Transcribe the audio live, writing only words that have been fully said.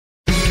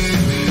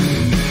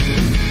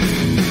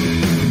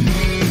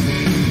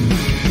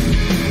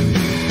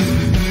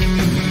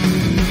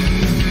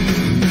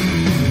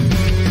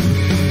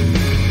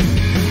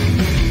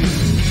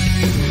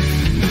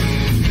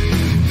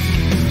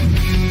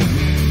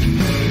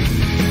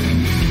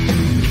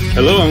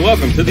Hello and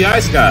welcome to the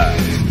Ice Guys.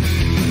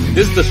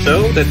 This is the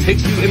show that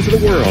takes you into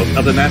the world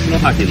of the National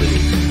Hockey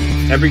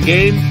League. Every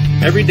game,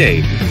 every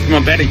day, from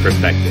a betting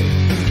perspective.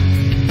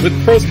 With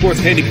pro sports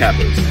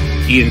handicappers,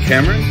 Ian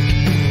Cameron,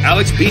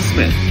 Alex P.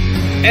 Smith,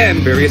 and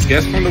various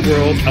guests from the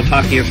world of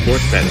hockey and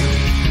sports betting.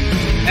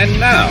 And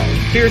now,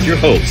 here's your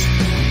host,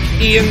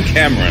 Ian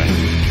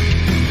Cameron.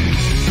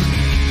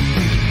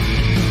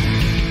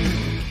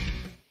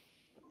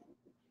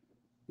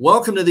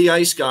 Welcome to the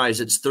Ice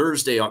Guys. It's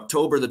Thursday,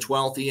 October the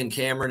 12th. Ian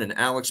Cameron and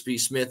Alex B.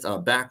 Smith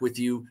back with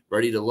you,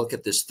 ready to look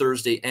at this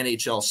Thursday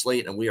NHL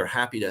slate. And we are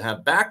happy to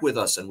have back with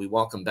us, and we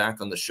welcome back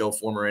on the show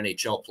former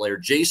NHL player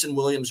Jason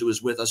Williams, who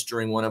was with us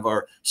during one of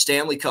our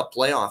Stanley Cup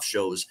playoff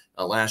shows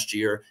last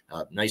year.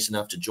 Nice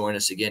enough to join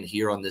us again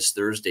here on this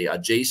Thursday.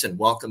 Jason,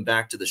 welcome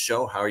back to the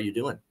show. How are you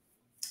doing?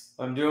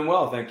 I'm doing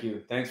well, thank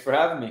you. Thanks for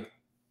having me.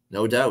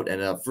 No doubt.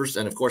 And of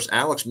course,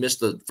 Alex missed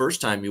the first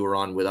time you were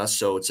on with us,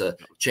 so it's a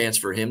chance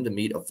for him to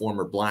meet a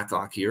former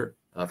Blackhawk here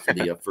for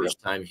the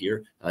first time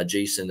here,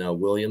 Jason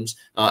Williams.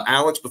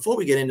 Alex, before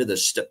we get into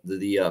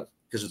the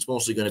because it's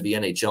mostly going to be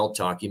NHL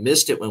talk, you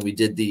missed it when we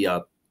did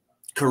the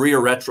career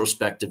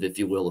retrospective, if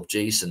you will, of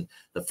Jason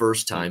the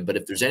first time. But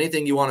if there's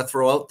anything you want to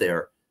throw out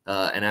there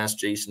and ask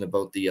Jason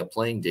about the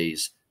playing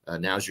days,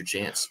 now's your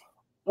chance.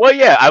 Well,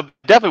 yeah, I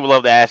definitely would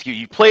love to ask you.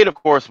 You played, of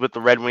course, with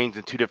the Red Wings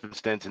in two different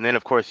stints, and then,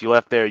 of course, you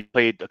left there. You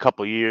played a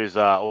couple of years,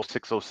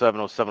 06,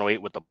 07, 07,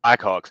 08 with the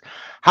Blackhawks.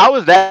 How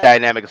was that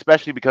dynamic,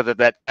 especially because at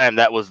that time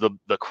that was the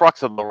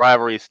crux of the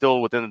rivalry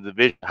still within the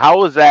division? How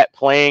was that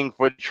playing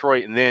for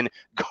Detroit and then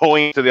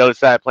going to the other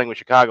side playing with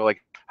Chicago?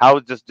 Like, how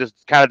was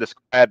just kind of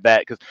describe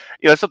that? Because,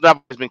 it's something I've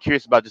always been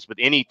curious about just with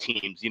any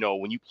teams,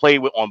 when you play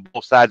on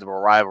both sides of a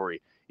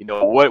rivalry,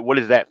 what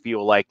does that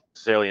feel like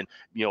necessarily? And,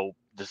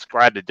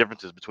 describe the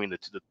differences between the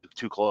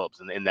two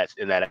clubs in that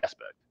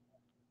aspect.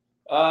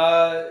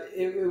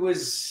 It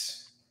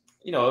was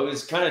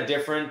kind of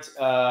different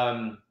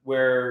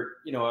where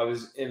it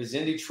was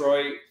in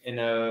Detroit and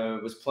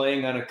was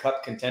playing on a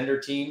cup contender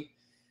team,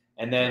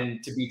 and then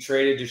to be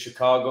traded to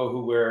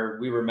Chicago, where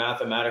we were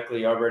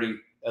mathematically already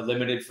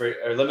eliminated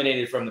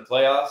from the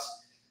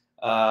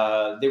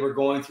playoffs. They were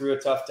going through a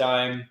tough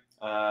time.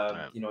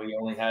 You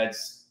only had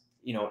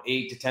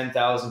 8,000 to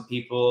 10,000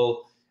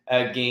 people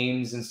at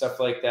games and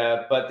stuff like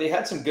that, but they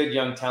had some good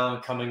young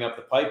talent coming up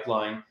the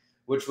pipeline,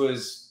 which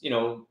was,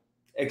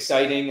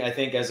 exciting. I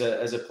think as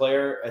a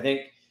player, I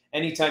think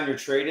anytime you're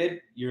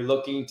traded, you're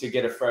looking to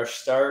get a fresh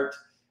start,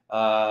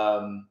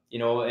 and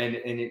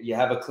you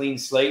have a clean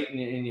slate,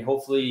 and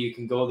hopefully you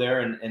can go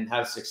there and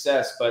have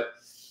success. But,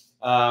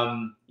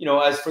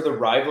 as for the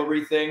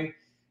rivalry thing,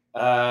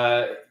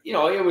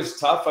 it was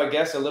tough, I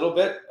guess, a little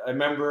bit. I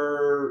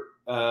remember,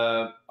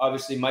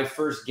 obviously my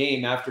first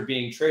game after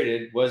being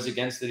traded was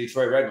against the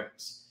Detroit Red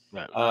Wings.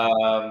 Right.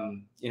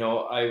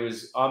 I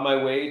was on my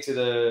way to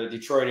the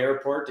Detroit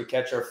airport to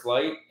catch our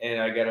flight,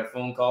 and I got a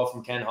phone call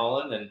from Ken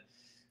Holland and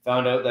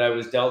found out that I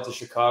was dealt to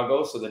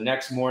Chicago. So the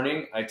next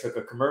morning I took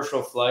a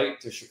commercial flight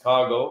to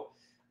Chicago,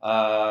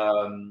 got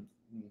on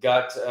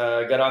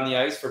the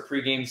ice for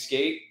pregame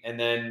skate, and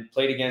then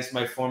played against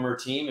my former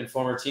team and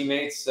former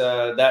teammates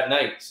that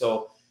night.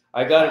 So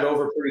I got it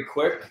over pretty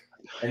quick.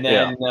 And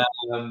then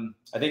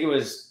I think it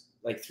was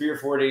like 3 or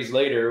 4 days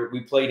later, we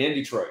played in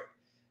Detroit.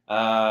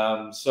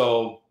 I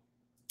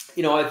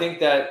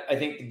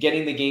think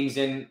getting the games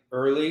in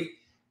early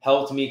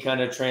helped me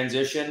kind of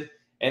transition.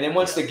 And then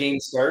once the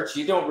game starts,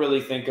 you don't really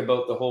think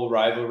about the whole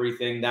rivalry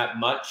thing that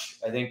much.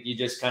 I think you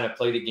just kind of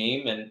play the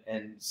game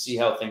and see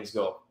how things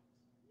go.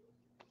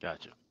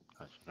 Gotcha.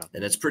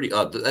 And it's pretty,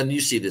 and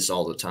you see this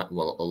all the time.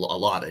 Well, a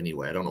lot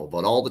anyway. I don't know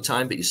about all the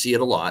time, but you see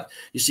it a lot.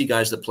 You see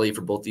guys that play for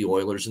both the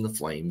Oilers and the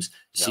Flames.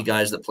 You see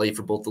guys that play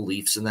for both the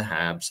Leafs and the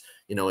Habs.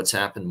 It's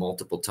happened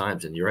multiple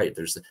times. And you're right.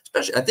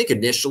 Especially, I think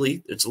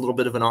initially it's a little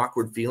bit of an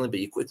awkward feeling,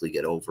 but you quickly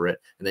get over it.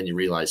 And then you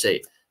realize,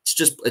 hey,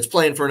 it's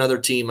playing for another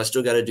team. I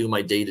still got to do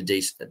my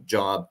day-to-day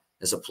job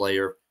as a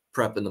player,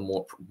 prep in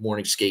the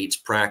morning skates,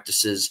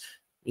 practices,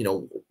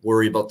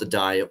 worry about the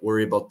diet,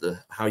 worry about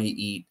how you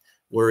eat.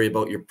 Worry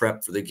about your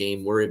prep for the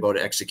game, worry about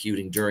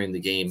executing during the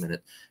game. And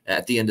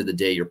at the end of the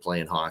day, you're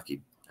playing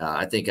hockey.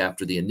 I think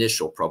after the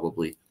initial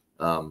probably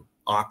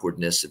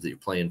awkwardness if you're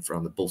playing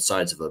from both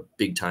sides of a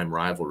big-time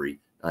rivalry,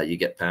 you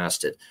get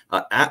past it.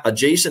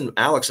 Jason,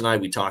 Alex, and I,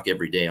 we talk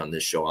every day on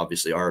this show,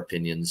 obviously our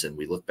opinions, and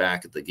we look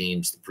back at the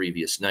games the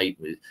previous night.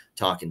 We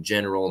talk in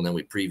general, and then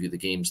we preview the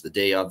games the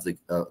day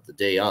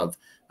of.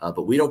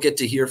 But we don't get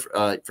to hear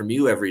from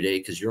you every day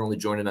because you're only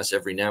joining us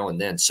every now and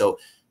then. So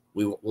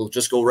we'll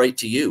just go right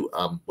to you.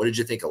 What did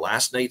you think of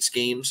last night's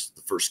games,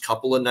 the first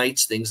couple of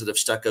nights, things that have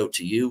stuck out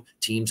to you,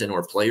 teams and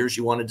or players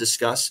you want to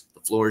discuss? The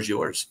floor is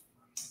yours.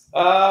 No,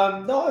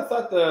 I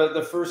thought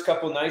the first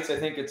couple of nights, I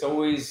think it's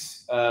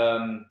always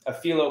a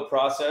feel-out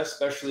process,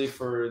 especially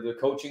for the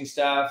coaching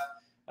staff.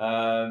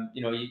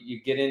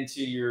 You get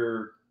into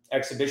your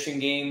exhibition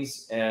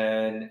games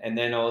and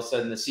then all of a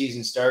sudden the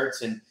season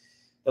starts, and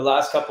the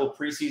last couple of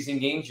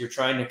preseason games, you're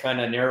trying to kind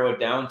of narrow it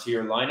down to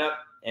your lineup.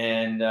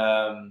 And,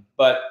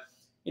 but,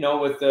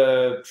 with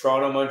the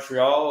Toronto,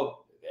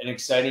 Montreal, an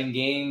exciting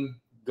game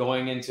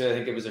going into, I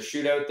think it was a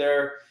shootout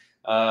there.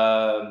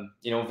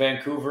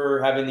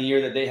 Vancouver having the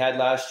year that they had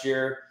last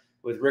year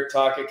with Rick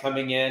Tocchet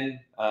coming in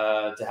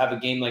to have a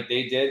game like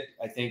they did,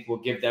 I think will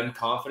give them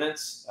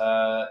confidence.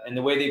 And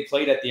the way they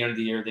played at the end of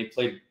the year, they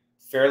played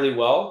fairly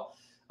well.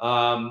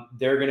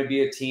 They're going to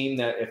be a team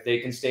that, if they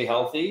can stay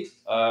healthy,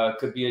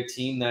 could be a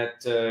team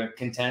that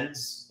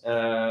contends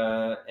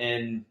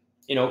and,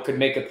 could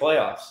make a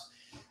playoffs.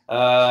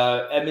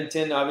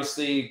 Edmonton,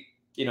 obviously,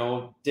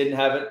 didn't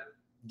have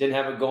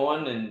it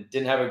going and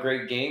didn't have a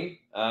great game.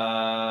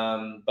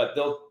 But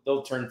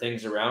they'll turn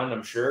things around,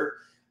 I'm sure.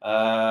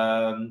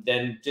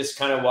 Then just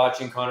kind of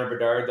watching Connor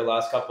Bedard the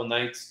last couple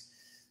nights,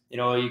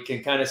 you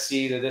can kind of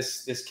see that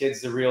this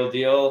kid's the real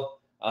deal.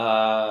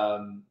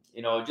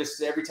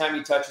 Just every time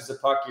he touches the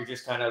puck, you're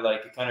just kind of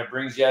like, it kind of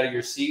brings you out of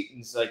your seat, and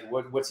it's like,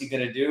 what's he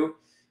going to do?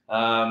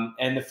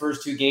 And the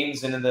first two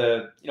games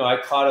into I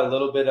caught a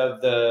little bit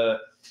of the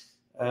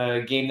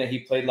game that he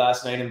played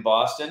last night in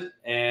Boston,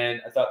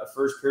 and I thought the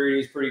first period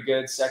was pretty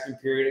good. Second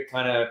period, it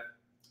kind of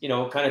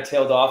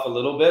tailed off a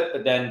little bit,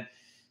 but then,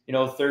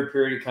 third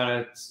period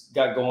kind of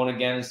got going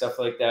again and stuff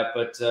like that.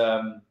 But,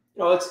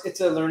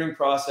 it's a learning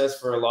process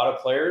for a lot of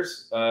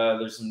players.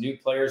 There's some new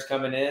players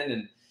coming in,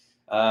 and,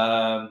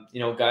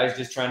 guys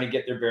just trying to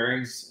get their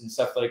bearings and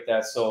stuff like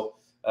that. So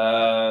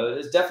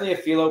it's definitely a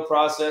feel-out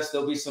process.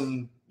 There'll be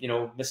some,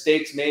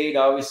 mistakes made.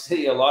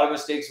 Obviously, a lot of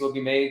mistakes will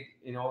be made,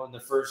 in the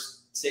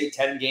first, say,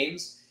 10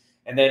 games.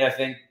 And then I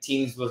think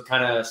teams will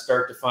kind of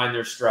start to find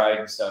their stride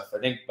and stuff, I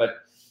think. But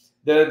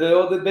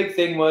the big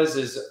thing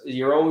is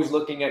you're always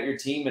looking at your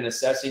team and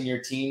assessing your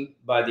team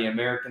by the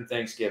American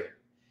Thanksgiving.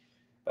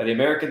 By the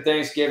American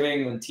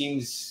Thanksgiving, when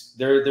teams,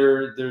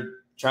 they're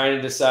trying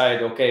to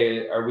decide,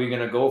 okay, are we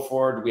going to go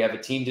for it? Do we have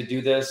a team to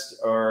do this?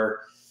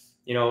 Or,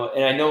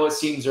 and I know it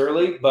seems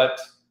early, but,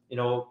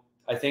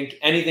 I think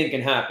anything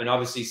can happen.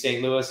 Obviously,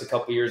 St. Louis a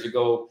couple years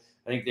ago,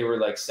 I think they were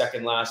like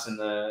second last in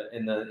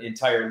the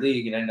entire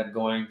league and ended up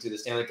going to the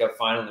Stanley Cup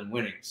final and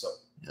winning. So,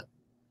 yeah,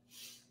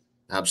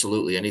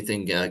 absolutely,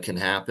 anything can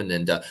happen.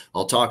 And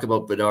I'll talk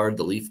about Bedard,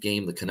 the Leaf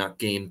game, the Canuck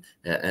game,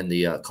 and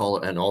the call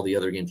and all the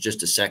other games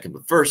just a second.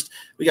 But first,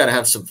 we got to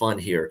have some fun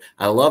here.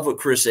 I love what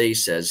Chris A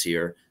says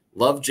here.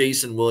 Love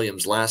Jason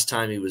Williams last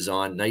time he was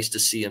on. Nice to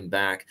see him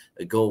back.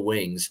 Go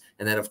Wings.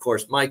 And then, of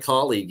course, my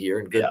colleague here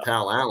and good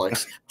pal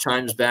Alex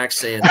chimes back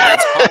saying,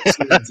 that's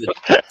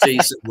hot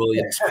Jason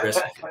Williams, Chris.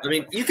 I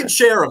mean, you can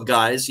share them,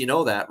 guys. You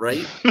know that,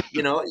 right?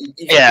 You can I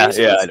know.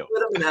 Split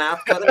them in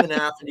half, cut them in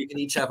half, and you can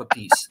each have a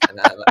piece and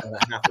a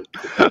half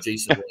of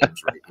Jason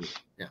Williams right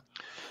here.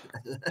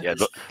 Yeah.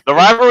 The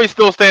rivalry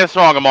still stands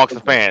strong amongst the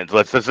fans.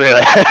 Let's just say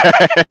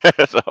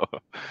that. So.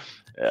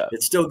 Yeah.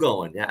 It's still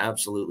going. Yeah,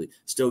 absolutely.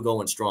 Still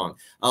going strong.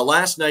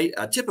 Last night,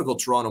 a typical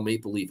Toronto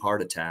Maple Leaf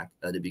heart attack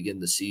to begin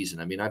the season.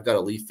 I mean, I've got a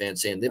Leaf fan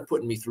saying they're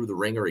putting me through the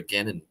ringer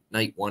again in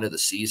night one of the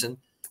season.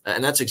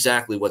 And that's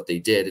exactly what they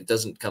did. It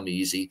doesn't come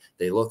easy.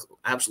 They look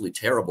absolutely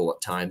terrible at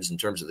times in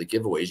terms of the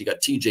giveaways. You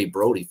got TJ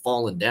Brody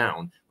falling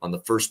down on the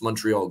first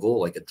Montreal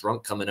goal like a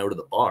drunk coming out of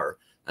the bar.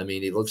 I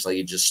mean, he looks like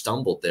he just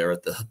stumbled there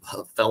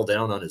fell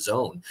down on his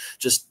own.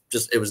 Just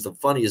it was the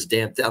funniest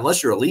damn thing.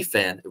 Unless you're a Leaf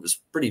fan, it was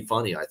pretty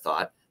funny, I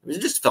thought. I mean,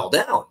 he just fell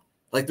down.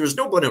 Like there was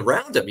nobody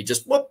around him. He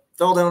just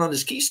fell down on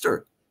his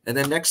keister. And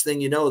then next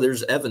thing you know,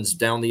 there's Evans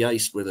down the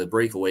ice with a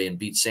breakaway and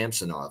beat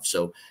Samsonov.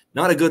 So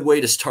not a good way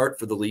to start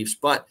for the Leafs,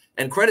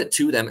 and credit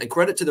to them and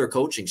credit to their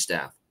coaching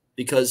staff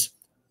because,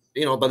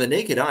 by the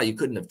naked eye, you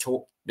couldn't have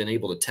been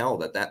able to tell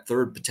that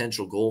third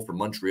potential goal for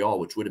Montreal,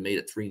 which would have made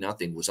it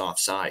 3-0, was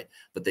offside.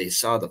 But they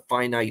saw the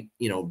finite,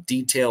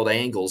 detailed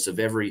angles of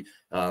every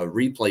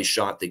replay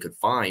shot they could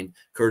find,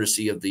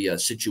 courtesy of the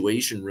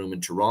Situation Room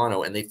in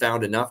Toronto. And they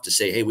found enough to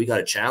say, hey, we got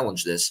to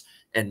challenge this.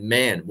 And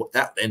man,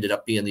 that ended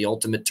up being the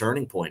ultimate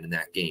turning point in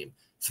that game.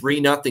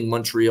 3-0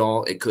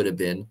 Montreal, it could have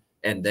been.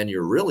 And then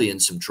you're really in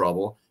some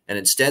trouble. And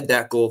instead,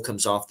 that goal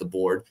comes off the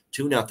board,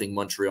 2-0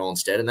 Montreal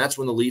instead. And that's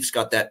when the Leafs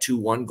got that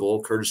 2-1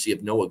 goal, courtesy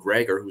of Noah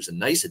Gregor, who's a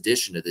nice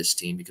addition to this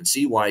team. You can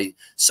see why he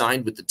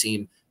signed with the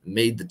team,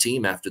 made the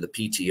team after the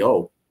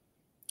PTO.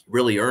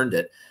 Really earned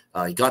it.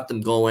 He got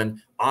them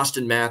going.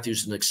 Austin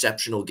Matthews, an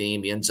exceptional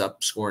game. He ends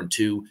up scoring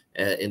 2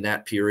 in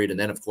that period. And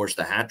then, of course,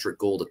 the hat-trick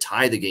goal to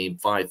tie the game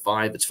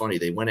 5-5. It's funny.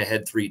 They went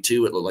ahead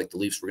 3-2. It looked like the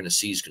Leafs were going to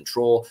seize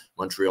control.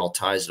 Montreal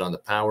ties it on the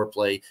power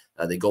play.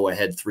 They go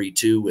ahead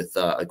 3-2 with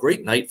a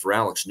great night for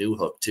Alex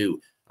Newhook,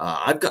 too.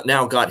 I've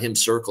now got him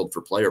circled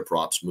for player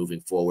props moving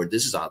forward.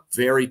 This is a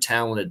very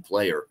talented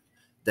player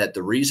that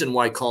the reason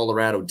why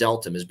Colorado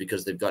dealt him is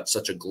because they've got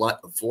such a glut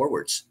of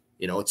forwards.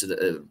 It's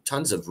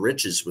tons of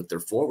riches with their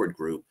forward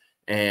group.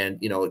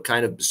 And,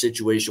 kind of a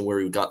situation where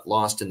he got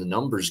lost in the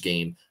numbers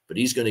game, but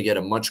he's going to get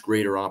a much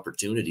greater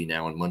opportunity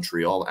now in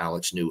Montreal,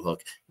 Alex Newhook.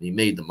 And he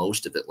made the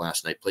most of it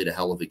last night, played a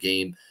hell of a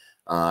game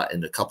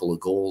and a couple of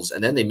goals.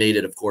 And then they made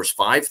it, of course,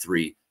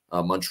 5-3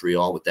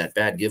 Montreal with that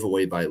bad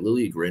giveaway by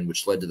Liljegren,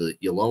 which led to the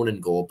Ylonen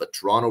goal. But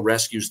Toronto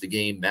rescues the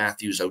game.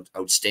 Matthews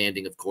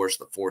outstanding, of course,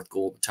 the fourth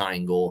goal, the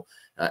tying goal.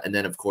 And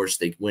then, of course,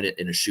 they win it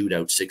in a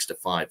shootout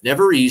 6-5.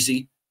 Never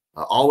easy.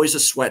 Always a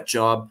sweat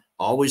job,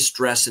 Always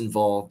stress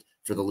involved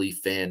for the Leaf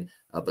fan,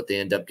 but they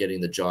end up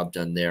getting the job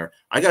done there.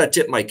 I got to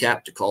tip my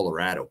cap to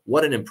Colorado.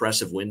 What an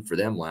impressive win for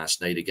them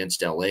last night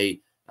against LA.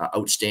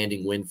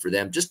 Outstanding win for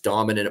them. Just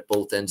dominant at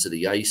both ends of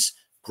the ice.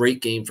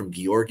 Great game from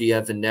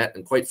Georgiev in net.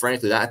 And quite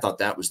frankly, I thought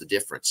that was the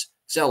difference.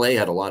 Because LA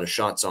had a lot of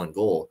shots on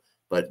goal,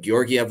 but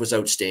Georgiev was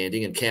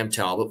outstanding and Cam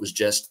Talbot was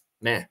just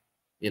meh.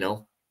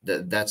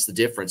 That's the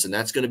difference. And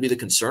that's going to be the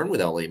concern with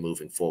LA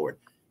moving forward.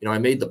 I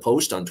made the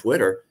post on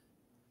Twitter.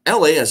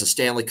 LA has a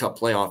Stanley Cup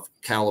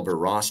caliber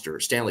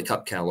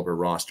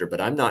roster, but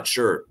I'm not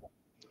sure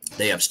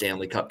they have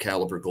Stanley Cup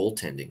caliber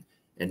goaltending.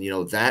 And,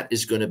 that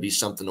is going to be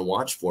something to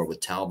watch for with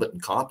Talbot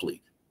and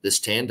Copley, this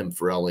tandem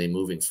for LA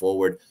moving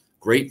forward.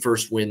 Great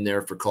first win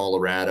there for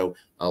Colorado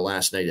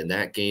last night in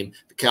that game.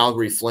 The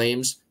Calgary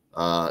Flames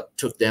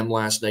took them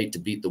last night to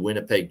beat the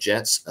Winnipeg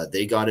Jets.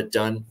 They got it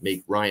done,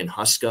 make Ryan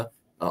Huska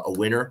a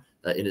winner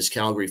in his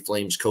Calgary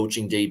Flames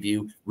coaching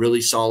debut.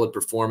 Really solid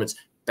performance.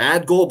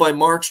 Bad goal by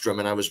Markstrom,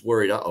 and I was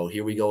worried,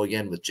 here we go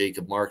again with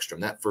Jacob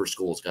Markstrom. That first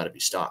goal has got to be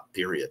stopped,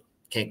 period.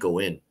 Can't go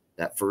in,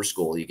 that first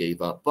goal he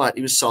gave up. But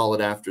he was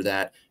solid after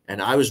that, and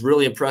I was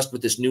really impressed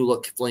with this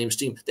new-look Flames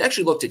team. They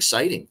actually looked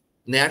exciting,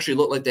 and they actually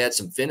looked like they had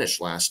some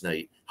finish last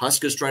night.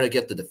 Huska's trying to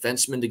get the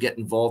defensemen to get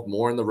involved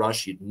more in the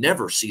rush. You'd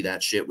never see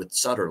that shit with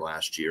Sutter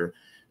last year.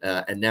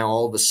 And now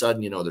all of a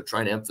sudden, they're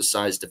trying to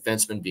emphasize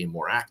defensemen being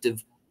more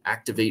active,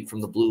 activate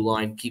from the blue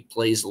line, keep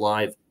plays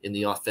alive in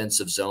the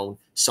offensive zone.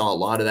 Saw a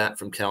lot of that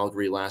from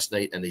Calgary last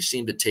night, and they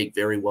seem to take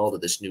very well to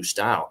this new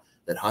style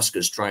that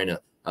Huska's trying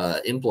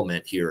to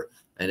implement here.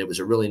 And it was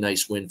a really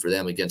nice win for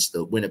them against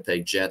the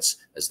Winnipeg Jets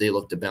as they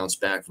look to bounce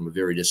back from a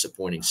very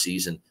disappointing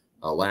season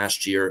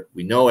last year.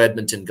 We know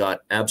Edmonton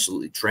got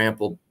absolutely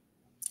trampled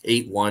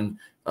 8-1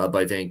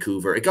 by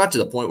Vancouver. It got to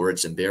the point where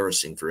it's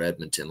embarrassing for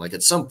Edmonton. Like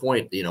at some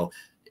point,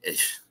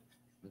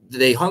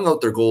 they hung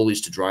out their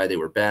goalies to dry. They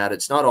were bad.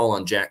 It's not all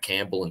on Jack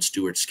Campbell and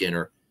Stuart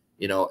Skinner.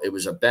 It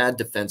was a bad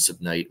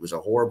defensive night. It was a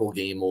horrible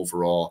game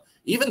overall.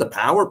 Even the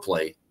power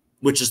play,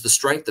 which is the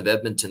strength of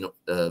Edmonton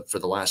for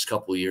the last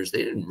couple of years,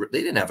 they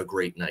didn't have a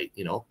great night.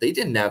 They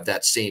didn't have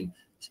that same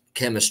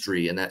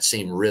chemistry and that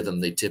same rhythm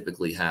they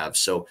typically have.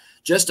 So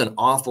just an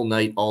awful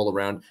night all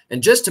around.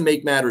 And just to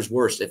make matters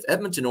worse, if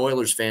Edmonton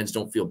Oilers fans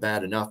don't feel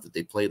bad enough that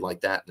they played like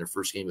that in their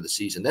first game of the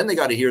season, then they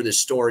got to hear this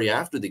story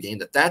after the game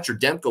that Thatcher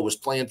Demko was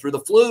playing through the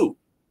flu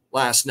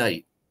last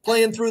night,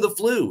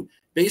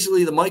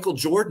 basically the Michael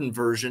Jordan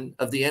version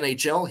of the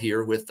NHL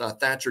here with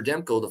Thatcher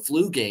Demko, the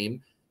flu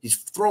game. He's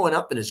throwing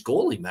up in his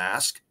goalie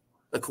mask,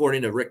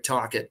 according to Rick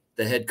Tocchet,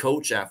 the head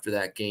coach after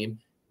that game.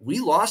 We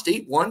lost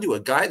 8-1 to a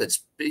guy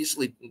that's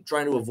basically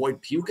trying to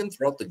avoid puking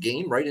throughout the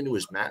game right into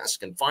his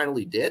mask and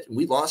finally did. And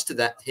we lost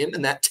to him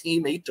and that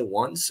team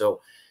 8-1.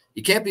 So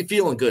you can't be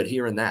feeling good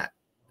hearing that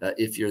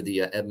if you're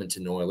the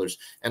Edmonton Oilers.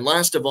 And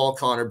last of all,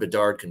 Connor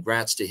Bedard,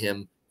 congrats to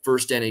him.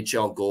 First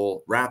NHL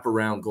goal,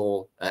 wraparound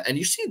goal. And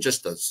you see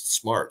just the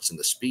smarts and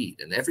the speed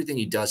and everything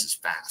he does is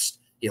fast.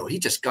 He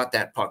just got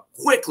that puck,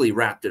 quickly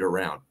wrapped it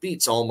around,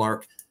 beats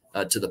Allmark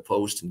to the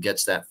post and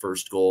gets that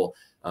first goal.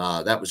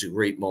 That was a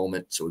great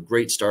moment. So a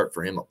great start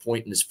for him, a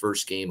point in his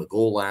first game, a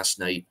goal last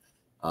night.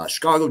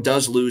 Chicago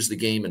does lose the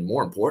game, and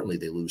more importantly,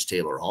 they lose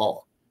Taylor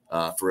Hall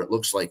for it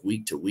looks like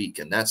week to week,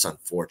 and that's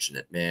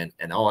unfortunate, man.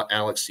 And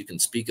Alex, you can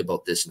speak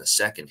about this in a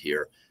second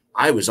here.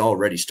 I was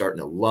already starting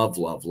to love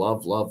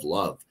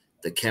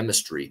the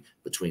chemistry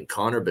between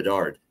Connor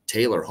Bedard,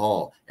 Taylor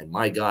Hall, and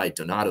my guy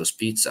Donato's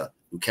Pizza,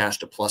 who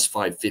cashed a plus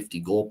 550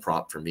 goal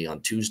prop for me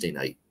on Tuesday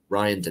night.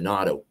 Ryan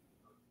Donato,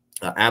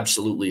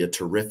 absolutely a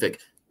terrific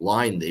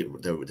line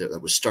that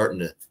was starting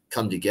to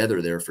come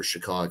together there for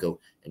Chicago.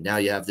 And now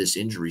you have this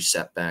injury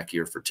setback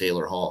here for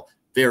Taylor Hall.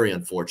 Very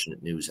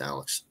unfortunate news,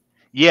 Alex.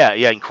 Yeah,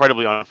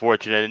 incredibly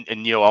unfortunate.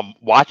 And I'm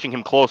watching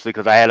him closely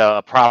because I had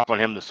a prop on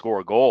him to score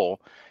a goal.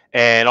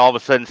 And all of a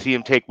sudden see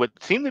him take what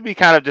seemed to be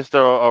kind of just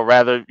a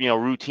rather,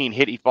 routine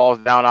hit. He falls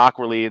down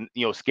awkwardly and,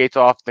 skates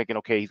off thinking,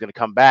 okay, he's going to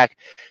come back,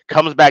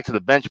 comes back to the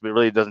bench, but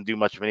really doesn't do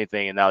much of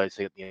anything. And now they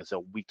say it's a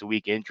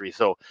week-to-week injury.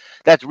 So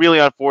that's really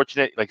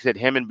unfortunate. Like I said,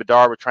 him and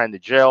Bedard were trying to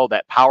gel.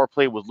 That power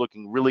play was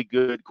looking really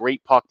good,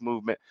 great puck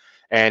movement.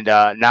 And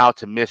now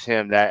to miss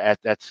him,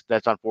 that's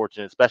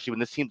unfortunate, especially when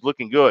this team's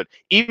looking good.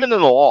 Even in the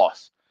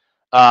loss,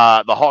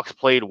 the Hawks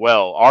played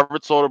well.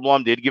 Arvid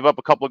Soderblom did give up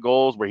a couple of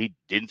goals where he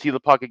didn't see the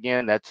puck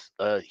again. That's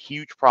a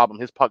huge problem.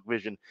 His puck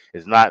vision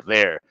is not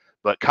there.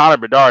 But Connor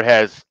Bedard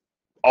has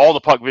all the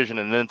puck vision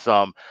and then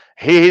some.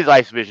 His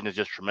ice vision is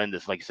just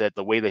tremendous. Like I said,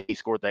 the way that he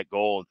scored that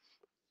goal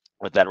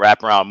with that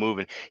wraparound move,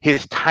 and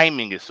his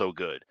timing is so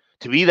good.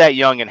 To be that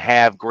young and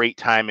have great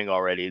timing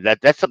already,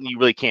 that's something you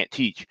really can't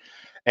teach.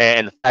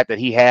 And the fact that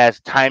he has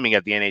timing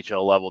at the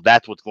NHL level,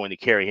 that's what's going to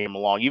carry him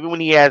along. Even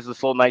when he has the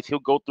slow nights, he'll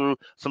go through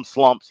some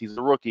slumps. He's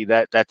a rookie.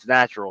 That's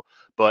natural.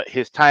 But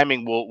his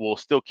timing will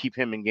still keep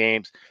him in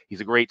games. He's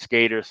a great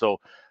skater.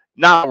 So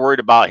not worried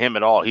about him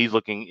at all. He's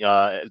looking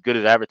as good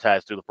as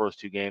advertised through the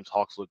first two games.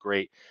 Hawks look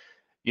great.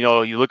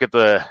 You look at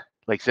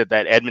like I said,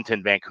 that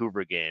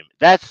Edmonton-Vancouver game.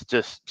 That's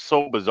just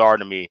so bizarre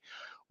to me.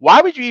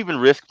 Why would you even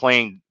risk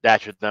playing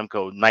Thatcher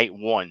Demko night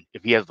one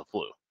if he has the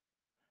flu?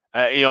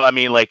 I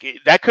mean, like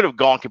that could have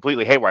gone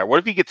completely haywire. What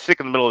if he gets sick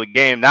in the middle of the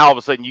game? Now all of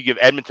a sudden you give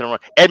Edmonton a run.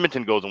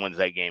 Edmonton goes and wins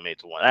that game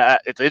 8-1.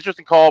 It's an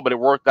interesting call, but it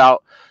worked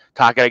out.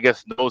 Tocchet, I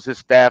guess, knows his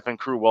staff and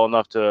crew well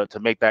enough to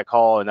make that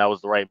call, and that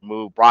was the right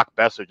move. Brock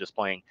Besser just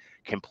playing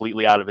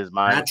completely out of his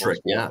mind with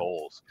those 4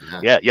 goals.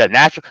 Yeah,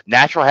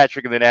 natural hat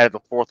trick, and then added the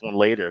 4th one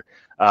later.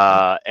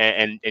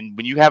 And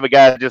when you have a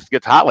guy that just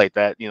gets hot like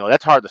that,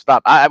 that's hard to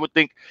stop. I would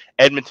think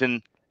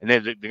Edmonton, and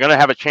they're going to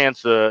have a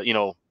chance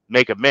to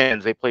make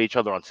amends. They play each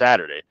other on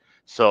Saturday,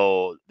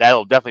 so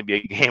that'll definitely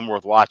be a game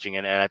worth watching.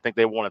 And I think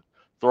they want to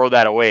throw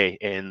that away.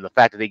 And the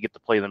fact that they get to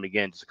play them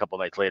again just a couple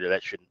nights later,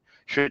 that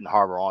shouldn't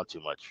harbor on too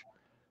much.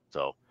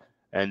 So,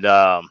 and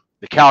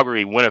the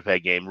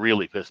Calgary-Winnipeg game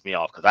really pissed me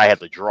off because I had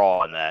the draw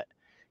on that.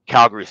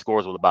 Calgary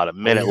scores with about a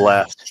minute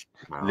left.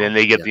 Wow. And then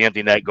they get the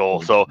empty net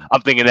goal. So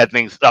I'm thinking that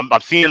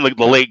I'm seeing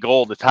the late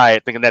goal to tie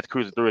it, thinking that's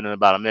cruising through it in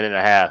about a minute and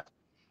a half.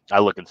 I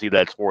look and see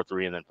that it's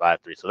 4-3 and then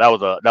 5-3. So that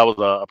was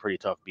a pretty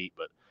tough beat.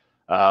 But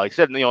like I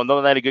said,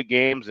 another night of good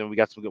games, and we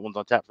got some good ones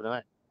on tap for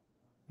tonight.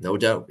 No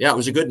doubt. Yeah, it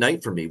was a good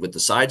night for me with the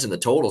sides and the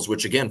totals,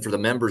 which again, for the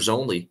members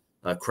only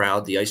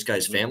crowd, the Ice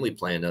Guys family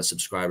plan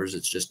subscribers,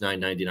 it's just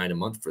 $9.99 a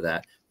month for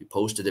that. We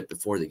posted it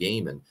before the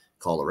game, and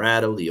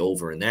Colorado, the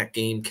over in that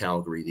game,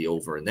 Calgary, the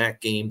over in that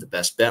game, the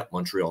best bet,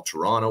 Montreal,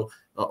 Toronto,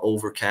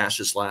 over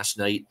cashes last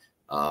night.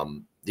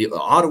 The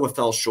Ottawa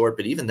fell short,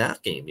 but even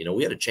that game,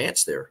 we had a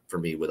chance there for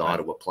me with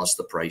Ottawa plus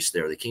the price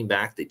there. They came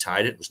back, they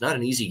tied it. It was not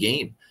an easy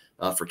game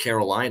for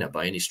Carolina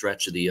by any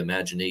stretch of the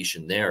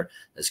imagination there,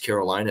 as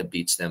Carolina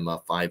beats them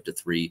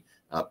 5-3.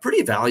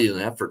 Pretty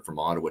valiant effort from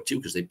Ottawa too,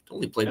 because they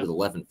only played with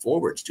 11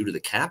 forwards due to the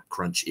cap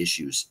crunch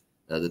issues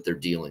that they're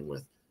dealing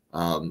with.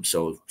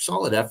 So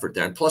solid effort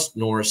there. And plus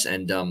Norris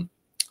and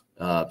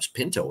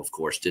Pinto, of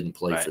course, didn't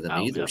play for them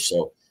either. Yeah.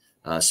 So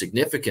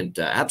significant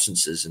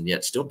absences, and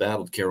yet still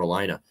battled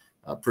Carolina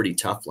pretty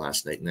tough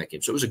last night in that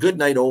game. So it was a good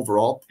night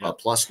overall,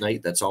 plus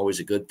night. That's always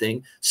a good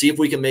thing. See if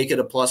we can make it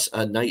a plus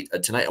night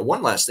tonight. And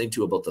one last thing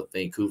too about the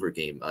Vancouver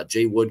game.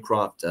 Jay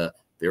Woodcroft,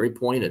 very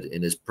pointed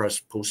in his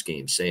post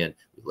game, saying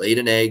we laid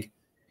an egg.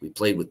 We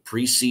played with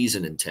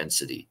preseason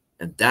intensity.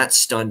 And that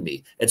stunned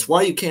me. It's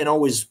why you can't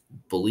always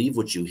believe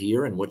what you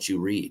hear and what you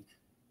read.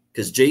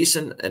 Because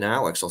Jason and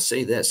Alex, I'll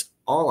say this,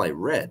 all I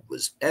read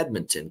was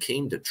Edmonton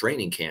came to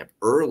training camp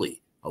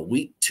early, a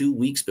week, 2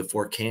 weeks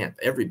before camp.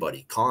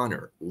 Everybody,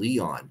 Connor,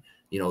 Leon,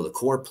 the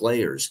core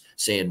players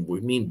saying,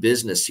 we mean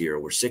business here.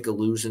 We're sick of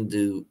losing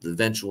to the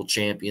eventual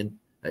champion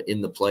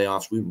in the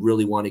playoffs. We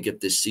really want to get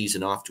this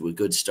season off to a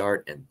good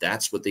start. And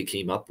that's what they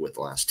came up with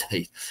last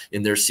night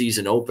in their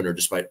season opener,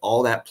 despite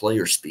all that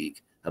player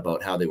speak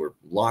about how they were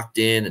locked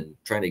in and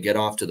trying to get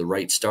off to the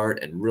right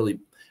start and really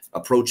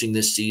approaching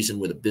this season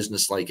with a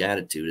business-like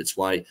attitude. It's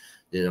why,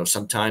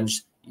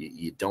 sometimes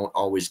you don't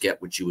always get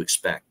what you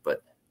expect.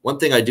 But one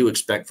thing I do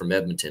expect from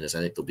Edmonton is I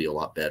think they'll be a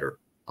lot better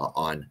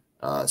on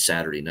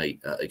Saturday night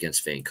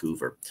against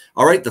Vancouver.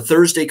 All right, the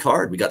Thursday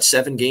card. We got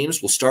 7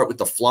 games. We'll start with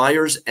the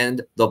Flyers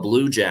and the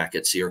Blue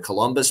Jackets here.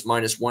 Columbus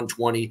minus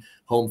 120,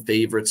 home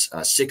favorites,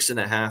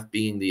 6.5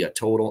 being the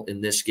total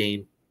in this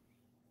game.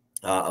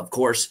 Of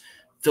course,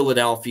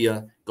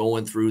 Philadelphia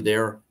going through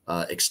their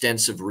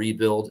extensive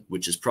rebuild,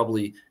 which is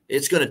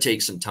it's going to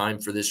take some time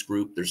for this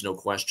group. There's no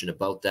question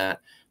about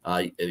that.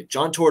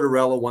 John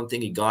Tortorella, one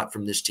thing he got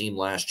from this team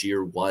last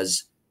year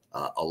was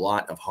a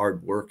lot of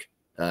hard work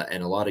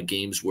and a lot of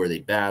games where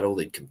they'd battle,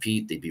 they'd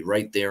compete, they'd be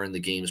right there in the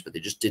games, but they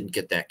just didn't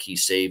get that key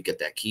save, get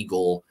that key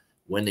goal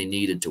when they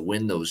needed to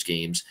win those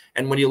games.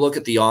 And when you look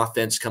at the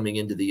offense coming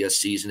into the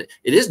season,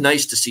 it is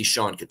nice to see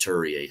Sean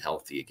Couturier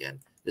healthy again.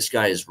 This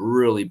guy has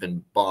really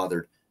been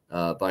bothered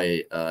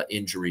by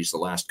injuries the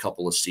last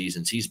couple of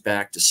seasons. He's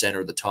back to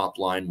center the top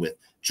line with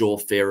Joel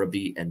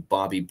Farabee and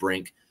Bobby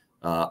Brink.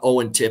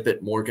 Owen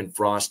Tippett, Morgan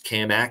Frost,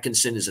 Cam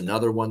Atkinson is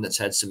another one that's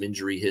had some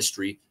injury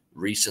history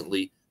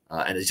recently.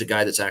 And he's a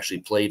guy that's actually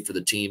played for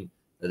the team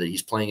that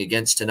he's playing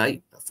against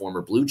tonight, a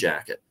former Blue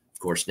Jacket. Of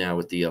course, now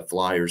with the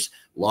Flyers,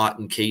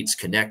 Lawton, Cates,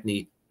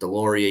 Konechny,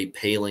 Delorier,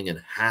 Paling,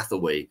 and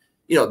Hathaway.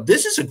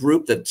 This is a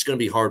group that's going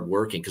to be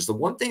hardworking, because the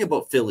one thing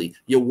about Philly,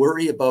 you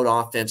worry about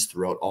offense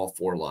throughout all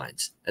 4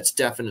 lines. That's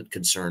definite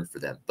concern for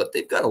them. But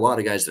they've got a lot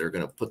of guys that are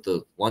going to put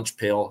the lunch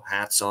pail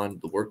hats on,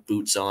 the work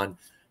boots on,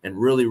 and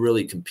really,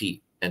 really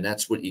compete. And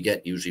that's what you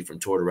get usually from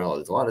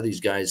Tortorella. A lot of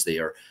these guys, they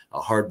are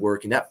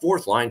hardworking. That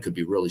 4th line could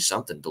be really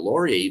something.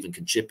 Delorier even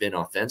can chip in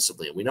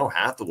offensively. And we know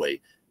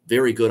Hathaway,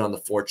 very good on the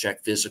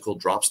forecheck, physical,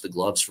 drops the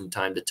gloves from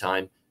time to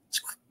time.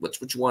 That's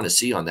what you want to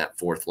see on that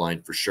 4th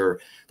line for sure.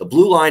 The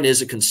blue line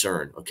is a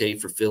concern, okay,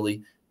 for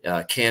Philly.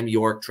 Cam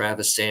York,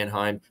 Travis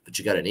Sanheim, but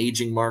you got an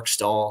aging Mark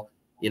Stahl,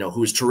 who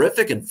was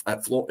terrific in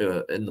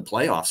the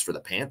playoffs for the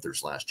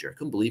Panthers last year. I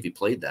couldn't believe he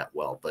played that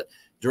well. But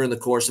during the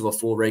course of a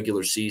full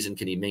regular season,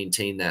 can he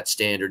maintain that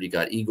standard? You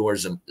got Igor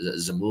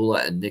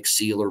Zamula and Nick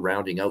Seeler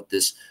rounding out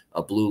this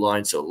blue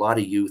line. So a lot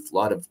of youth, a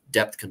lot of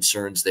depth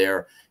concerns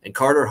there. And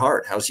Carter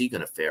Hart, how's he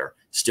going to fare?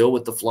 Still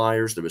with the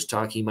Flyers. There was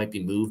talk he might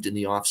be moved in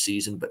the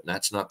offseason, but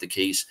that's not the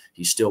case.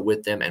 He's still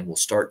with them and will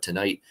start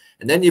tonight.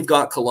 And then you've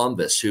got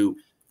Columbus, who,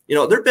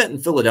 they're betting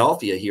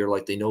Philadelphia here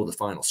like they know the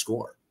final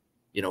score.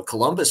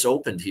 Columbus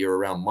opened here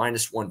around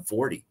minus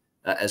 140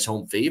 as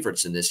home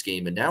favorites in this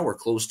game, and now we're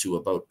close to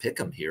about pick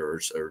 'em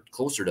here, or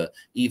closer to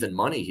even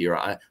money here.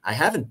 I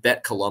haven't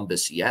bet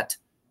Columbus yet,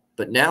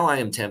 but now I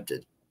am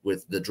tempted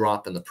with the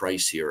drop in the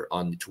price here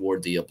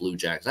toward the Blue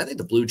Jackets. I think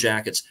the Blue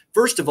Jackets,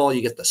 first of all,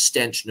 you get the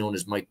stench known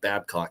as Mike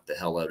Babcock the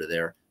hell out of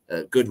there.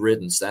 Good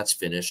riddance, that's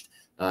finished.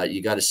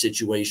 You got a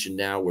situation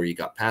now where you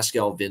got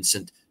Pascal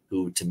Vincent,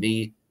 who to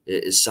me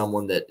is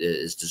someone that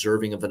is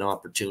deserving of an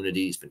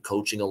opportunity. He's been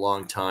coaching a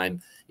long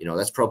time.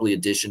 That's probably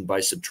addition by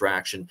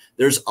subtraction.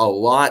 There's a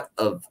lot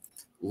of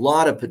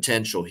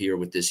potential here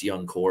with this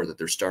young core that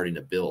they're starting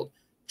to build.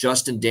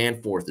 Justin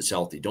Danforth is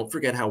healthy. Don't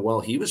forget how well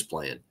he was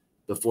playing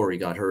before he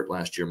got hurt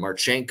last year.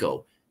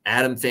 Marchenko,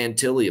 Adam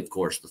Fantilli, of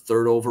course, the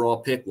 3rd overall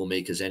pick, will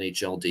make his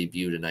NHL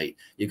debut tonight.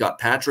 You got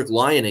Patrick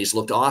Lyonnais,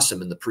 looked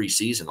awesome in the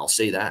preseason. I'll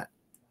say that.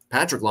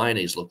 Patrick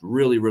Lyonnais looked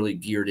really, really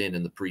geared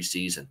in the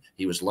preseason.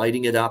 He was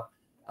lighting it up.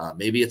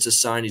 Maybe it's a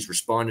sign he's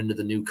responding to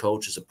the new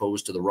coach as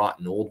opposed to the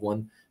rotten old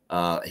one.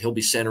 He'll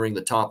be centering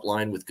the top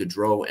line with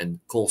Gaudreau and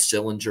Cole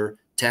Sillinger.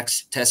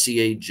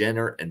 Tessier,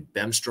 Jenner, and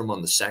Bemstrom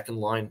on the second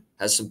line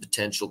has some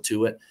potential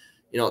to it.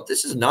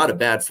 This is not a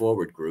bad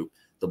forward group.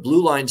 The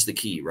blue line's the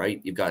key, right?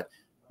 You've got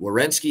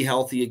Werenski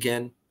healthy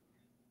again,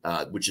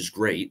 which is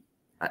great.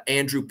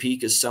 Andrew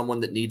Peeke is someone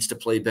that needs to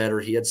play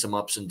better. He had some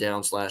ups and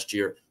downs last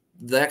year.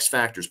 The X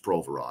factor is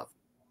Provorov.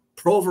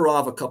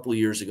 Provorov a couple of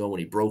years ago when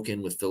he broke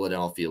in with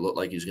Philadelphia looked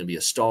like he was going to be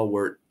a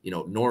stalwart,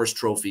 Norris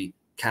Trophy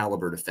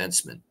caliber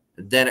defenseman.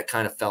 And then it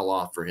kind of fell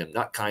off for him.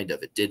 Not kind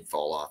of, it did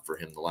fall off for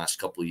him the last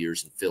couple of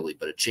years in Philly,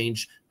 but a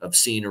change of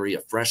scenery,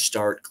 a fresh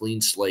start,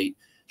 clean slate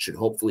should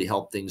hopefully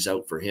help things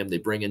out for him. They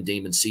bring in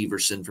Damon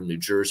Severson from New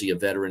Jersey, a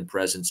veteran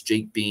presence.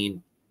 Jake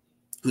Bean,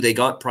 who they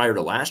got prior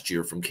to last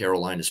year from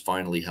Carolina, is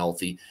finally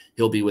healthy.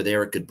 He'll be with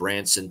Eric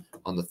Goodbranson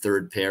on the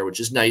 3rd pair, which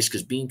is nice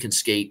because Bean can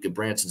skate.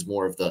 Goodbranson's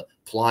more of the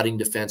plotting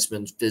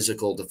defenseman,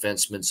 physical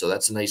defenseman. So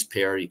that's a nice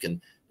pair. You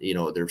can,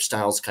 their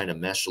styles kind of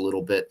mesh a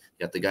little bit.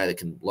 You got the guy that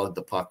can lug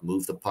the puck,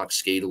 move the puck,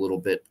 skate a little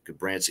bit.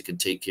 Goodbranson can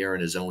take care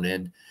in his own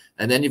end.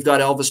 And then you've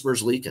got Elvis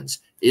Merzlikins.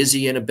 Is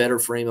he in a better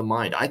frame of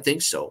mind? I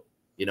think so.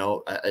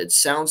 It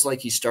sounds like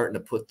he's starting to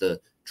put the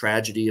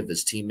tragedy of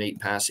his teammate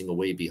passing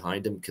away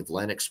behind him.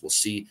 Kivlenix, we'll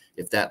see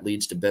if that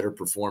leads to better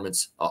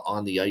performance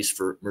on the ice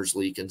for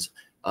Merzlikins.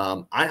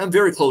 I'm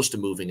very close to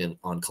moving in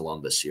on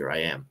Columbus here. I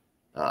am.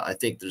 I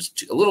think there's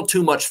a little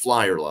too much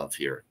flyer love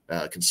here,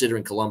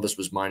 considering Columbus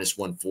was minus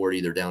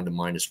 140. They're down to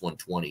minus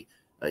 120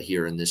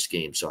 here in this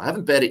game. So I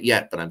haven't bet it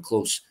yet, but I'm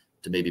close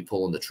to maybe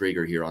pulling the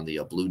trigger here on the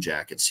Blue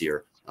Jackets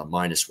here,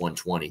 minus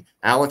 120.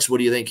 Alex, what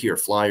do you think here?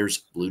 Flyers,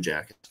 Blue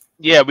Jackets.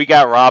 Yeah, we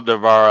got robbed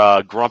of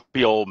our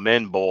grumpy old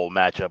men bowl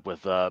matchup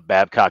with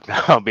Babcock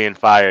now being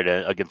fired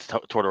against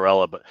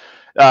Tortorella. But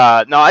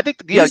no, I think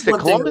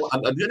Columbus.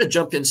 I'm going to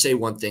jump in and say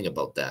one thing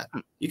about that.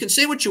 You can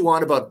say what you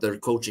want about their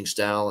coaching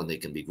style, and they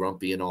can be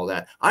grumpy and all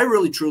that. I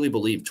really truly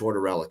believe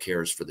Tortorella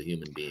cares for the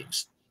human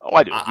beings. Oh,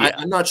 I do. Yeah.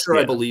 I'm not sure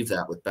I believe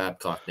that with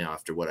Babcock now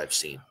after what I've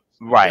seen.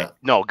 Right. Yeah.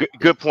 No,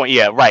 good point.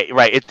 Yeah, right.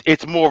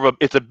 It's more of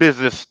a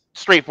business,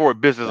 straightforward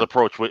business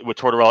approach with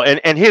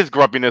Tortorella, and his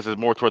grumpiness is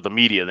more toward the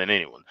media than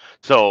anyone.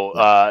 So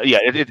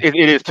it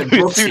is two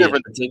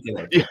different.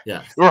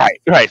 Yeah.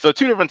 Right. So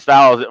 2 different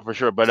styles for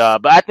sure.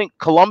 But I think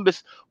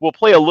Columbus will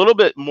play a little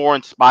bit more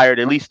inspired,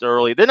 at least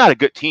early. They're not a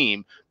good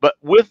team, but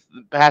with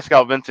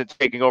Pascal Vincent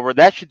taking over,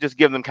 that should just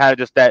give them kind of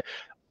just that.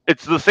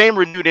 It's the same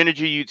renewed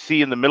energy you'd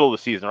see in the middle of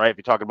the season, right? If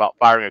you're talking about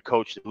firing a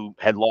coach who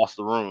had lost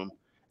the room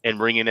and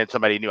bringing in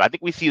somebody new. I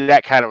think we see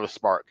that kind of a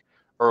spark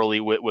early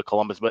with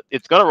Columbus, but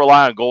it's going to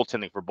rely on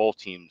goaltending for both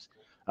teams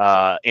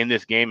in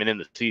this game and in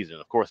the season.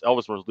 Of course,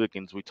 Elvis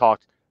Merzlikins, we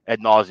talked ad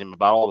nauseum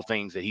about all the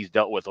things that he's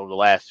dealt with over the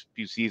last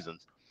few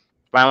seasons.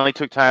 Finally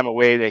took time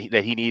away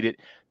that he needed.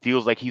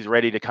 Feels like he's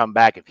ready to come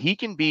back. If he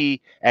can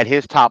be at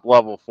his top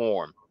level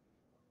form,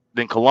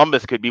 then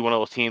Columbus could be one of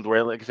those teams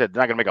where, like I said,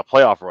 they're not going to make a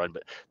playoff run,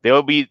 but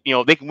they'll be,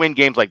 they can win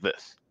games like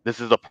this. This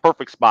is the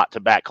perfect spot to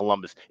back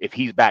Columbus if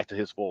he's back to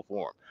his full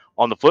form.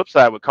 On the flip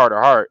side with Carter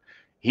Hart,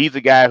 he's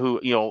a guy who,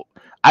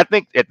 I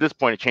think at this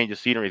point a change of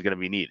scenery is going to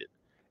be needed.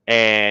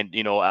 And,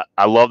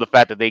 I love the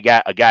fact that they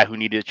got a guy who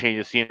needed to change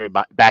the scenery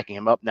backing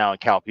him up now in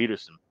Cal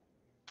Peterson.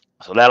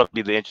 So that'll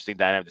be the interesting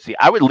dynamic to see.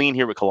 I would lean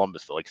here with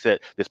Columbus, though. Like I said,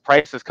 this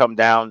price has come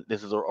down.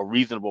 This is a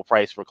reasonable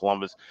price for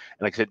Columbus.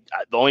 And like I said,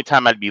 the only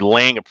time I'd be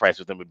laying a price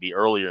with them would be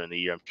earlier in the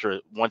year. I'm sure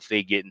once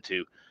they get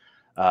into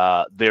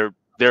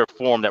their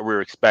form that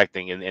we're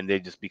expecting and they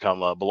just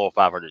become a below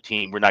 500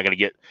 team, we're not going to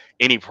get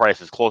any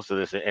prices close to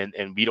this.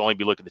 And we'd only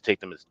be looking to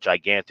take them as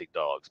gigantic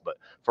dogs. But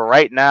for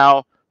right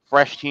now,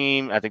 fresh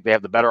team. I think they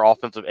have the better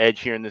offensive edge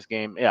here in this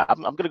game. Yeah,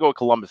 I'm going to go with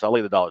Columbus. I'll lay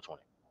the $1.20.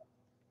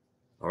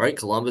 All right,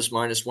 Columbus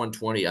minus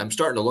 120. I'm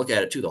starting to look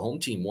at it, too. The home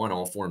team won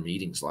all 4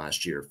 meetings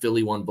last year.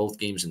 Philly won both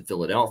games in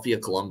Philadelphia.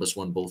 Columbus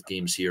won both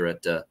games here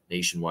at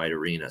Nationwide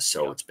Arena.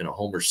 So It's been a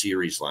homer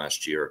series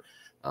last year.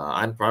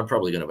 I'm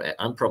probably going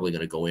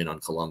to go in on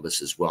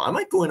Columbus as well. I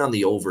might go in on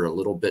the over a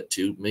little bit,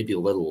 too, maybe a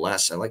little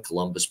less. I like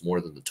Columbus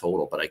more than the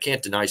total, but I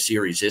can't deny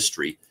series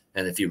history.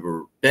 And if you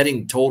were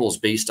betting totals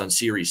based on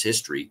series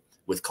history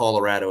with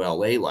Colorado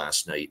LA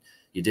last night,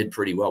 you did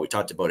pretty well. We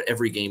talked about it.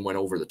 Every game went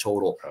over the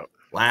total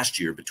last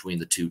year between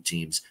the two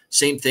teams.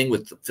 Same thing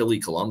with Philly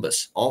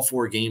Columbus. All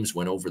 4 games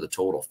went over the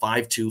total: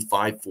 5-2,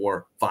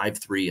 5-4,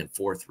 5-3, and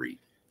 4-3.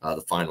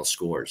 The final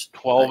scores.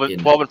 12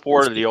 and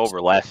 4 to the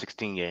over last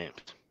 16 games.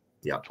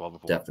 Yeah, 12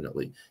 and 4.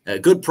 definitely. A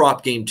good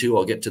prop game too.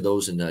 I'll get to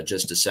those in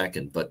just a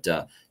second. But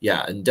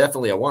yeah, and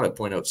definitely I want to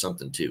point out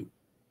something too,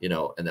 and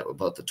that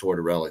about the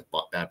Tortorella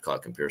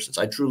Babcock comparisons.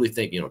 I truly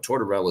think,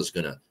 Tortorella is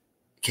going to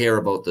care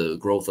about the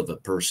growth of a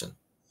person,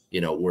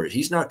 where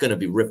he's not going to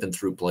be ripping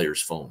through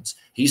players' phones.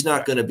 He's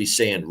not going to be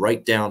saying,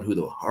 write down who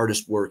the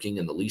hardest working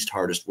and the least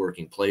hardest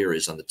working player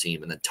is on the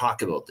team and then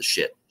talk about the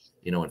shit,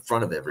 in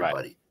front of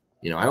everybody.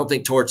 Right. I don't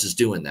think Torts is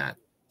doing that.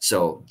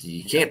 So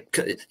you can't,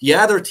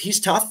 he's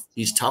tough.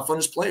 He's tough on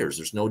his players.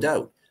 There's no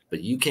doubt,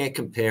 but you can't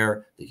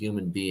compare the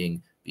human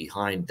being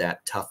behind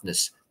that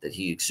toughness that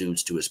he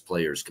exudes to his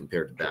players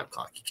compared to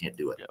Babcock. You can't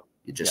do it.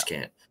 You just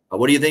can't.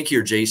 What do you think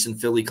here, Jason?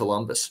 Philly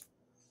Columbus?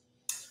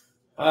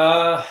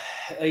 Like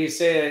you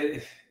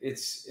say,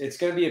 it's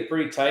going to be a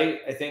pretty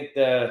tight. I think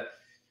I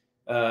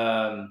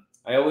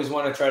always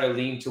want to try to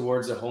lean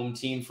towards a home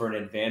team for an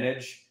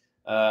advantage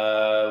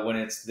when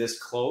it's this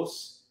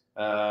close.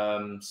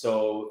 And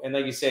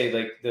like you say,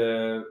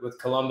 with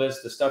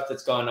Columbus, the stuff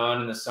that's gone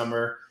on in the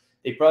summer,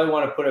 they probably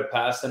want to put it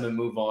past them and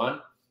move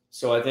on.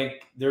 So I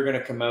think they're going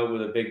to come out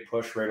with a big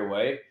push right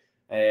away.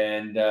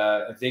 And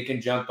if they can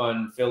jump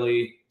on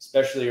Philly,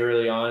 especially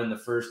early on in the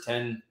first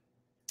 10,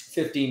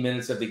 15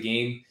 minutes of the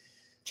game,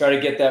 try to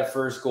get that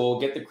first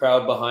goal, get the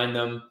crowd behind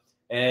them,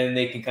 and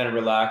they can kind of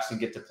relax and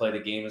get to play the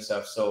game and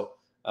stuff. So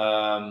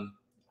I'm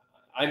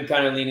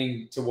kind of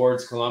leaning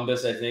towards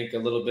Columbus, I think, a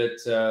little bit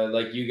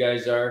like you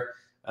guys are.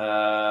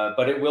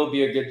 But it will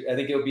be I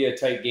think it'll be a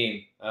tight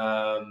game.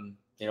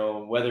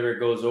 Whether it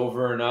goes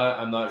over or not,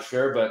 I'm not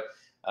sure, but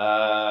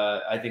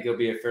I think it'll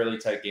be a fairly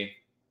tight game.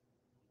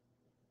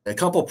 A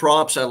couple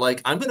props I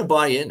like. I'm going to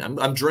buy in.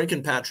 I'm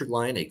drinking Patrick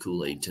Laine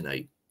Kool-Aid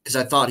tonight because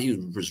I thought he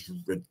was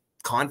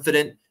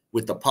confident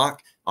with the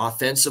puck.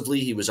 Offensively,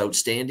 he was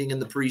outstanding in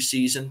the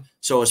preseason.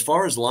 So as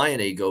far as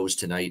Laine goes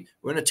tonight,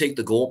 we're going to take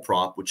the goal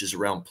prop, which is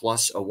around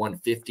plus a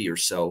 150 or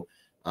so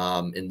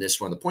in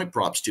this one. The point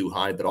prop's too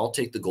high, but I'll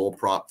take the goal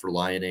prop for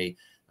Laine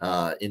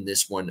in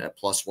this one at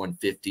plus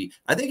 150.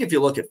 I think if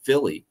you look at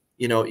Philly,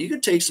 you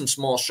could take some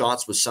small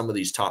shots with some of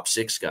these top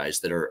 6 guys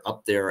that are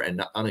up there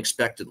and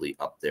unexpectedly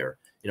up there.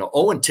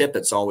 Owen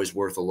Tippett's always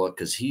worth a look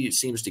because he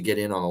seems to get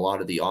in on a lot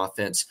of the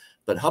offense.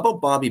 But how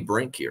about Bobby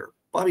Brink here?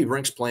 Bobby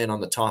Brink's playing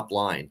on the top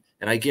line,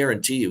 and I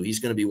guarantee you he's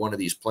going to be one of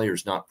these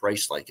players not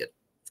priced like it.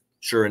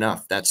 Sure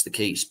enough, that's the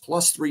case.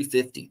 Plus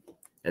 350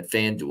 at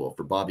FanDuel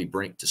for Bobby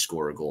Brink to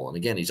score a goal. And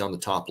again, he's on the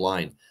top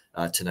line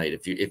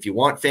tonight. If you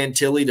want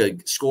Fantilli to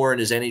score in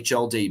his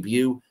NHL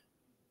debut,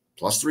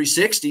 plus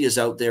 360 is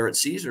out there at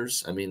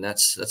Caesars. I mean,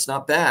 that's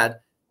not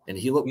bad. And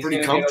he looked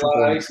pretty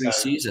comfortable in the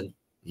preseason.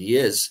 He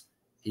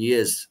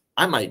is.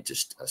 I might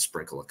just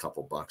sprinkle a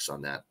couple bucks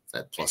on that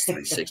plus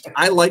 360.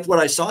 I liked what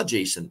I saw,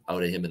 Jason,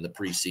 out of him in the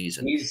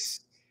preseason.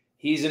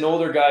 He's an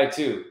older guy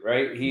too,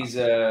 right? He's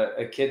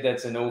a kid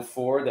that's an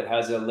 04 that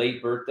has a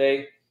late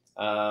birthday.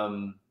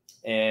 So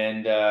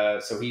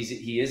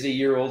he is a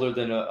year older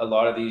than a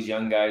lot of these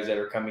young guys that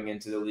are coming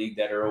into the league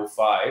that are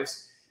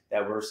 05s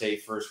that were, say,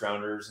 first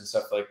rounders and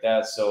stuff like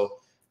that. So,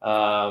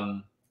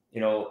 and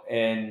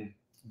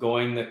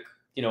going the,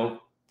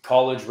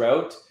 college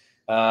route,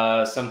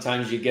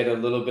 sometimes you get a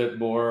little bit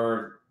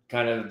more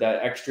kind of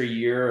that extra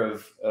year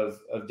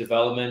of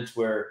development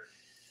where,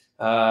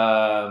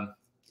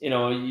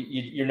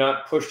 you're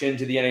not pushed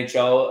into the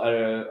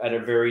NHL at a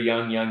very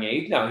young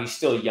age. Now he's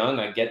still young.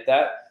 I get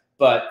that.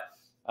 But,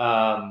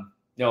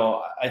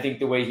 I think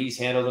the way he's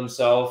handled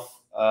himself,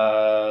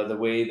 the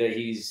way that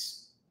he's,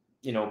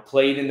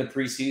 played in the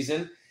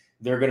preseason,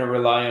 they're going to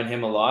rely on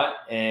him a lot.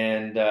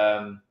 And,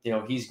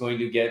 he's going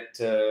to get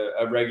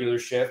a regular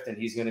shift and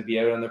he's going to be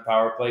out on the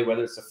power play,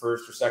 whether it's the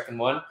first or second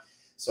one.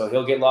 So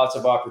he'll get lots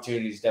of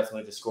opportunities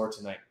definitely to score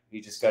tonight.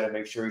 He just got to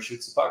make sure he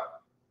shoots the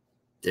puck.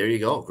 There you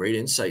go. Great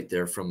insight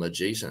there from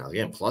Jason.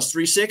 Again, plus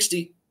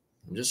 360.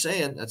 I'm just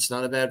saying that's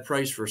not a bad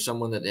price for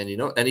someone that,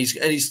 and he's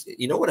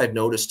what I've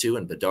noticed too,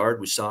 and Bedard,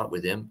 we saw it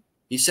with him.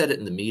 He said it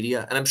in the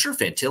media, and I'm sure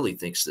Fantilli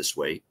thinks this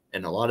way,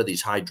 and a lot of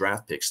these high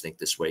draft picks think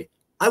this way.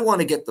 I want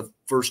to get the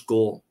first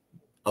goal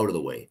out of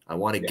the way. I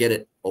want to get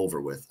it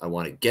over with. I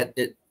want to get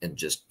it and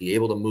just be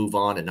able to move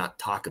on and not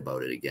talk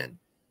about it again.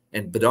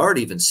 And Bedard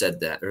even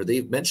said that, or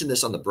they mentioned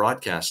this on the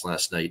broadcast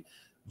last night.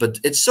 But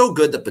it's so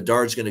good that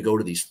Bedard's going to go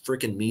to these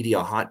freaking media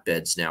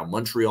hotbeds now,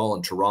 Montreal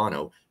and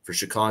Toronto, for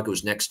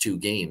Chicago's next 2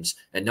 games,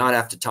 and not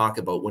have to talk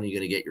about when you're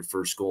going to get your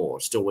first goal. I'm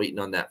still waiting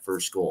on that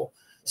first goal.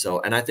 So,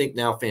 and I think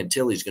now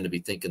Fantilli's going to be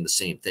thinking the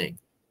same thing.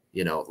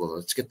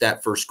 Let's get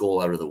that first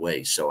goal out of the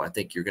way. So I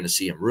think you're going to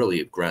see him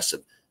really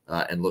aggressive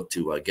and look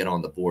to get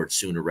on the board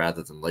sooner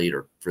rather than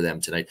later for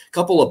them tonight. A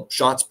couple of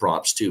shots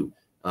props too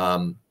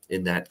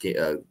in that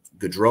game.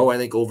 Gaudreau, I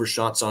think, over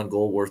shots on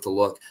goal worth a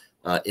look.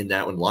 in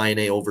that one.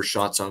 Laine over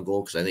shots on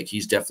goal because I think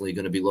he's definitely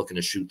going to be looking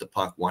to shoot the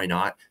puck. Why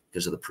not?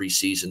 Because of the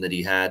preseason that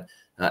he had.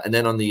 And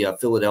then on the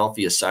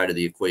Philadelphia side of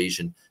the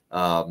equation,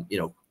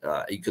 you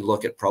could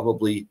look at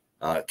probably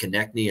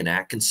Konechny and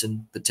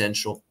Atkinson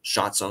potential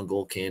shots on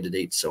goal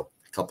candidates. So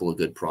a couple of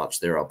good props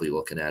there I'll be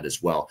looking at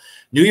as well.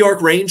 New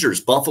York Rangers,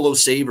 Buffalo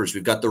Sabres.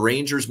 We've got the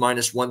Rangers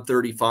minus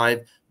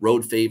 135,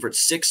 road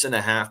favorites,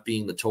 6.5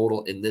 being the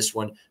total in this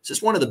one. This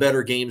is one of the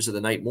better games of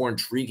the night, more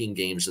intriguing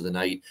games of the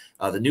night.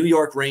 The New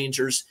York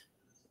Rangers,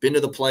 been to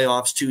the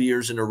playoffs 2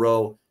 years in a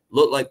row,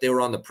 looked like they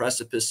were on the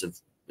precipice of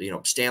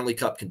Stanley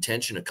Cup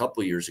contention a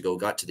couple of years ago,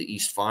 got to the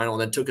East Final,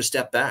 and then took a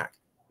step back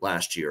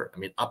last year. I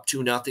mean, up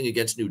 2-0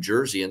 against New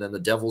Jersey, and then the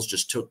Devils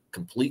just took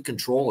complete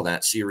control of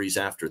that series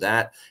after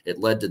that. It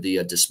led to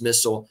the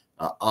dismissal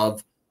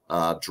of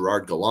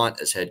Gerard Gallant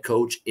as head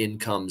coach. In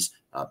comes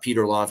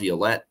Peter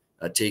Laviolette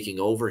taking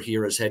over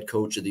here as head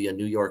coach of the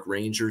New York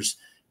Rangers.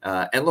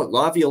 And look,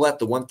 Laviolette,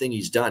 the one thing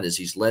he's done is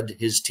he's led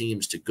his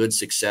teams to good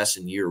success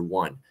in year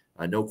one.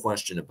 No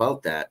question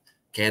about that.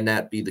 Can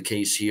that be the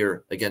case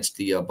here against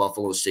the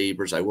Buffalo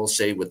Sabres? I will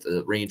say with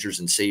the Rangers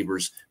and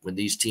Sabres, when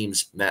these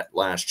teams met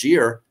last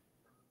year,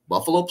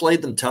 Buffalo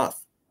played them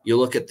tough. You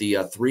look at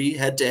the 3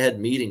 head-to-head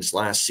meetings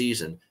last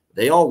season,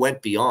 they all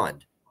went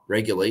beyond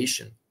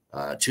regulation,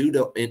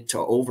 2 into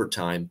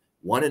overtime,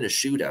 1 in a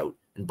shootout,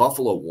 and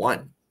Buffalo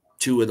won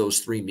 2 of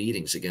those 3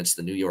 meetings against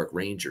the New York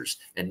Rangers.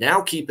 And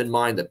now keep in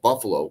mind that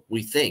Buffalo,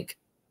 we think,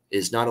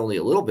 is not only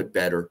a little bit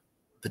better,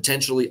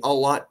 potentially a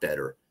lot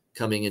better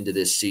coming into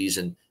this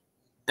season.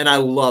 And I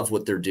love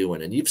what they're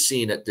doing. And you've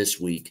seen it this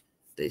week.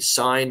 They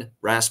sign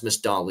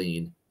Rasmus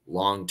Dahlin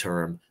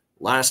long-term.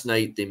 Last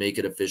night, they make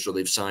it official.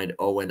 They've signed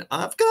Owen.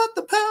 I've got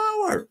the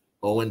power.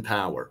 Owen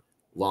Power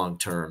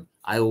long-term.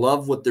 I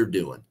love what they're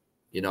doing.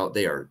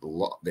 They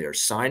are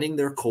signing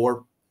their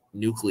core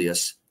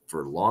nucleus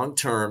for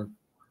long-term.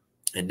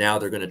 And now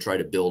they're going to try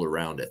to build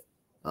around it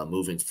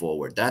moving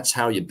forward. That's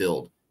how you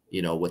build,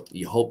 what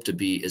you hope to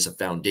be is a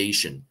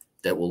foundation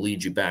that will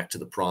lead you back to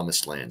the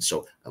promised land.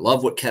 So I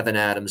love what Kevin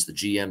Adams, the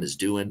GM, is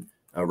doing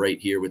right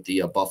here with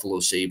the Buffalo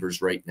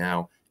Sabres right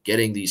now,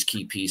 getting these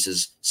key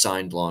pieces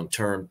signed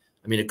long-term.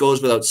 I mean, it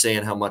goes without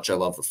saying how much I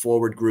love the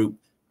forward group.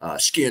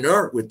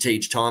 Skinner with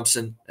Tage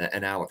Thompson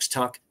and Alex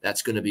Tuck.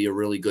 That's going to be a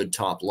really good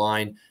top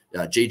line.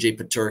 JJ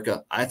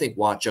Peterka, I think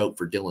watch out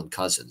for Dylan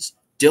Cousins.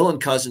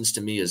 Dylan Cousins,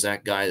 to me, is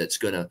that guy that's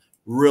going to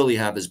really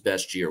have his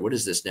best year. What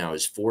is this now,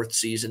 his 4th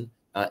season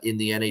in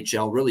the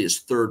NHL, really his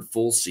 3rd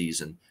full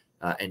season.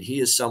 And he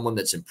is someone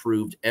that's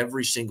improved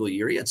every single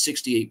year. He had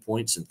 68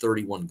 points and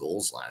 31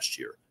 goals last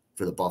year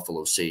for the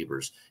Buffalo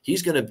Sabres.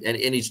 He's going to,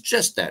 and he's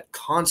just that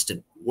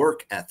constant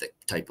work ethic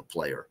type of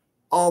player.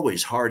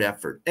 Always hard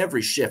effort.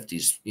 Every shift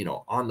he's,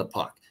 on the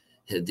puck.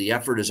 The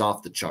effort is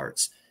off the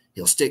charts.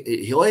 He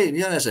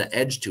has an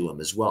edge to him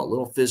as well, a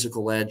little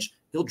physical edge.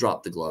 He'll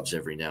drop the gloves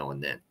every now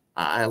and then.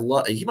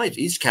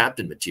 He's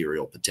captain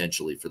material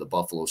potentially for the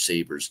Buffalo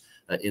Sabres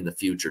in the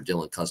future.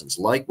 Dylan Cousins,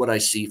 like what I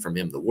see from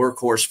him, the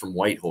workhorse from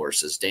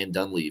Whitehorse, as Dan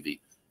Dunleavy,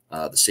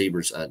 the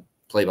Sabres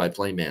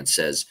play-by-play man,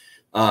 says.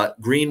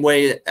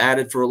 Greenway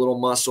added for a little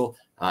muscle.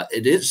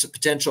 It is a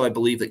potential, I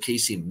believe, that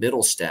Casey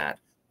Middlestat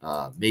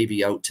may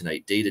be out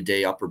tonight,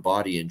 day-to-day upper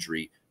body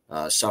injury.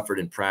 Suffered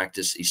in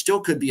practice. He still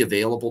could be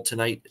available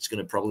tonight. It's going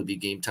to probably be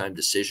game time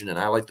decision. And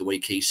I like the way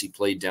Casey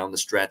played down the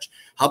stretch.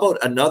 How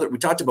about we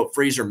talked about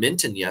Fraser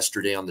Minton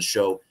yesterday on the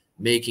show,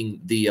 making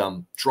the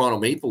Toronto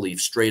Maple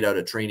Leafs straight out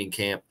of training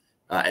camp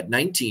at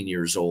 19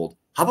 years old.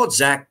 How about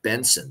Zach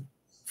Benson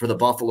for the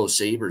Buffalo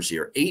Sabres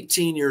here?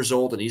 18 years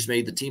old, and he's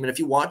made the team. And if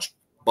you watch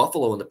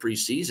Buffalo in the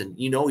preseason,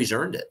 he's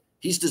earned it.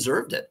 He's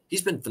deserved it.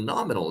 He's been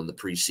phenomenal in the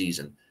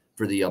preseason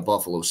for the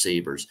Buffalo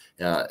Sabres.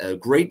 A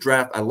great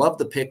draft. I love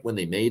the pick when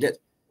they made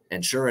it.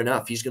 And sure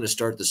enough, he's going to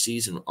start the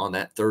season on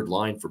that 3rd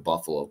line for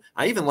Buffalo.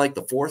 I even like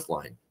the 4th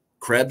line.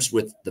 Krebs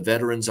with the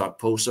veterans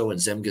Okposo and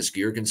Zemgus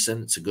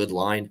Girgensson. It's a good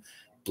line.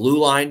 Blue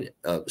line,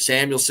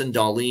 Samuelson,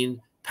 Dahlin,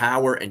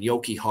 Power, and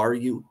Yoki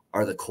Haru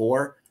are the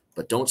core.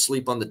 But don't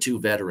sleep on the 2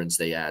 veterans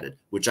they added,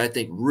 which I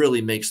think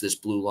really makes this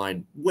blue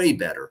line way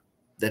better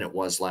than it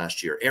was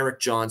last year.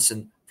 Eric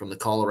Johnson from the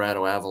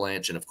Colorado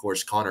Avalanche, and of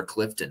course, Connor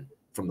Clifton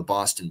from the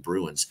Boston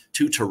Bruins.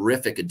 2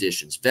 terrific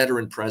additions,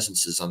 veteran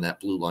presences on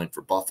that blue line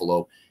for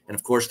Buffalo. And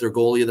of course, their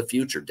goalie of the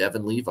future,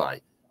 Devin Levi,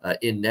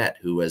 in net,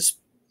 who has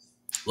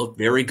looked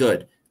very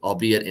good,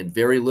 albeit in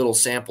very little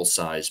sample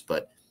size,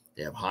 but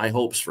they have high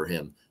hopes for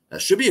him.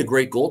 Should be a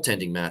great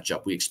goaltending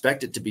matchup. We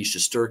expect it to be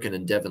Shesterkin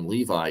and Devin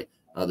Levi,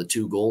 the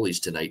 2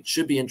 goalies tonight.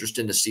 Should be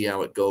interesting to see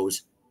how it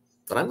goes.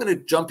 But I'm going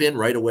to jump in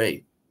right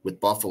away with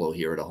Buffalo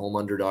here at a home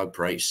underdog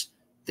price.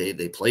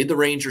 They played the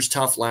Rangers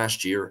tough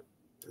last year.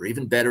 They're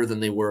even better than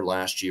they were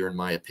last year, in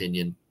my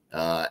opinion.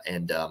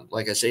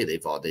 Like I say,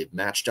 they've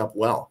matched up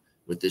well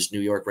with this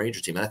New York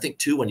Ranger team. And I think,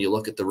 too, when you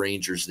look at the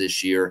Rangers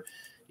this year,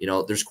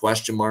 there's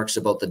question marks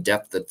about the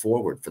depth at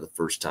forward for the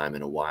first time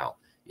in a while,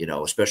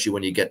 especially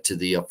when you get to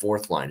the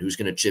 4th line. Who's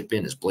going to chip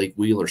in? Does Blake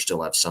Wheeler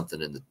still have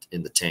something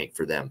in the tank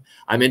for them?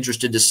 I'm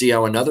interested to see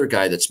how another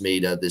guy that's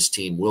made this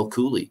team, Will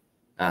Cooley,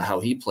 how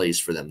he plays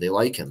for them. They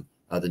like him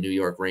the New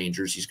York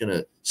Rangers. He's going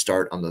to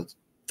start on the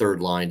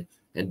third line.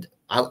 And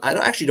I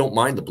actually don't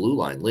mind the blue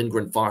line.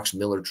 Lindgren, Fox,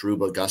 Miller,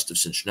 Trouba,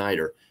 Gustafsson,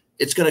 Schneider.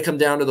 It's going to come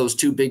down to those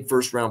 2 big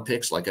first-round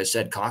picks. Like I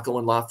said, Kakko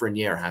and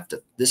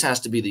Lafreniere this has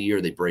to be the year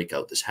they break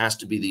out. This has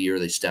to be the year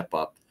they step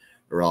up,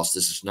 or else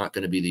this is not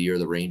going to be the year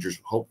the Rangers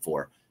hope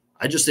for.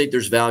 I just think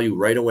there's value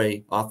right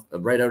away,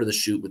 right out of the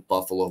chute with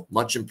Buffalo.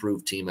 Much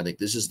improved team. I think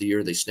this is the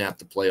year they snap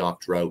the playoff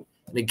drought.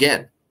 And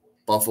again,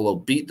 Buffalo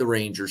beat the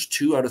Rangers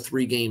 2 out of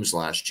 3 games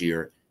last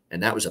year,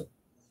 and that was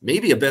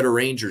maybe a better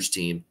Rangers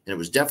team, and it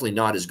was definitely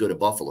not as good a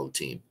Buffalo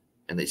team.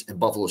 And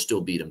Buffalo still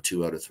beat them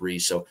 2 out of 3.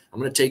 So I'm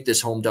going to take this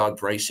home dog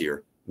price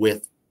here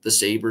with the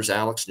Sabres,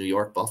 Alex, New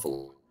York,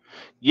 Buffalo.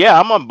 Yeah,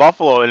 I'm on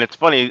Buffalo, and it's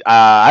funny.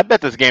 I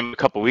bet this game a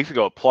couple weeks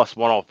ago at plus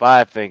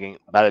 105, thinking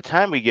by the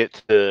time we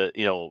get to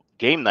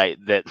game night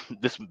that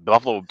this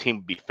Buffalo team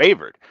would be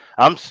favored.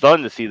 I'm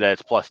stunned to see that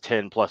it's plus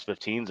 10, plus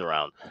 15s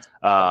around.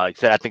 Like I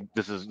said, I think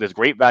there's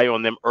great value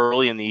on them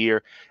early in the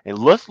year, and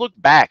let's look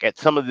back at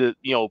some of the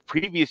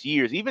previous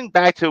years, even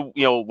back to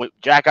when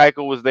Jack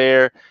Eichel was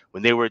there,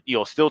 when they were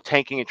still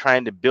tanking and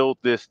trying to build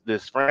this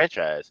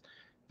franchise.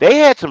 They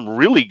had some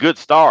really good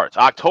starts.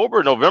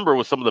 October, November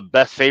was some of the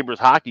best Sabres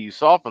hockey you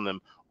saw from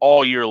them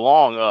all year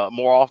long,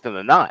 more often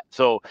than not.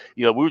 So,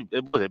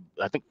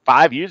 I think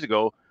 5 years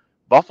ago,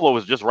 Buffalo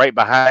was just right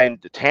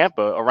behind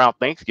Tampa around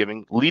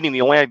Thanksgiving, leading the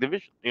Atlantic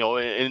Division,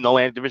 in the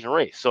Atlantic Division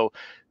race. So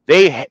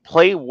they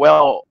play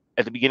well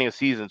at the beginning of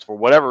seasons for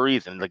whatever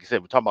reason. Like I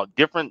said, we're talking about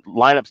different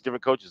lineups,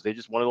 different coaches. They're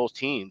just one of those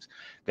teams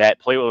that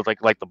play well,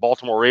 like the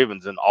Baltimore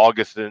Ravens in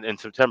August and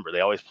September.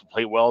 They always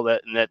play well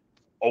in that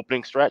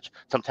opening stretch.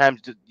 Sometimes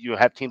you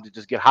have teams that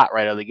just get hot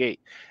right out of the gate,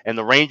 and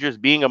the Rangers,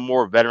 being a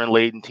more veteran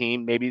laden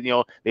team, maybe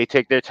they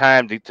take their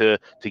time to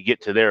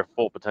get to their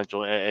full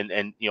potential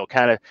and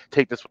kind of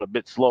take this one a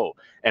bit slow.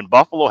 And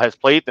Buffalo has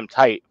played them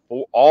tight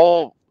for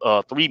all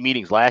 3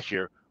 meetings last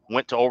year,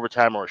 went to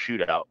overtime or a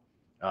shootout.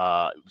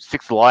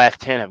 6 of the last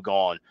 10 have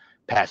gone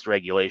past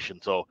regulation.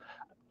 So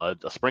a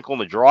sprinkle in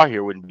the draw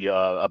here wouldn't be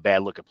a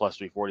bad look at plus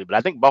 340. But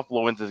I think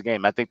Buffalo wins this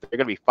game. I think they're going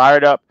to be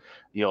fired up.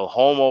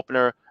 Home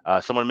opener.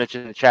 Someone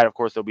mentioned in the chat, of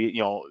course, there'll be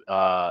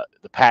the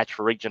patch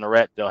for Rick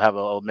Jeanneret. They'll have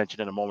a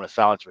mention in a moment of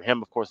silence for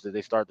him, of course, as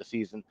they start the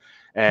season.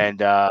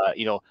 And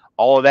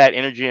all of that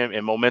energy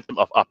and momentum,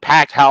 a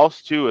packed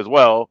house too, as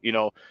well.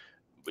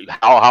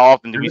 How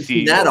often do we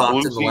see that blue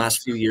often seats? The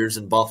last few years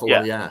in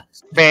Buffalo? Yeah.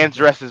 Fans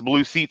dressed as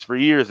blue seats for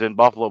years in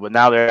Buffalo, but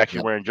now they're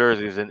actually wearing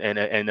jerseys and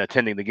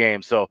attending the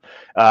game. So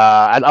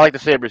I like the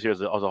Sabres here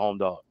as a home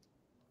dog.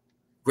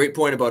 Great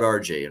point about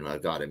RJ,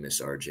 and God, I miss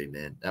RJ,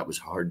 man. That was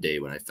a hard day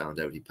when I found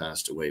out he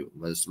passed away.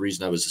 That's the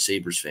reason I was a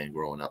Sabres fan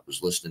growing up,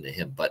 was listening to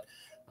him. But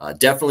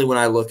definitely when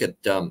I look at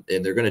and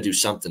they're going to do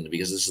something,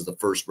 because this is the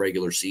first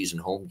regular season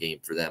home game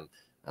for them,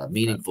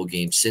 meaningful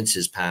game since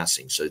his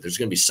passing. So there's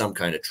going to be some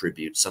kind of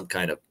tribute, some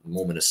kind of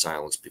moment of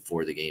silence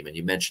before the game. And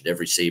you mentioned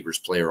every Sabres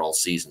player all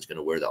season is going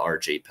to wear the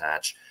RJ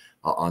patch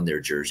on their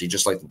jersey,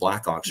 just like the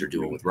Blackhawks are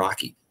doing with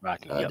Rocky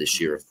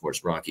this year, of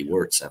course, Rocky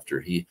Wirtz, after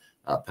he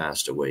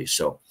passed away.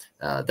 So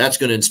that's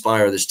going to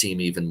inspire this team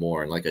even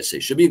more. And like I say,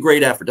 should be a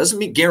great effort.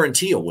 Doesn't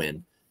guarantee a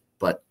win,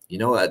 but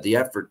the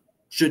effort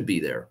should be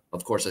there.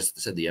 Of course, I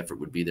said the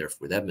effort would be there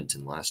with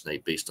Edmonton last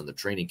night based on the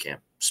training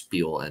camp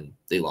spiel, and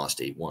they lost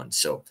 8-1.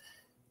 So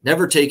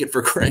never take it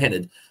for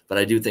granted, but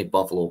I do think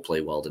Buffalo will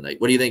play well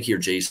tonight. What do you think here,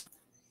 Jason?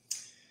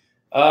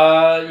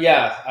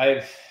 Yeah,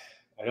 I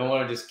don't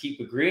want to just keep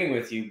agreeing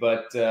with you,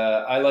 but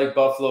I like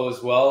Buffalo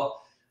as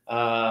well.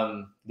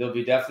 There'll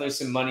be definitely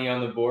some money on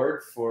the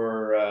board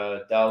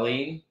for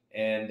Dahlin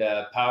and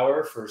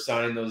Power for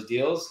signing those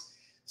deals.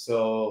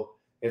 So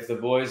if the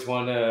boys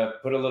want to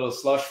put a little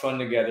slush fund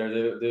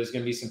together, there's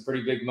going to be some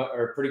pretty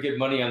good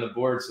money on the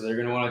board. So they're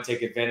going to want to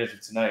take advantage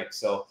of tonight.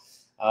 So,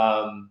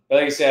 but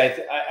like I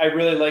said, I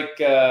really like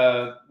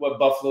what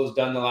Buffalo's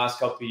done the last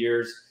couple of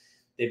years.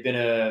 They've been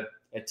a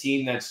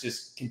team that's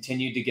just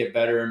continued to get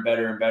better and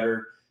better and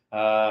better.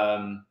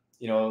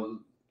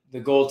 The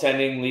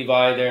goaltending,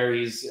 Levi there,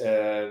 he's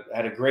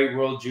had a great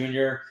World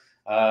Junior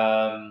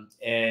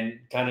and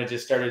kind of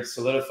just started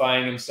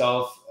solidifying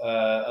himself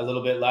a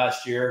little bit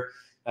last year.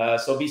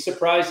 So be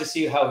surprised to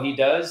see how he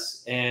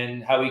does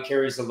and how he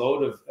carries the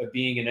load of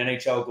being an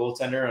NHL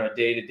goaltender on a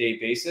day-to-day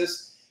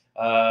basis.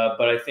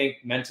 But I think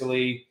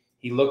mentally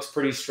he looks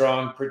pretty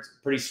strong,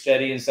 pretty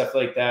steady and stuff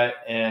like that.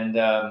 And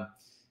I'm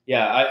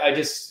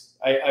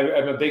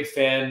a big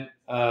fan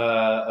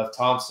of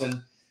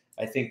Thompson.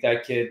 I think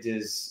that kid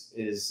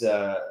is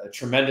a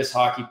tremendous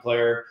hockey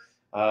player.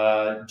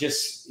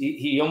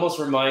 He almost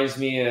reminds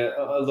me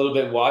a little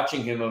bit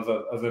watching him of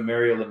a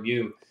Mario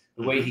Lemieux,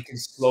 the way he can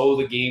slow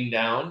the game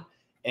down,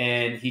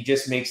 and he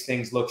just makes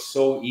things look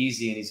so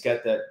easy. And he's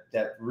got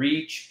that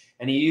reach,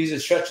 and he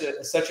uses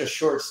such a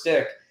short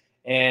stick.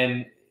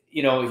 And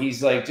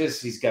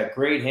he's got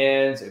great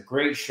hands, a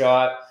great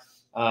shot.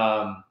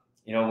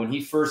 When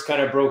he first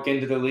kind of broke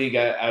into the league,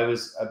 I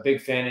was a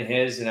big fan of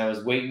his, and I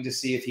was waiting to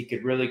see if he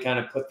could really kind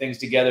of put things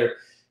together.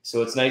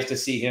 So it's nice to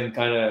see him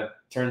kind of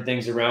turn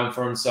things around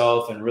for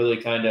himself and really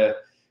kind of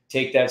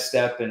take that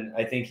step. And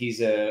I think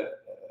he's a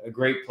a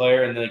great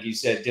player. And like you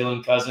said,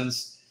 Dylan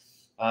Cousins,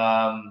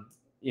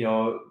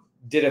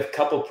 did a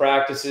couple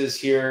practices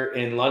here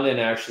in London,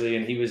 actually,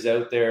 and he was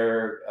out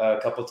there a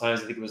couple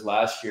times. I think it was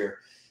last year.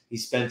 He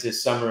spent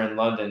his summer in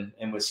London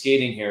and was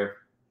skating here.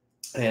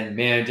 And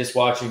man, just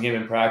watching him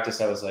in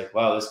practice, I was like,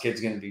 wow, this kid's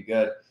going to be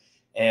good.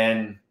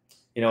 And,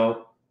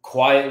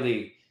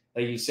 quietly,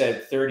 like you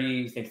said,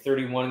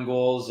 31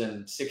 goals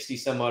and 60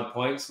 some odd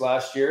points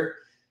last year.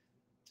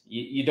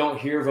 You don't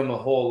hear of him a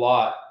whole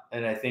lot.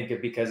 And I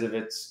think because of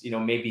it's,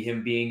 maybe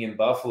him being in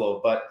Buffalo,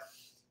 but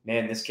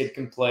man, this kid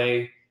can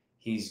play.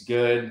 He's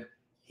good.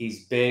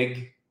 He's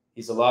big.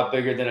 He's a lot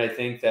bigger than I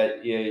think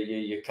that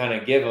you kind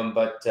of give him.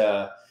 But,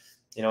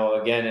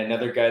 again,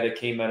 another guy that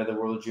came out of the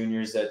World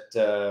Juniors that,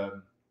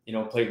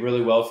 played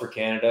really well for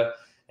Canada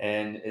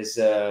and is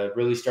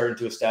really starting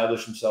to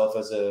establish himself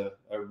as a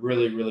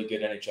really, really good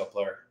NHL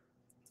player.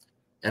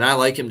 And I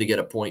like him to get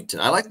a point.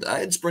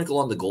 I'd sprinkle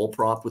on the goal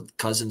prop with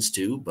Cousins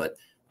too, but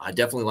I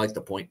definitely like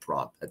the point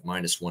prop at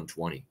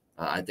 -120.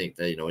 I think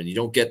that, and you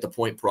don't get the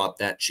point prop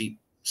that cheap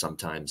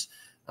sometimes.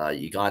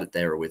 You got it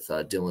there with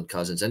Dylan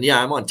Cousins. And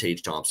yeah, I'm on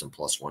Tage Thompson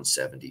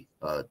 +170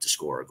 to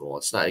score a goal.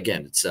 It's not,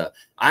 again,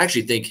 I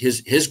actually think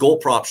his goal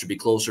prop should be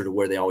closer to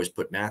where they always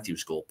put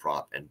Matthews' goal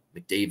prop and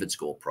McDavid's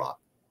goal prop.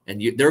 And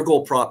their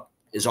goal prop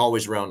is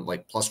always around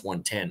like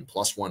 +110,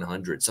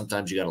 +100.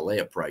 Sometimes you got to lay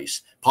a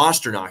price.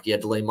 Pasternak, you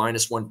had to lay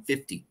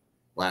 -150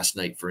 last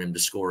night for him to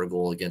score a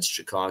goal against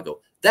Chicago.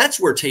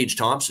 That's where Tage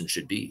Thompson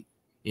should be,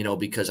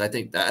 because I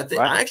think that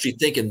I actually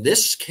think in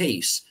this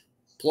case,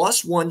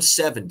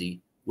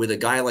 +170 with a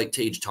guy like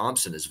Tage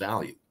Thompson is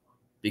value,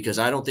 because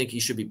I don't think he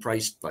should be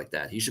priced like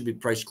that. He should be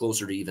priced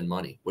closer to even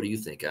money. What do you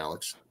think,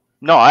 Alex?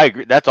 No, I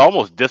agree. That's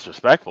almost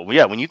disrespectful.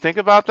 Yeah, when you think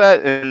about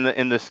that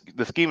in the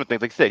scheme of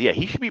things, like I said, yeah,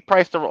 he should be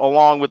priced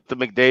along with the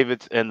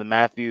McDavids and the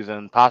Matthews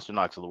and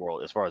Pasternaks of the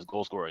world as far as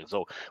goal scoring.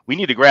 So we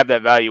need to grab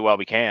that value while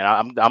we can.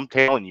 I'm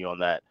tailing you on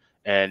that.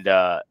 And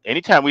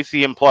anytime we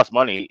see him plus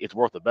money, it's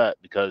worth a bet,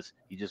 because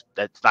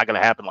that's not going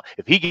to happen.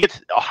 If he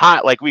gets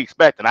hot like we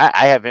expect, and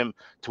I have him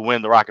to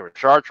win the Rocket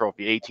Richard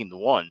Trophy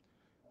 18-1,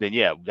 then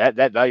yeah,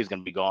 that value is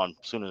going to be gone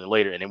sooner than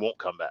later, and it won't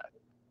come back.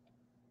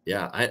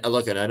 Yeah, I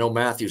look, and I know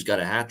Matthews got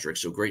a hat trick,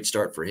 so great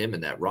start for him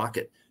in that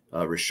Rocket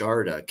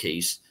Richard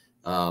case.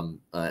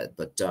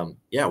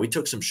 Yeah, we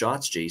took some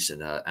shots,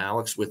 Jason.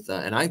 Alex with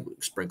and I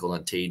sprinkled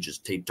on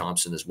Tage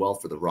Thompson as well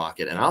for the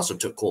Rocket, and I also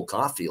took Cole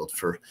Caulfield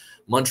for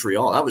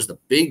Montreal. That was the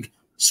big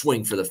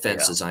swing for the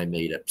fences. I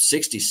made it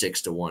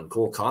 66-1.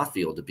 Cole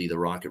Caulfield to be the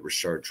Rocket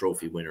Richard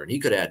Trophy winner, and he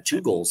could add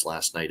 2 goals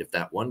last night if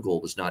that one goal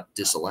was not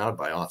disallowed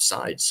by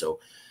offside. So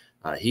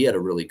he had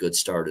a really good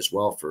start as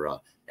well for.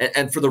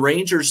 And for the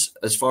Rangers,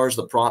 as far as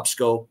the props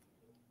go,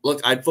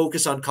 look, I'd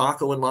focus on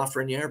Kakko and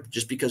Lafreniere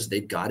just because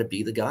they've got to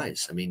be the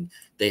guys. I mean,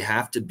 they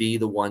have to be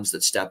the ones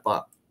that step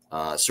up.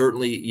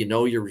 Certainly,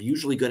 you're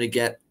usually going to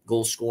get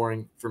goal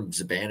scoring from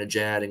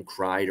Zibanejad and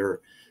Kreider.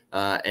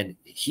 And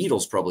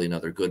Heedle's probably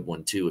another good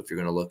one, too, if you're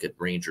going to look at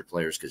Ranger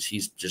players, because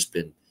he's just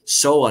been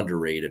so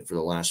underrated for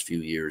the last few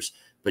years.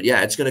 But,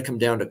 yeah, it's going to come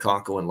down to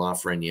Kakko and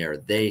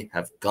Lafreniere. They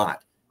have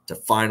got to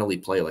finally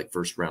play like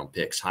first-round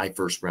picks, high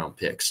first-round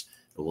picks.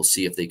 But we'll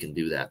see if they can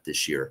do that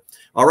this year.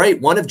 All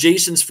right, one of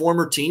Jason's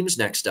former teams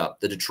next up,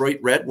 the Detroit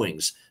Red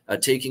Wings,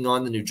 taking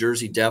on the New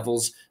Jersey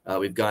Devils.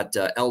 We've got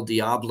El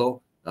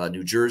Diablo,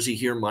 New Jersey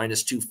here,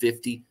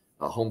 -250,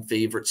 home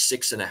favorite,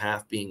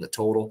 6.5 being the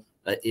total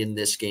in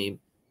this game.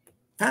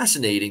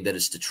 Fascinating that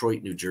it's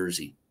Detroit, New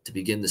Jersey to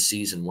begin the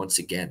season once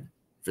again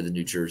for the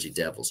New Jersey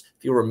Devils.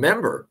 If you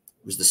remember,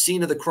 it was the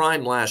scene of the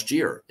crime last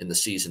year in the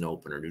season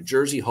opener. New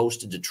Jersey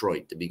hosted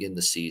Detroit to begin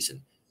the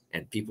season.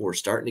 And people were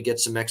starting to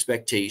get some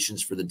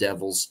expectations for the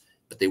Devils,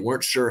 but they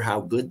weren't sure how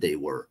good they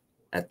were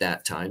at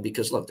that time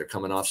because, look, they're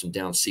coming off some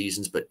down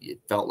seasons, but it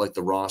felt like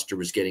the roster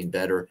was getting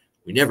better.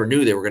 We never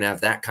knew they were going to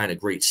have that kind of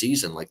great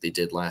season like they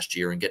did last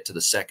year and get to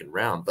the second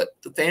round. But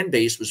the fan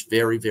base was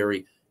very,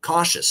 very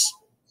cautious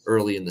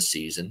early in the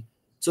season.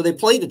 So they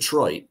played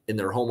Detroit in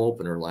their home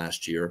opener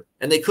last year,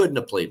 and they couldn't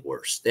have played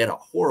worse. They had a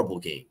horrible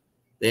game.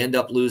 They end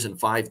up losing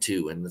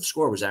 5-2, and the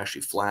score was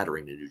actually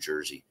flattering to New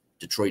Jersey.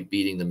 Detroit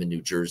beating them in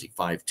New Jersey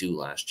 5-2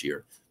 last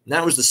year. And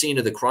that was the scene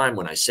of the crime.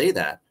 When I say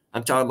that,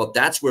 I'm talking about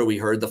that's where we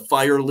heard the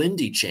Fire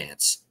Lindy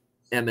chants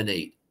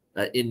emanate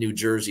in New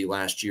Jersey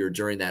last year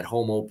during that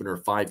home opener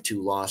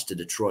 5-2 loss to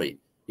Detroit.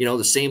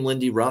 The same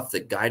Lindy Ruff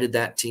that guided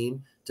that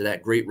team to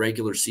that great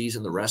regular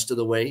season the rest of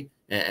the way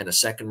and a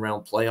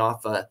second-round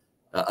playoff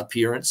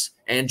appearance,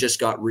 and just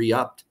got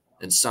re-upped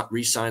and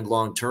re-signed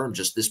long-term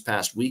just this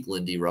past week,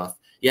 Lindy Ruff.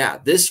 Yeah,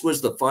 this was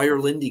the Fire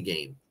Lindy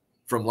game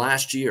from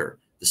last year.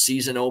 The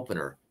season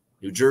opener,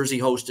 New Jersey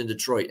hosting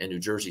Detroit, and New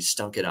Jersey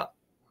stunk it up.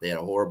 They had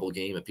a horrible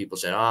game, and people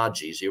said,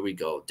 geez, here we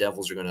go.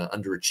 Devils are going to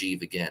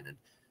underachieve again. And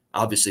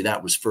obviously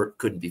that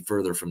couldn't be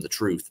further from the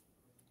truth.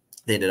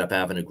 They ended up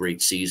having a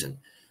great season.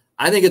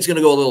 I think it's going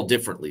to go a little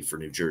differently for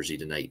New Jersey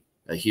tonight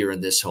here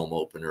in this home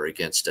opener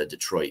against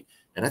Detroit.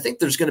 And I think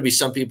there's going to be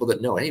some people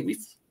that know, hey,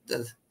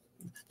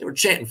 they were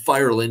chanting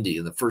Fire Lindy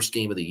in the first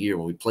game of the year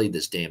when we played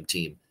this damn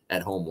team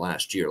at home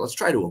last year. Let's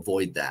try to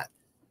avoid that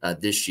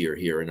this year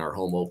here in our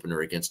home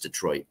opener against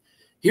Detroit.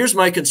 Here's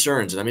my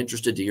concerns, and I'm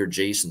interested to hear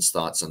Jason's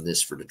thoughts on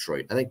this for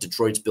Detroit. I think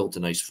Detroit's built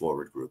a nice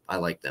forward group. I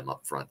like them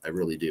up front. I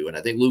really do. And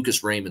I think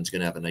Lucas Raymond's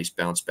going to have a nice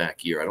bounce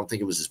back year. I don't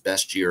think it was his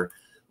best year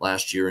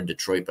last year in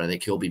Detroit, but I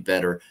think he'll be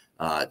better.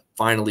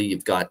 Finally,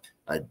 you've got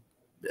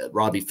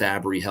Robbie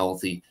Fabry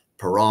healthy.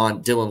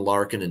 Perron, Dylan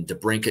Larkin, and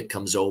DeBrincat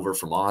comes over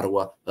from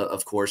Ottawa,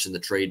 of course, in the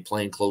trade,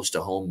 playing close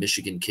to home.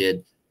 Michigan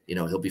kid,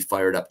 he'll be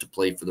fired up to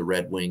play for the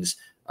Red Wings.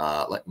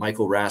 Like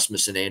Michael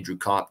Rasmussen, Andrew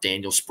Kopp,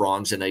 Daniel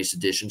Sprong's a nice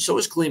addition. So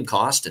is Klim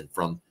Kostin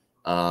from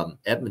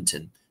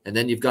Edmonton. And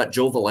then you've got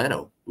Joe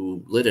Veleno,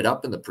 who lit it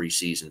up in the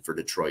preseason for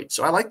Detroit.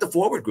 So I like the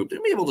forward group. They're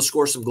going to be able to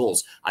score some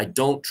goals. I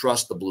don't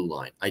trust the blue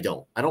line. I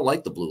don't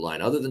like the blue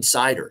line other than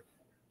Seider.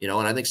 And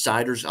I think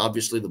Seider's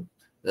obviously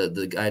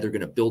the guy they're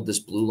going to build this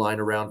blue line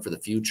around for the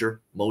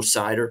future. Mo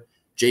Seider.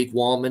 Jake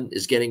Wallman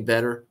is getting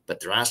better, but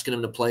they're asking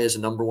him to play as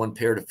a number one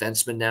pair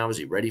defenseman now. Is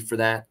he ready for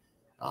that?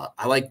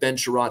 I like Ben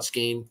Sherratt's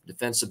game,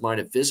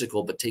 defensive-minded,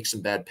 physical, but takes some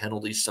bad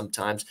penalties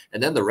sometimes.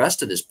 And then the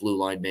rest of this blue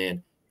line,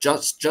 man,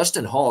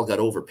 Justin Hall got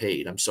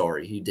overpaid. I'm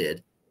sorry, he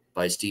did,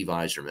 by Steve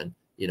Yzerman,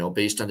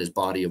 based on his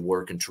body of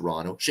work in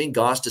Toronto. Shane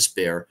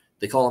Gostisbehere,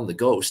 they call him the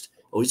Ghost.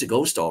 Oh, he's a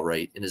ghost, all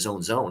right, in his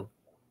own zone.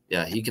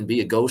 Yeah, he can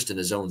be a ghost in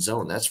his own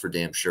zone. That's for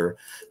damn sure.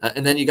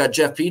 And then you got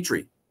Jeff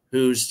Petrie,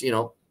 who's,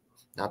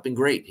 not been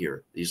great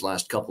here these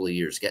last couple of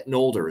years, getting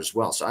older as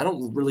well. So I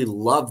don't really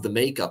love the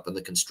makeup and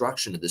the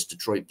construction of this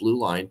Detroit blue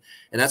line.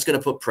 And that's going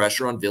to put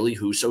pressure on Ville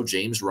Husso,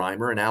 James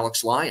Reimer, and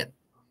Alex Lyon.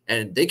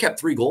 And they kept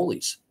 3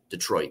 goalies,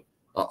 Detroit,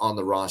 on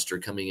the roster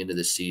coming into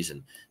this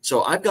season.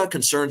 So I've got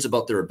concerns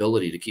about their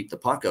ability to keep the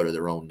puck out of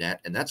their own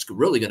net. And that's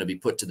really going to be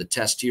put to the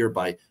test here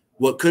by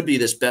what could be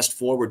this best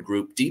forward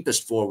group,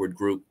 deepest forward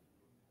group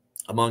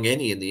among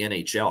any in the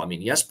NHL. I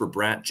mean, Jesper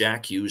Bratt,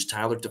 Jack Hughes,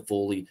 Tyler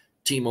Toffoli,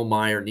 Timo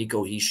Meier,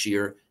 Nico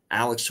Hischier,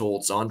 Alex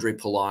Holtz, Andre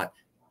Palat,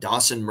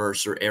 Dawson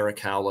Mercer, Eric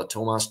Howlett,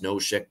 Tomas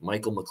Nosek,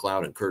 Michael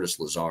McLeod, and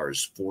Curtis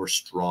Lazar's 4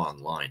 strong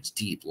lines,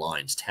 deep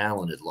lines,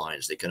 talented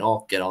lines. They can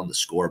all get on the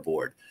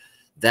scoreboard.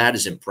 That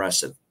is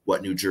impressive,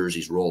 what New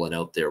Jersey's rolling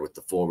out there with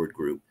the forward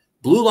group.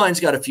 Blue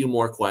line's got a few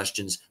more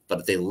questions,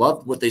 but they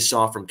loved what they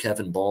saw from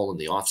Kevin Ball in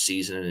the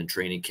offseason and in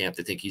training camp.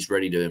 They think he's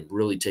ready to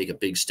really take a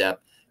big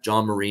step.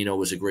 John Marino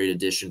was a great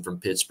addition from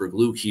Pittsburgh.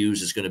 Luke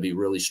Hughes is going to be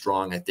really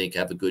strong, I think,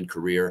 have a good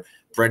career.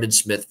 Brendan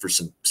Smith for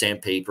some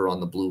sandpaper on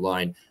the blue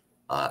line.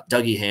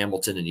 Dougie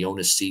Hamilton and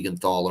Jonas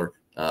Siegenthaler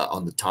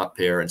on the top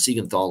pair. And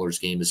Siegenthaler's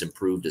game has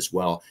improved as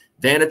well.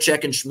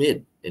 Vanacek and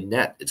Schmid in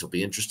net. It'll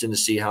be interesting to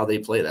see how they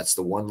play. That's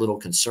the one little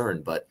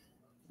concern. But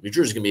New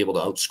Jersey's going to be able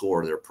to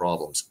outscore their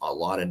problems a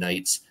lot of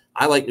nights.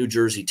 I like New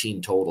Jersey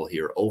team total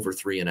here, over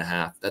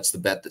 3.5. That's the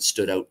bet that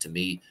stood out to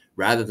me.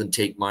 Rather than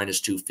take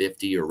minus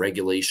 250 or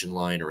regulation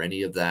line or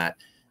any of that,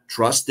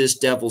 trust this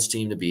Devils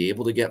team to be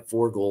able to get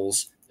 4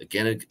 goals.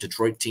 Again, a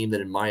Detroit team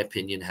that, in my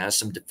opinion, has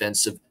some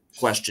defensive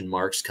question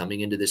marks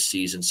coming into this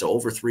season. So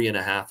over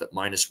 3.5 at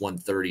minus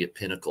 130 at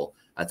Pinnacle.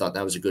 I thought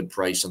that was a good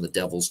price on the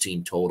Devils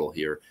team total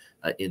here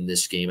in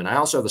this game. And I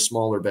also have a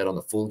smaller bet on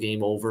the full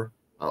game over,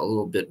 a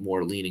little bit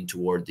more leaning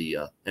toward the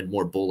and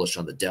more bullish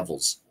on the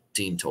Devils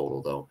team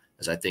total, though,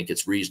 as I think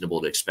it's reasonable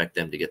to expect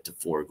them to get to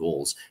 4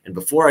 goals. And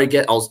before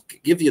I'll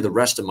give you the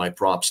rest of my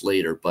props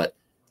later, but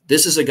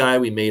this is a guy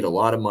we made a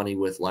lot of money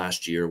with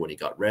last year when he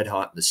got red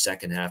hot in the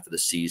second half of the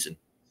season.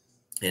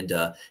 And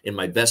in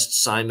my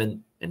best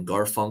Simon and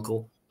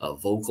Garfunkel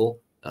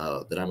vocal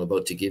that I'm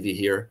about to give you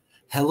here,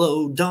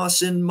 hello,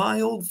 Dawson, my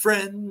old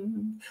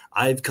friend.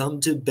 I've come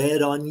to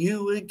bet on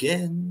you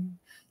again.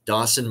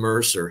 Dawson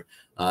Mercer.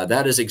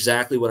 That is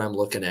exactly what I'm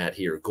looking at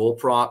here. Goal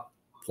prop,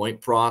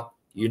 point prop.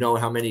 You know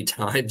how many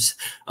times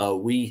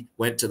we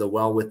went to the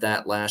well with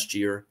that last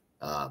year.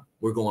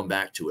 We're going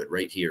back to it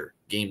right here.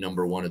 Game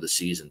number 1 of the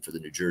season for the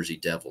New Jersey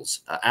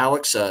Devils.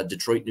 Alex,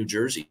 Detroit, New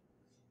Jersey.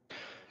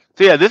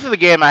 So, yeah, this is a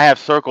game I have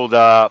circled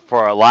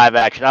for a live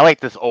action. I like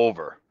this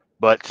over,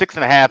 but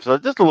 6.5, so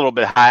just a little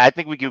bit high. I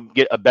think we can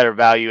get a better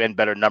value and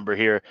better number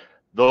here.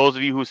 Those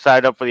of you who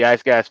signed up for the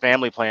Ice Guys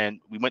family plan,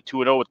 we went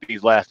 2-0 with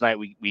these last night.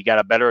 We got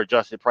a better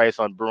adjusted price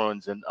on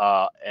Bruins and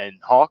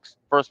Hawks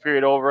first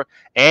period over,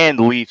 and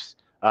Leafs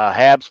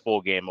Habs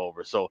full game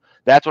over. So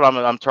that's what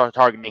I'm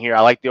targeting here.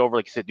 I like the over.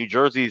 Like you said, New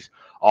Jersey's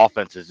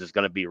offense is just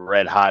going to be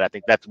red hot. I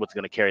think that's what's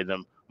going to carry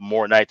them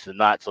more nights than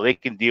not. So they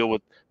can deal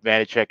with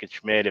Vanacek and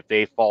Schmid if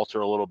they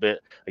falter a little bit.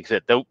 Like I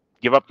said, they'll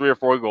give up 3 or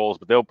 4 goals,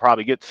 but they'll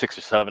probably get 6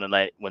 or 7 a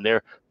night. When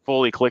they're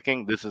fully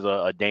clicking, this is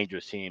a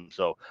dangerous team.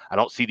 So I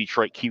don't see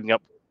Detroit keeping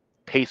up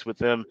pace with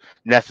them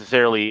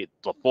necessarily.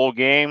 It's a full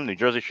game. New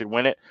Jersey should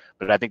win it,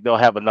 but I think they'll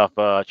have enough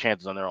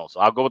chances on their own. So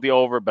I'll go with the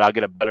over, but I'll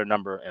get a better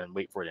number and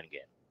wait for it in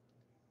game.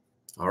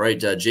 All right,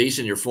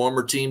 Jason, your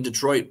former team,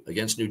 Detroit,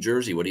 against New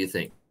Jersey. What do you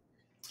think?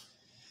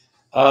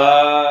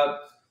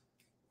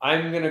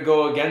 I'm going to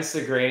go against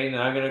the grain,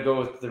 and I'm going to go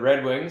with the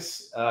Red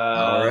Wings.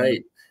 All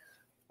right.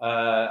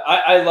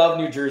 I love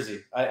New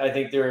Jersey. I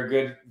think they're a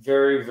good,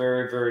 very,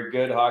 very, very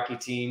good hockey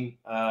team.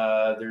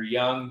 They're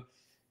young.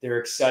 They're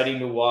exciting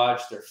to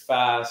watch. They're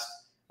fast.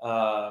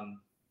 And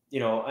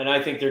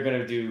I think they're going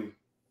to do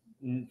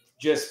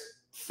just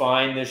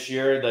fine this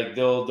year. Like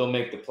they'll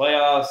make the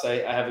playoffs.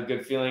 I have a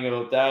good feeling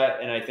about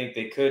that, and I think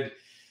they could,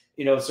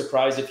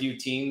 surprise a few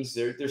teams.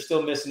 They're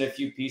still missing a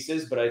few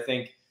pieces, but I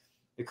think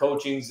the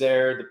coaching's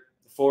there,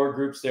 the forward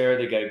group's there.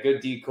 They got a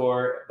good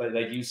decor, but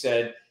like you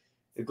said,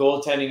 the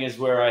goaltending is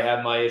where I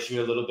have my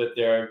issue a little bit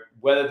there.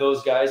 Whether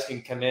those guys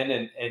can come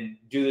in and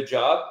do the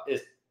job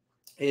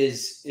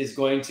is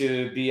going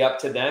to be up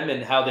to them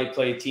and how they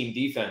play team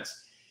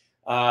defense.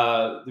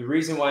 The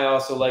reason why I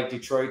also like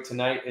Detroit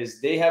tonight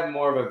is they have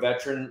more of a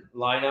veteran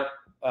lineup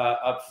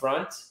up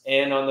front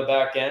and on the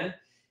back end.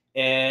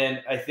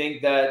 And I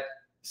think that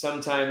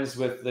sometimes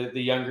with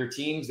the younger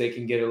teams, they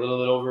can get a little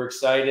bit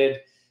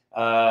overexcited.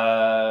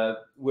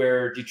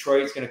 Where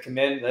Detroit's going to come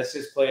in, let's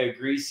just play a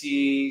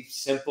greasy,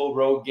 simple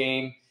road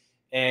game,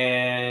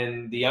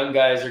 and the young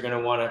guys are going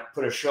to want to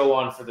put a show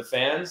on for the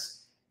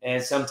fans,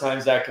 and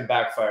sometimes that can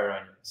backfire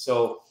on you.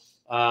 So,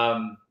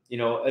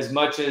 as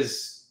much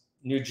as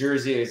New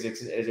Jersey is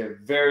a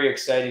very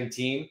exciting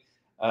team,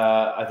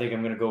 I think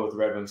I'm going to go with the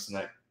Red Wings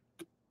tonight.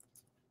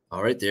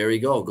 All right, there you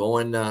go.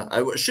 Going,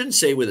 I shouldn't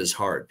say with his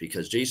heart,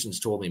 because Jason's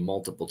told me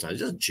multiple times he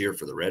doesn't cheer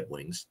for the Red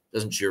Wings,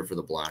 doesn't cheer for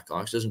the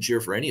Blackhawks, doesn't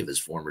cheer for any of his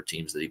former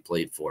teams that he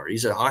played for.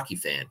 He's a hockey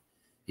fan.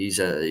 He's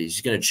going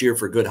to cheer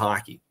for good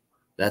hockey.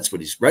 That's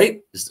what he's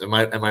right. Am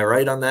I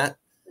right on that?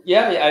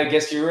 Yeah, I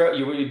guess you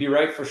would be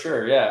right for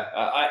sure. Yeah,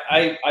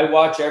 I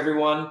watch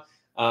everyone,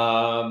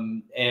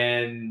 and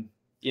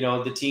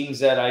the teams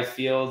that I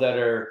feel that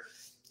are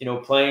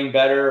playing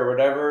better or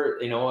whatever.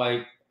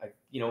 I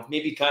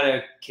maybe kind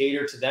of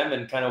cater to them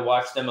and kind of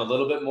watch them a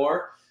little bit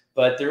more.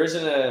 But there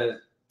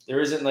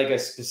isn't like a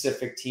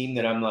specific team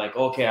that I'm like,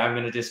 okay, I'm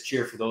going to just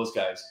cheer for those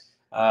guys.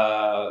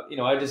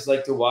 I just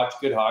like to watch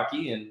good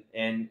hockey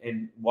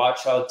and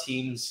watch how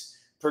teams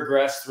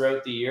progress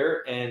throughout the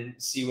year and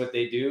see what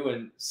they do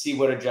and see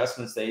what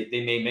adjustments they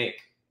may make.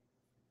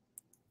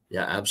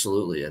 Yeah,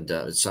 absolutely. And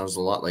it sounds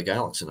a lot like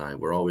Alex and I.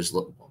 We're always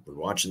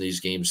watching these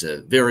games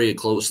very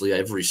closely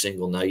every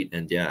single night.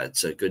 And yeah,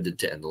 it's good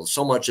to handle.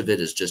 So much of it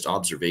is just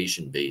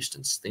observation based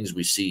and things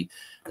we see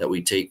that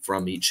we take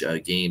from each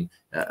game,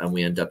 and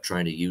we end up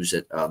trying to use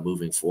it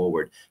moving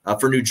forward.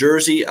 For New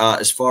Jersey,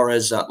 as far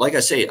as, like I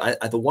say,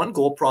 the one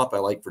goal prop I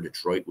like for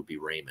Detroit would be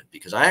Raymond,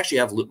 because I actually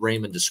have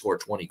Raymond to score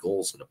 20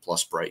 goals at a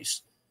plus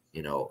price,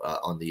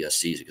 on the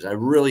season, because I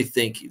really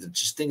think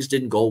just things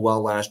didn't go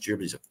well last year,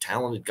 but he's a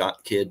talented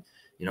kid.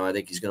 I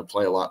think he's going to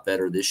play a lot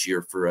better this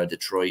year for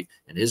Detroit,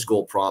 and his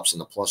goal props in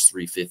the plus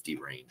 350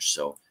 range.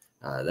 So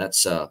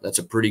that's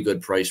a pretty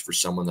good price for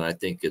someone that I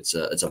think it's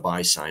a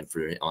buy sign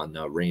on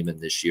Raymond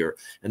this year.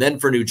 And then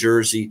for New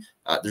Jersey,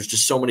 there's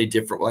just so many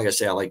different. Like I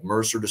say, I like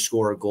Mercer to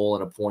score a goal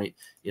and a point.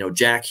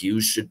 Jack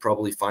Hughes should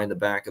probably find the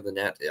back of the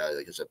net.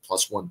 Like I said,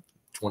 plus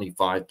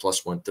 125,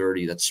 plus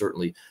 130. That's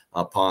certainly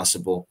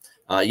possible.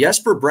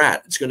 Jesper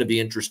Bratt, it's going to be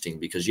interesting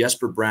because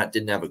Jesper Bratt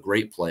didn't have a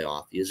great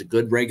playoff. He is a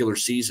good regular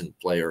season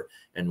player.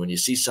 And when you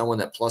see someone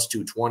that plus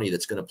 220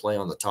 that's going to play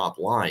on the top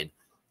line,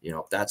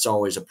 that's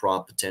always a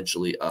prop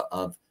potentially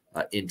of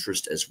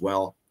interest as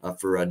well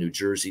for New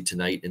Jersey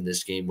tonight in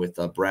this game with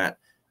Bratt.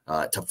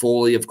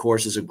 Toffoli, of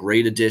course, is a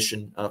great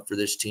addition for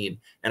this team.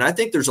 And I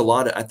think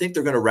I think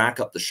they're going to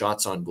rack up the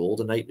shots on goal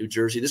tonight, New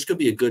Jersey. This could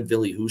be a good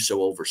Ville Husso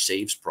over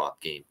saves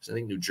prop game, because I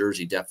think New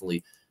Jersey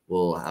definitely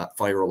will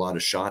fire a lot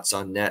of shots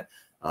on net.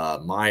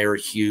 Meyer,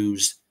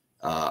 Hughes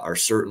are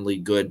certainly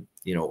good,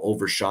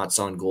 over shots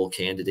on goal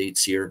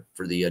candidates here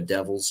for the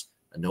Devils,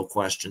 no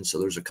question. So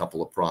there's a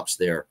couple of props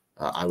there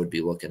I would be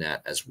looking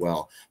at as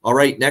well. All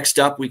right, next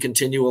up, we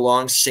continue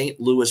along. St.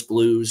 Louis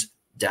Blues,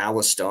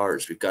 Dallas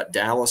Stars. We've got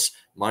Dallas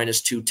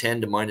minus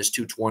 210 to minus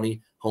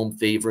 220, home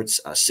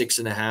favorites,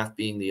 6.5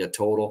 being the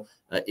total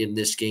in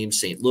this game.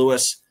 St.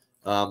 Louis,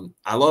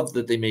 I love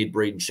that they made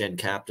Braden Shen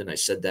captain. I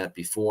said that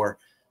before.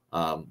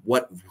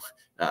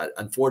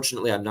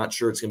 Unfortunately, I'm not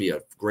sure it's going to be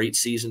a great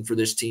season for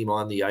this team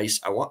on the ice.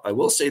 I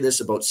will say this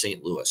about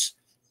St. Louis.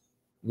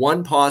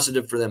 One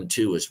positive for them,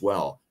 too, as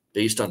well,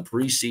 based on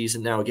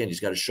preseason. Now, again, he's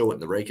got to show it in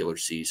the regular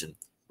season.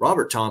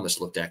 Robert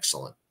Thomas looked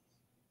excellent.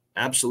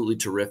 Absolutely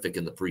terrific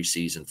in the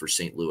preseason for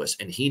St. Louis,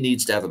 and he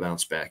needs to have a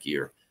bounce-back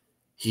year.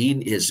 He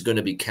is going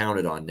to be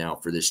counted on now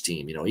for this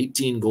team.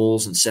 18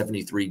 goals in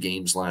 73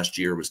 games last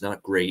year was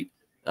not great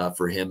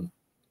for him.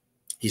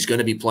 He's going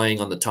to be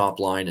playing on the top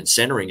line and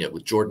centering it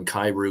with Jordan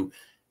Kyrou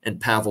and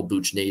Pavel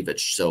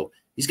Buchnevich. So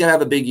he's going to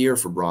have a big year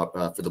for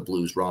the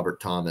Blues, Robert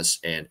Thomas,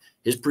 and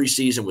his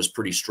preseason was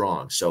pretty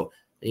strong. So,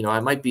 I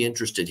might be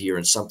interested here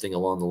in something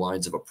along the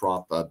lines of a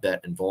prop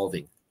bet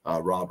involving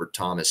Robert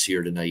Thomas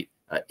here tonight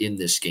in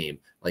this game.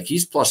 Like,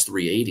 he's plus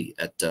 380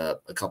 at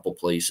a couple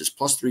places,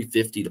 plus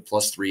 350 to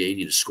plus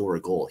 380 to score a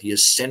goal. He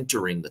is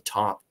centering the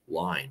top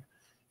line,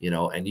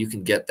 and you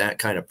can get that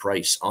kind of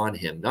price on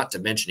him, not to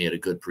mention he had a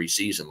good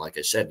preseason. Like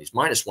I said, he's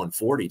minus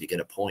 140 to get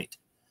a point.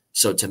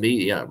 So to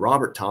me, yeah,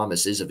 Robert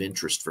Thomas is of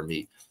interest for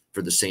me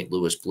for the St.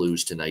 Louis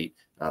Blues tonight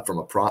from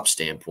a prop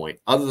standpoint.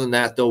 Other than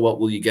that, though, what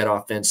will you get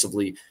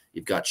offensively?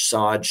 You've got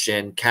Saad,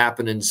 Shen,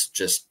 Kapanen's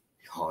just,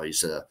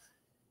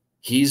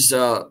 he's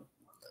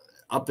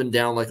up and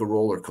down like a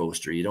roller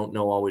coaster. You don't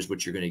know always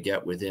what you're going to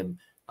get with him.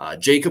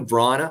 Jacob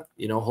Vrana,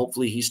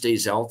 hopefully he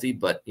stays healthy,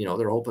 but,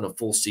 they're hoping a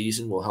full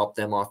season will help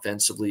them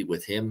offensively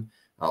with him.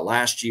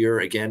 Last year,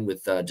 again,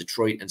 with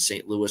Detroit and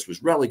St. Louis,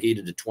 was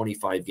relegated to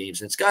 25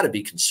 games. And it's got to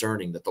be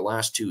concerning that the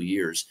last 2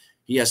 years,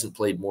 he hasn't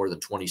played more than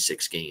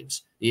 26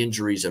 games. The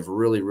injuries have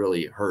really,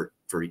 really hurt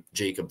for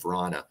Jacob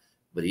Vrana.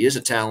 But he is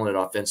a talented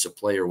offensive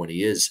player when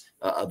he is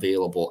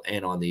available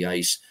and on the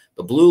ice.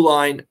 The blue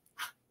line,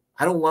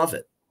 I don't love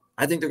it.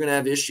 I think they're going to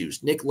have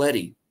issues. Nick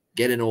Leddy,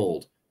 getting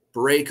old.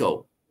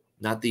 Parayko,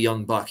 not the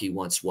young buck he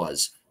once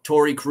was.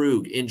 Torrey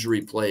Krug,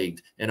 injury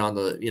plagued, and on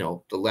the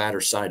the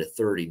latter side of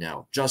 30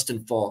 now.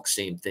 Justin Falk,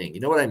 same thing. You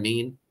know what I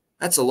mean?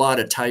 That's a lot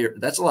of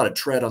That's a lot of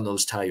tread on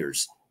those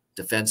tires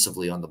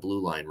defensively on the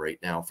blue line right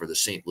now for the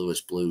St. Louis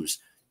Blues.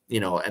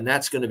 And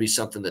that's going to be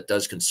something that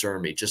does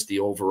concern me. Just the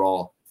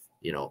overall,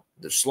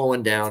 they're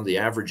slowing down the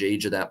average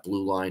age of that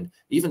blue line.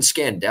 Even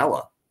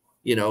Scandella,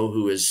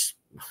 who is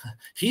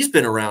he's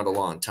been around a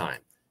long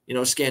time.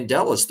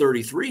 Scandella's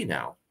 33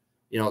 now.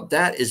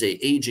 That is a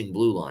aging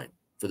blue line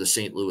for the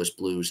St. Louis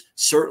Blues.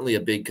 Certainly a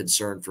big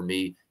concern for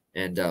me.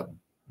 And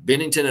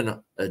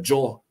Binnington and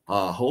Joel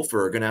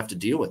Hofer are going to have to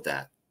deal with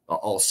that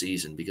all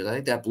season, because I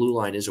think that blue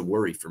line is a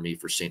worry for me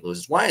for St. Louis.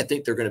 It's why I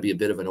think they're going to be a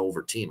bit of an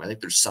over team. I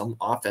think there's some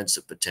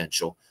offensive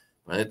potential,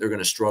 but I think they're going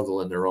to struggle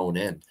in their own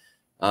end.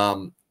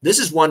 This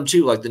is one,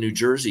 too, like the New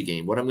Jersey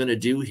game. What I'm going to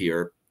do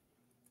here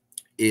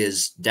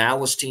is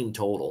Dallas team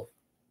total,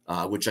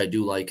 which I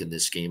do like in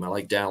this game. I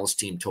like Dallas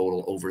team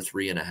total over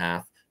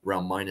 3.5,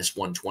 around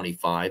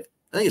 -125.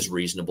 I think it's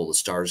reasonable the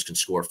Stars can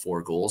score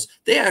 4 goals.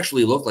 They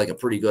actually look like a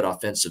pretty good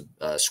offensive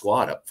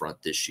squad up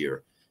front this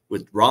year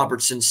with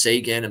Robertson,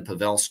 Sagan, and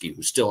Pavelski,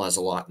 who still has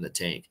a lot in the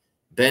tank.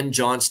 Ben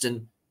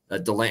Johnston,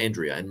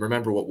 Delandria. And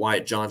remember what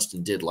Wyatt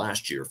Johnston did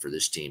last year for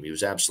this team. He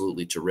was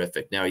absolutely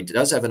terrific. Now, he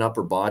does have an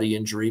upper body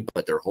injury,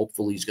 but they're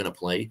hopeful he's going to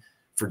play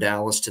for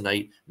Dallas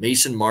tonight.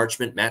 Mason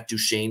Marchment, Matt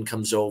Duchene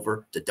comes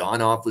over.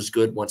 Dodonov was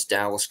good once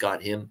Dallas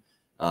got him.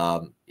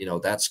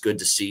 That's good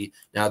to see.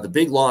 Now, the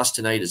big loss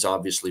tonight is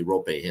obviously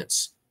Rope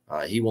Hintz.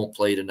 He won't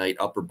play tonight,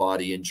 upper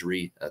body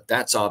injury.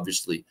 That's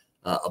obviously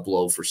a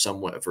blow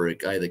for a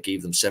guy that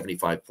gave them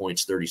 75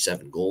 points,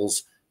 37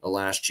 goals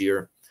last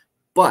year.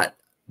 But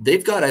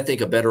they've got, I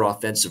think, a better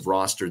offensive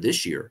roster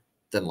this year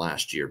than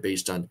last year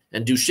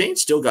and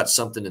Duchene's still got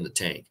something in the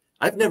tank.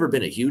 I've never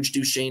been a huge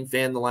Duchene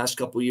fan the last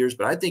couple of years,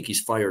 but I think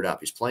he's fired up.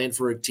 He's playing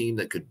for a team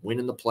that could win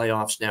in the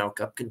playoffs now,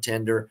 cup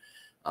contender.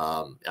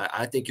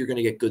 I think you're going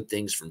to get good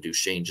things from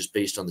Duchene just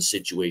based on the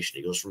situation.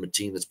 He goes from a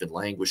team that's been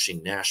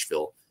languishing,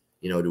 Nashville,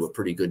 to a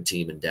pretty good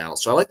team in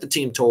Dallas. So I like the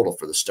team total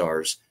for the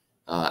Stars,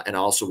 and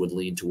also would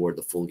lean toward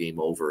the full game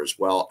over as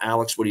well.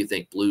 Alex, what do you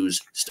think?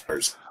 Blues,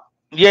 Stars?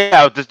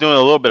 Yeah, I was just doing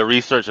a little bit of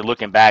research and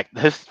looking back.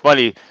 This is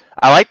funny.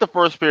 I like the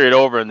first period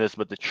over in this,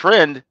 but the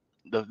trend,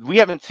 we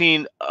haven't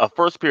seen a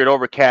first period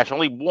over cash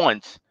only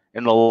once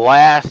in the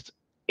last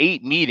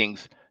 8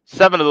 meetings.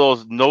 7 of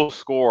those no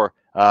score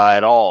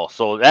at all.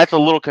 So that's a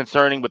little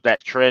concerning with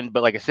that trend.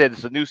 But like I said,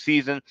 it's a new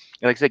season.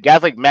 And like I said,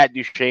 guys like Matt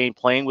Duchene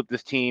playing with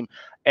this team.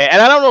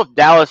 And I don't know if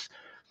Dallas,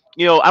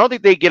 I don't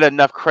think they get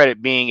enough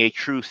credit being a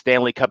true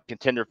Stanley Cup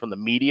contender from the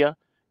media.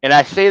 And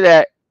I say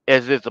that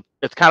as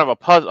it's kind of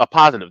a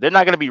positive. They're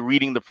not going to be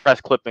reading the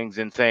press clippings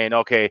and saying,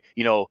 okay,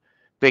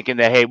 thinking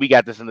that, hey, we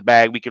got this in the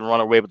bag, we can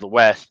run away with the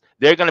West.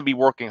 They're going to be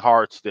working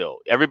hard still.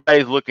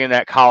 Everybody's looking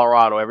at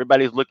Colorado.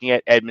 Everybody's looking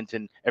at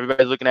Edmonton.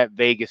 Everybody's looking at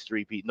Vegas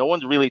repeat. No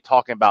one's really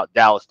talking about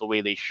Dallas the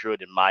way they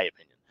should, in my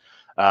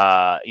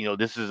opinion.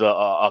 This is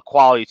a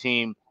quality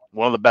team,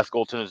 one of the best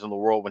goaltenders in the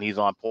world when he's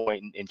on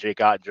point, and Jake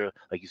Oettinger,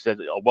 like you said,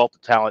 a wealth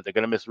of talent. They're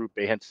going to miss Rupe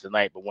Hintz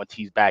tonight, but once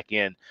he's back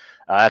in,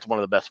 that's one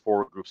of the best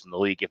forward groups in the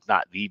league, if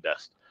not the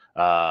best.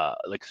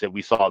 Like I said,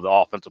 we saw the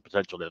offensive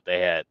potential that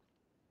they had.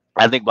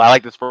 I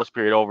like this first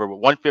period over, but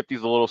 150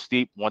 is a little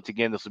steep. Once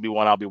again, this will be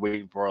one I'll be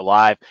waiting for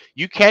live.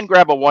 You can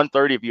grab a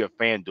 130 if you have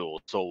FanDuel.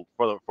 So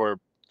for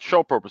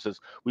show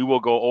purposes, we will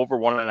go over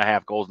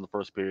 1.5 goals in the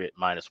first period,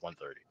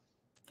 -130.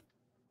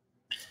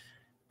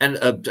 And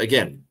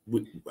again,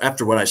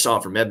 after what I saw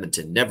from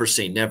Edmonton, never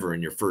say never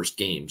in your first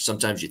game.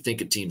 Sometimes you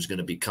think a team's going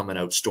to be coming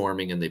out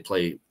storming and they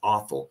play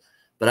awful.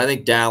 But I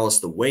think Dallas,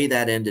 the way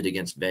that ended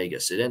against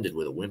Vegas, it ended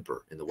with a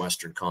whimper in the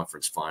Western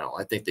Conference Final.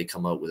 I think they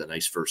come out with a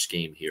nice first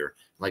game here.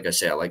 Like I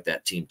say, I like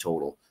that team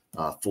total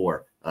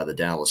for the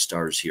Dallas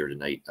Stars here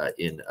tonight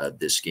in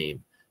this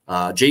game.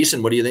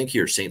 Jason, what do you think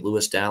here? St.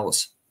 Louis,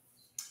 Dallas.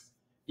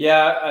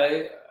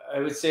 Yeah, I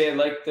would say I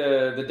like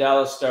the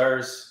Dallas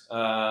Stars.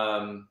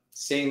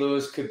 St.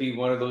 Louis could be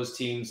one of those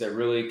teams that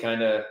really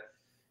kind of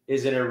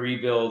is in a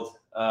rebuild.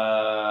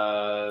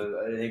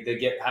 I think they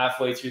get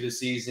halfway through the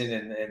season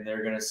and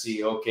they're going to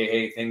see, okay,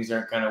 hey, things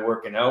aren't kind of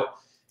working out,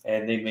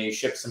 and they may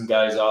ship some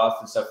guys off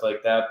and stuff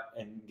like that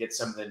and get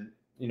some of the,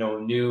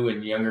 new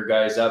and younger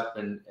guys up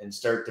and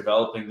start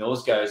developing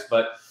those guys.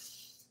 But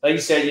like you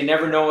said, you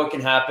never know what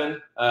can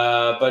happen.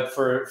 But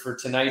for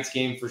tonight's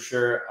game, for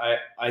sure,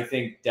 I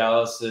think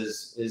Dallas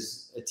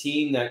is a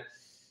team that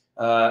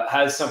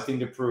has something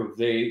to prove.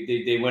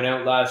 They went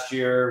out last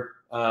year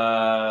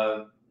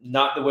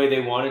not the way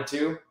they wanted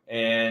to.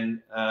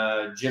 And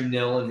Jim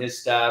Nill and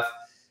his staff,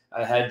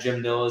 I had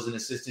Jim Nill as an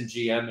assistant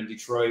GM in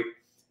Detroit.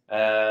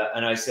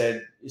 And I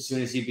said, as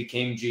soon as he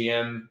became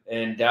GM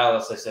in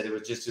Dallas, I said it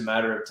was just a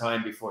matter of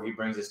time before he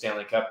brings the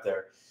Stanley Cup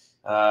there.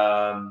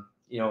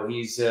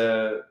 He's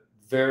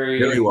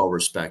very well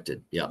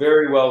respected. Yeah.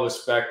 Very well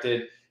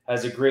respected,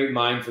 has a great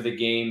mind for the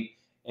game,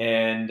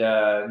 and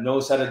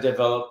knows how to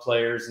develop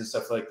players and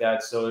stuff like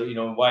that. So,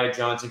 Wyatt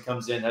Johnson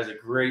comes in, has a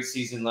great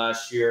season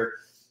last year.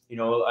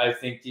 I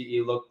think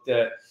he looked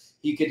at,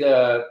 he could,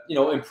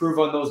 improve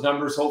on those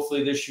numbers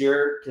hopefully this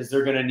year, because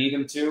they're going to need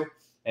him to.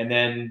 And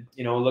then,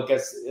 look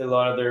at a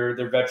lot of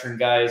their veteran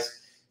guys,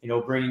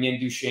 bringing in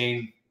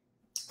Duchesne.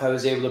 I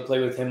was able to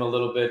play with him a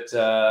little bit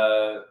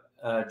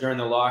during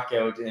the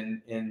lockout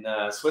in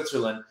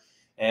Switzerland.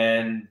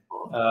 And,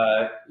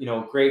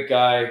 great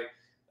guy,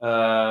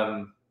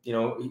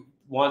 he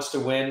wants to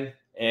win.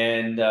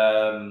 And,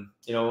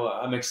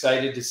 I'm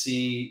excited to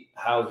see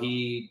how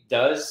he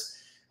does.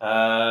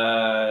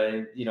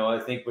 I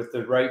think with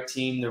the right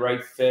team, the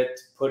right fit,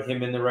 put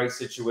him in the right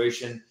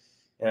situation,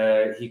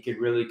 he could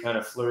really kind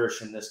of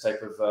flourish in this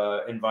type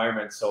of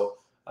environment. So,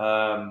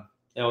 I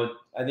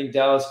think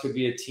Dallas could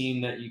be a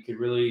team that you could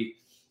really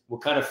will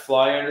kind of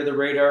fly under the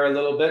radar a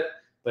little bit,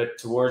 but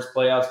towards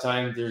playoffs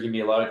time, there's going to be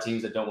a lot of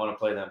teams that don't want to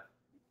play them.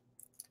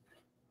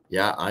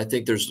 Yeah, I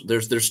think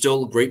there's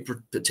still great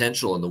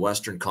potential in the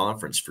Western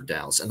Conference for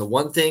Dallas. And the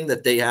one thing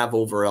that they have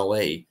over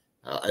LA,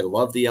 I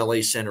love the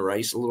LA center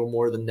ice a little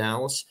more than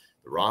Dallas.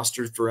 The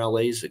roster for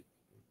LA is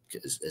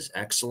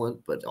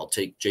excellent, but I'll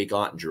take Jake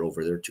Ottinger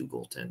over their two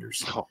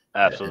goaltenders. Oh,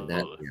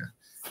 absolutely.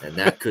 And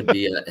that could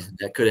be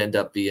that could end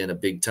up being a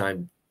big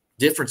time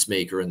difference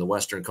maker in the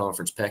Western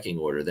Conference pecking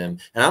order. And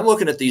I'm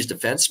looking at these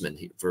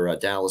defensemen for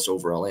Dallas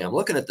over LA. I'm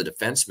looking at the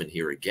defensemen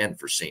here again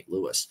for St.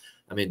 Louis.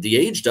 I mean, the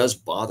age does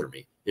bother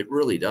me. It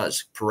really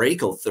does.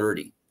 Parayko,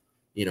 30,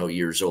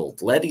 years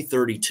old. Leddy,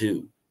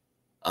 32.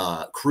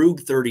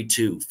 Krug,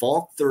 32.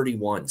 Falk,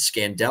 31.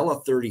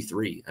 Scandella,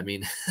 33. I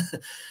mean,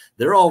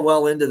 they're all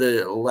well into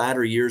the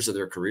latter years of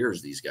their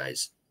careers, these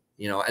guys.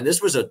 And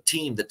this was a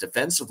team that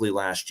defensively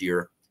last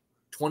year,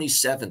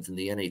 27th in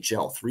the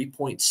NHL,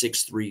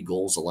 3.63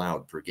 goals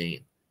allowed per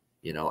game,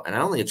 and I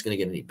don't think it's going to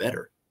get any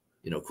better,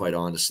 quite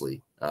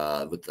honestly,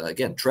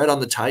 again, tread on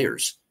the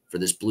tires for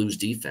this Blues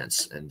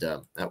defense. And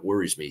that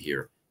worries me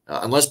here.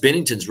 Unless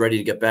Binnington's ready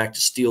to get back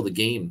to steal the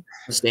game,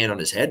 stand on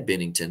his head,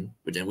 Binnington,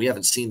 but then we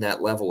haven't seen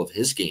that level of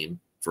his game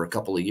for a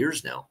couple of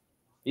years now.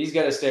 He's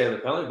got to stay in the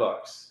penalty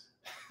box.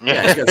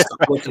 Yeah, he's got to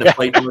stop looking to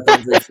fight North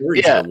Andre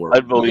Fleury. Yeah,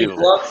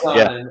 unbelievable.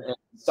 And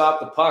stop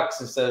the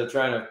pucks instead of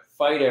trying to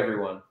fight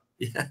everyone.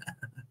 Yeah.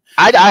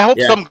 I hope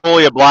some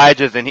goalie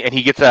obliges and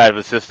he gets out of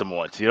his system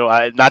once.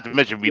 Not to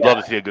mention we'd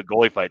love to see a good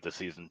goalie fight this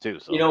season too.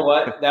 So. You know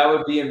what? That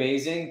would be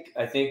amazing.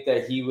 I think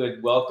that he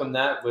would welcome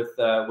that with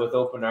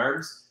open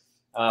arms.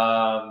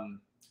 Like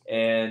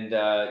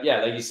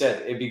you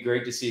said, it'd be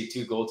great to see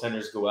two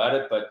goaltenders go at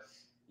it. But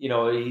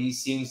he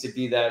seems to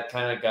be that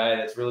kind of guy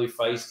that's really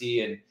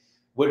feisty and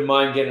wouldn't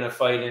mind getting a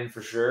fight in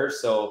for sure.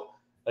 So,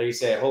 like you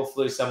say,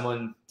 hopefully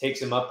someone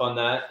takes him up on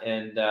that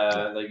and,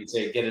 like you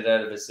say, get it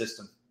out of his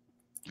system.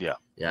 Yeah,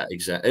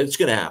 exactly. It's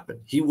going to happen.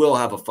 He will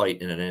have a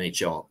fight in an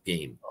NHL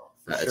game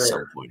at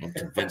some point. I'm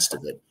convinced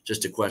of it.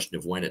 Just a question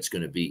of when it's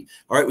going to be.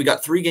 All right, we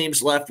got 3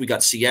 games left. We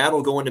got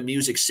Seattle going to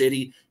Music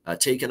City,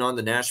 taking on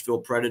the Nashville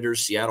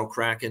Predators. Seattle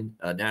Kraken,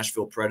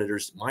 Nashville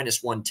Predators,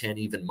 -110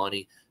 even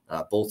money.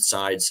 Both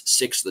sides,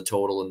 6 the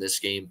total in this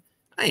game.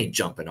 I ain't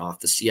jumping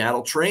off the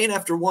Seattle train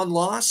after one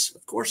loss.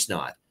 Of course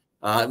not.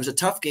 It was a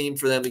tough game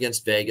for them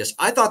against Vegas.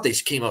 I thought they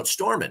came out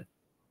storming.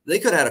 They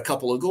could have had a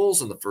couple of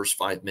goals in the first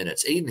 5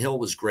 minutes. Aiden Hill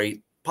was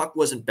great. Puck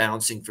wasn't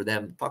bouncing for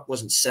them. Puck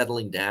wasn't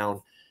settling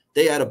down.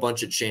 They had a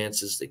bunch of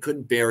chances. They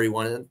couldn't bury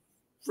one of them.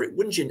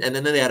 Wouldn't you? And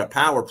then they had a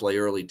power play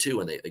early too.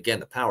 And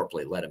the power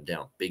play let them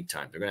down big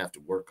time. They're going to have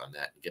to work on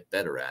that and get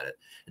better at it.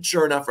 And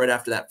sure enough, right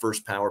after that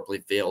first power play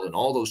failed and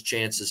all those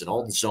chances and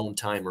all the zone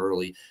time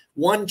early,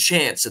 one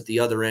chance at the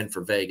other end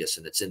for Vegas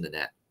and it's in the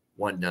net,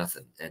 1-0.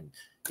 And,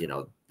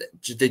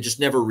 they just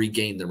never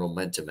regained their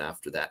momentum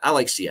after that. I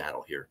like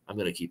Seattle here. I'm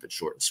going to keep it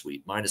short and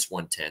sweet.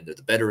 -110. They're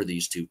the better of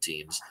these two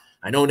teams.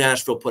 I know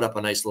Nashville put up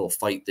a nice little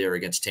fight there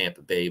against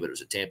Tampa Bay, but it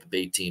was a Tampa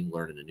Bay team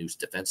learning a new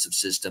defensive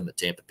system, a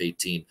Tampa Bay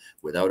team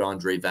without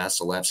Andrei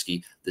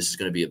Vasilevsky. This is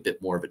going to be a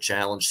bit more of a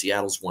challenge.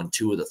 Seattle's won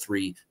 2 of the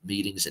 3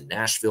 meetings in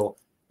Nashville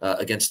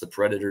against the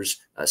Predators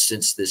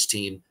since this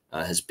team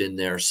has been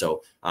there.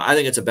 So I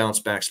think it's a bounce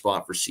back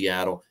spot for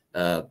Seattle.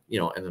 I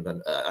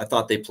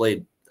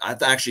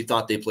actually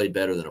thought they played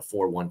better than a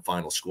 4-1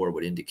 final score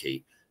would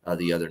indicate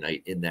the other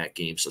night in that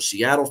game. So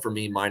Seattle for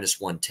me,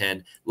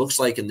 -110. Looks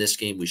like in this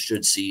game we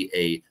should see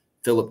a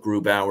Philip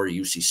Grubauer,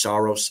 UC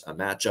Saros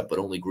matchup, but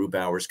only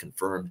Grubauer's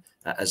confirmed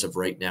as of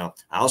right now.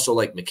 I also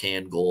like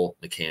McCann goal,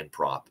 McCann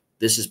prop.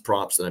 This is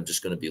props that I'm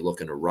just going to be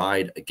looking to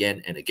ride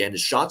again and again.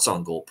 His shots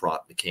on goal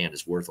prop, McCann,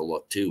 is worth a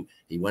look too.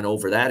 He went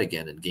over that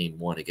again in game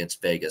 1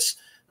 against Vegas.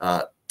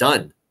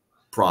 Dunn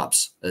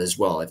props as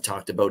well. I've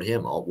talked about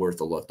him, all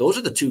worth a look. Those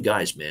are the 2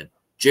 guys, man.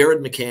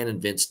 Jared McCann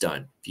and Vince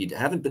Dunn. If you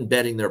haven't been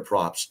betting their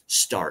props,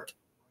 start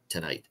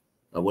tonight.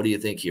 What do you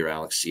think here,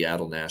 Alex?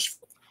 Seattle,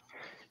 Nashville.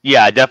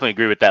 Yeah, I definitely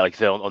agree with that. Like I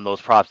said, on those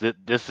props,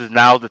 this is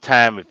now the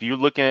time. If you're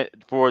looking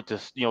forward to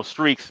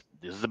streaks,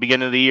 this is the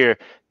beginning of the year.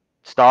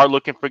 Start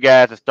looking for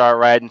guys and start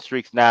riding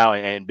streaks now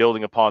and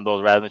building upon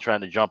those rather than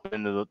trying to jump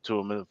into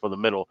to them for the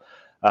middle.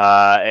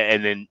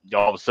 And then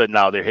all of a sudden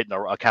now they're hitting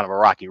a kind of a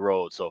rocky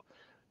road. So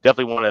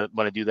definitely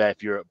want to do that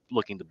if you're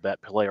looking to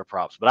bet player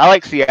props. But I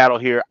like Seattle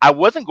here. I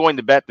wasn't going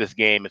to bet this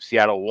game if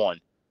Seattle won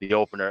the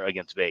opener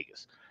against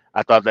Vegas.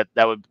 I thought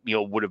that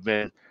would have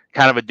been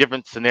kind of a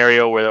different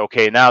scenario where,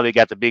 okay, now they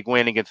got the big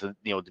win against a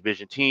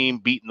division team,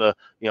 beating the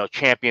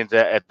champions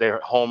at their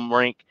home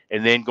rink,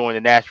 and then going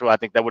to Nashville. I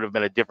think that would have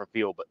been a different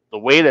feel. But the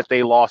way that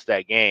they lost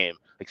that game,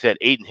 like I said,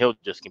 Aiden Hill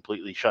just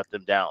completely shut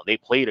them down. They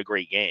played a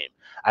great game.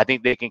 I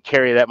think they can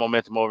carry that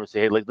momentum over and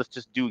say, hey, let's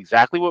just do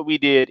exactly what we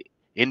did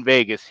in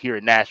Vegas here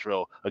in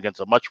Nashville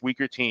against a much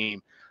weaker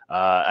team.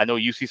 I know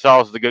UC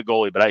Saros is a good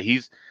goalie, but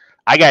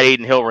I got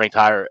Aiden Hill ranked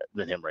higher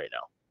than him right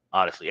now,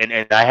 honestly.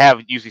 And I have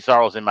UC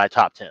Saros in my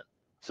top 10.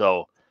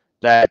 So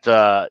that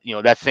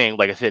that's saying,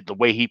 like I said, the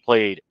way he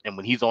played and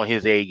when he's on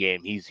his A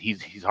game,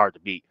 he's hard to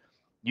beat.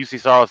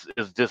 UC Saros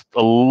is just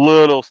a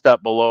little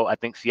step below. I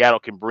think Seattle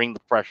can bring the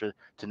pressure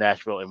to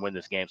Nashville and win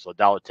this game. So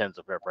 $1.10 is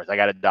a fair price. I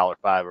got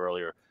 $1.05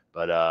 earlier,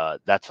 but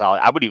that's how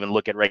I would even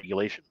look at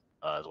regulation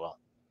as well.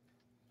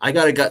 I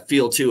got a gut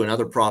feel too.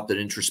 Another prop that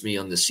interests me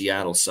on the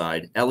Seattle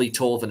side: Ellie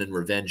Tolvanen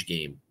revenge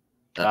game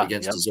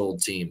against his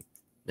old team,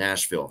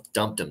 Nashville.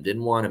 Dumped him,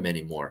 didn't want him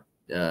anymore.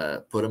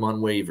 Put him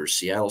on waivers.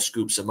 Seattle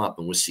scoops him up,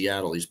 and with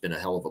Seattle, he's been a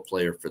hell of a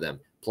player for them.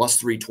 Plus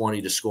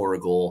 320 to score a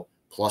goal,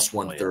 plus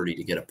 130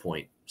 to get a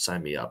point.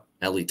 Sign me up.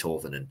 Ellie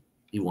Tolvanen.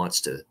 He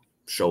wants to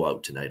show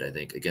out tonight, I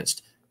think,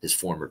 against his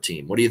former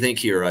team. What do you think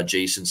here,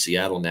 Jason?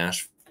 Seattle,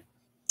 Nashville?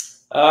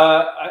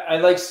 I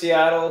like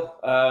Seattle.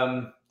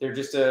 They're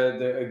just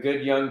a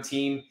good young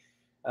team.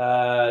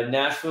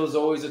 Nashville is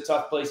always a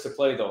tough place to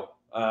play, though.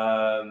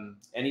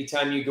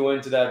 Anytime you go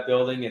into that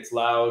building, it's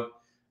loud.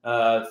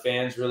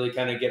 Fans really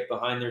kind of get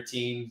behind their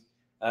team.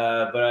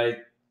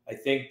 But I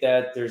think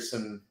that there's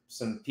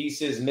some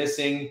pieces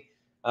missing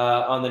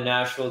on the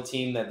Nashville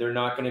team that they're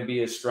not going to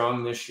be as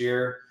strong this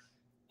year.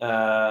 They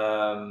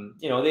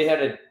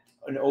had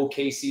an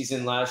okay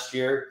season last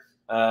year,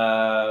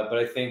 but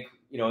I think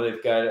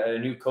they've got a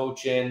new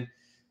coach in,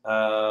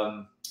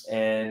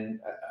 and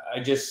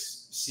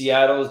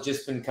Seattle's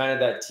just been kind of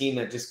that team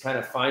that just kind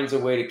of finds a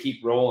way to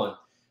keep rolling.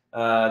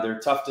 They're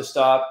tough to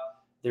stop.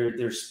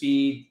 Their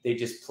speed, they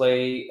just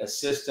play a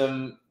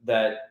system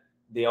that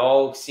they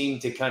all seem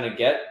to kind of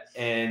get,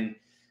 and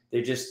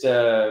they just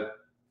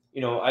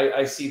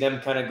I see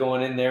them kind of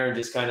going in there and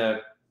just kind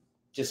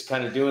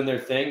of doing their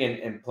thing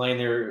and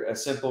playing a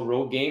simple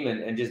road game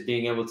and just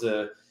being able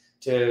to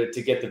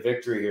get the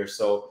victory here.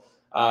 So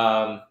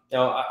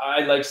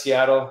I like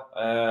Seattle.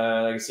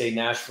 Like I say,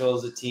 Nashville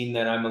is a team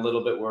that I'm a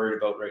little bit worried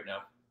about right now.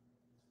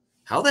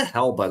 How the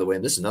hell, by the way,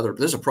 and this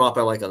is a prop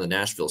I like on the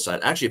Nashville side.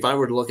 Actually, if I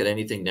were to look at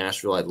anything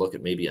Nashville, I'd look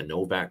at maybe a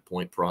Novak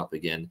point prop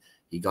again.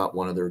 He got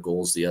one of their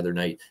goals the other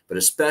night, but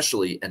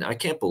especially, and I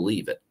can't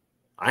believe it,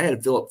 I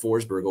had Philip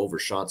Forsberg over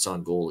shots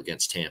on goal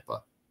against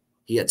Tampa.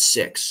 He had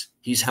 6.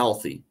 He's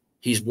healthy.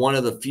 He's one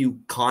of the few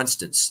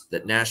constants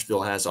that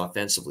Nashville has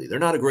offensively. They're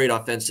not a great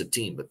offensive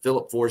team, but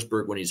Philip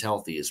Forsberg, when he's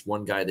healthy, is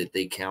one guy that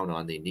they count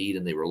on, they need,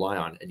 and they rely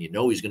on, and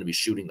he's going to be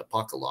shooting the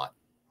puck a lot.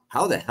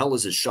 How the hell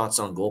is his shots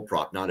on goal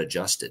prop not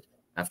adjusted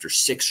after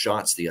 6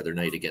 shots the other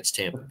night against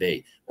Tampa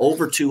Bay?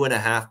 Over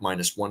 2.5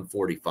 minus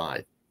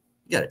 145.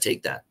 You got to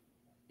take that.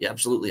 You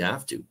absolutely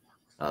have to.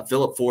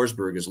 Philip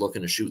Forsberg is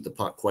looking to shoot the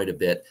puck quite a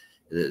bit.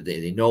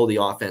 They know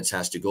the offense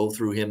has to go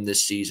through him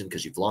this season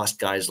because you've lost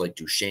guys like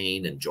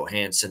Duchesne and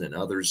Johansson and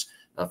others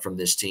from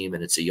this team,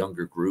 and it's a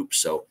younger group.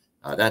 So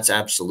that's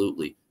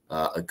absolutely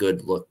a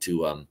good look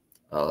to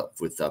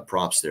with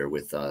props there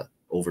with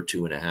over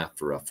 2.5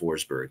 for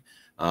Forsberg.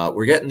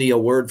 We're getting the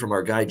word from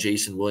our guy,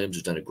 Jason Williams,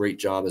 who's done a great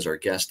job as our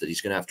guest, that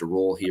he's going to have to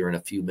roll here in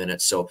a few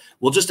minutes. So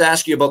we'll just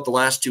ask you about the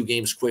last 2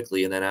 games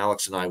quickly, and then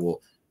Alex and I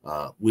will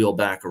wheel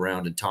back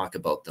around and talk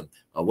about them.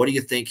 What do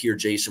you think here,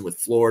 Jason, with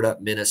Florida,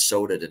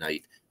 Minnesota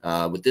tonight?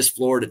 With this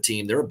Florida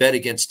team, they're a bet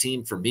against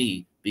team for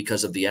me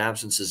because of the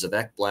absences of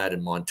Ekblad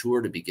and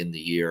Montour to begin the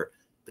year.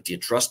 But do you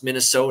trust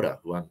Minnesota,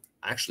 who I'm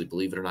actually,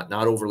 believe it or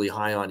not overly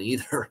high on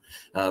either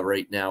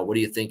right now? What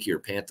do you think here,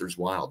 Panthers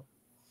Wild?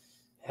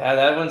 Yeah,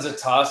 that one's a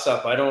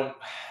toss-up.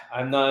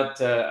 I'd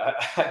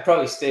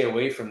probably stay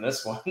away from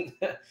this one.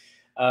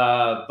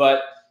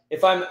 But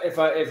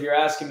if you're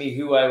asking me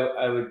who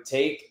I would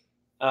take,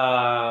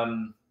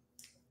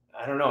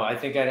 I don't know. I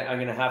think I'm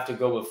going to have to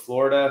go with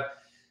Florida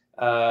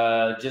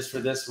just for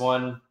this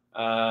one.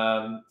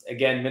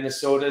 Again,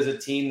 Minnesota is a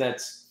team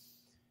that's,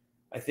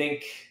 I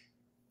think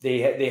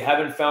they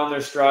haven't found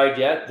their stride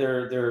yet.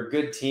 They're a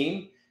good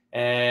team,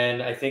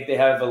 and I think they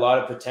have a lot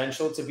of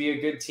potential to be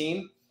a good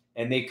team,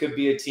 and they could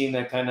be a team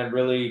that kind of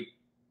really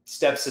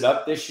steps it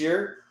up this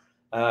year.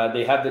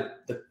 They have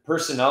the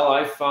personnel,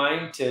 I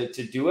find, to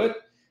do it.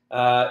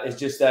 It's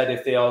just that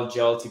if they all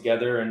gel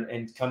together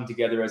and come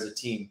together as a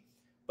team.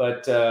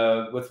 But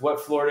with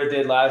what Florida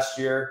did last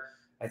year,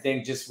 I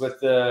think just with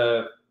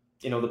the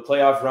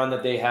playoff run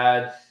that they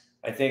had,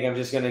 I think I'm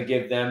just going to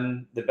give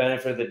them the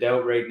benefit of the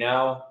doubt right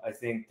now. I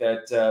think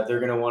that they're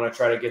going to want to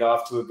try to get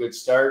off to a good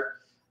start.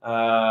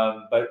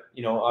 But,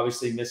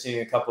 obviously missing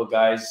a couple of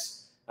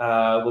guys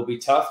will be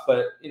tough.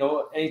 But,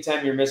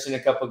 anytime you're missing a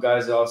couple of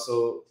guys, it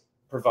also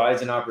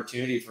provides an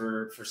opportunity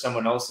for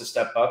someone else to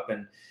step up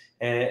and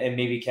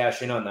maybe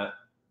cash in on that.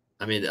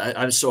 I mean,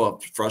 I'm so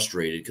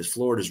frustrated because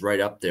Florida's right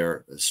up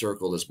there,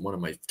 circled as one of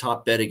my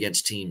top bet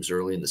against teams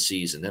early in the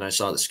season. Then I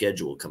saw the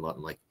schedule come up.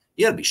 I'm like,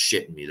 you got to be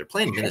shitting me. They're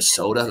playing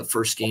Minnesota the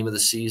first game of the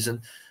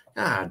season.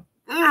 God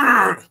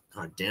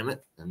damn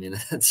it. I mean,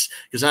 that's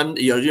because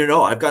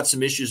I've got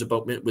some issues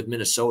with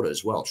Minnesota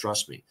as well.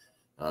 Trust me.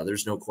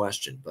 There's no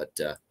question. But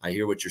I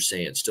hear what you're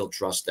saying. Still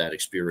trust that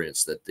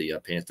experience that the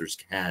Panthers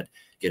had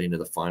getting to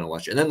the final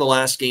last year. And then the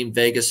last game,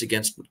 Vegas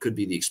against what could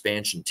be the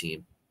expansion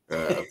team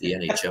of the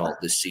NHL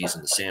this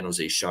season, the San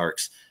Jose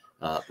Sharks.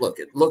 Look,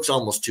 it looks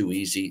almost too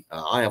easy.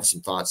 I have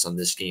some thoughts on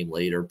this game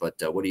later, but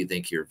what do you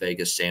think here,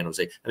 Vegas, San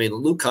Jose? I mean,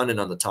 Luke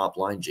Cunnin on the top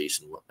line,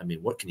 Jason. I mean,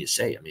 what can you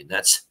say? I mean,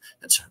 that's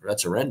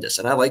horrendous.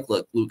 And I like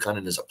Luke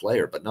Cunnin as a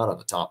player, but not on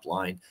the top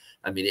line.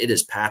 I mean, it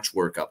is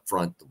patchwork up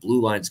front. The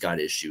blue line's got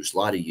issues, a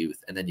lot of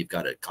youth, and then you've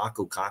got a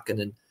Kaapo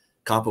Kahkonen,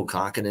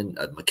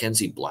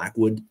 Mackenzie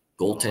Blackwood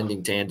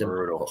goaltending tandem.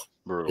 Brutal.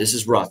 This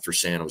is rough for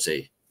San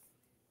Jose.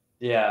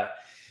 Yeah.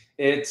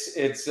 It's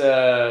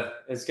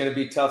going to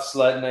be tough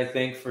sledding, I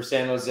think, for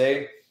San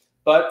Jose,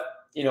 but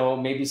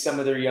maybe some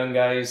of their young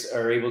guys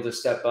are able to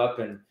step up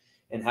and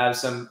have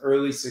some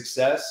early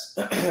success.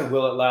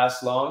 Will it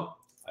last long?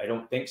 I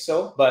don't think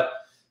so. But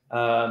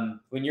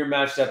when you're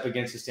matched up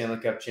against the Stanley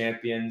Cup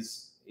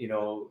champions,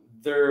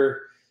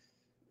 they're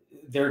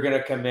going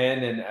to come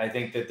in, and I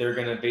think that they're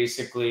going to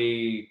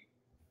basically,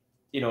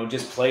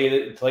 just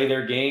play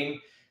their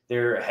game.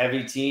 They're a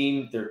heavy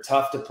team. They're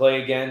tough to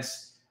play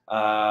against.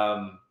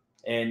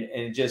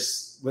 And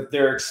just with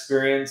their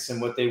experience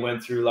and what they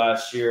went through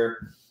last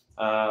year,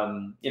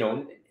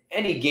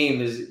 any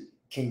game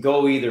can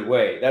go either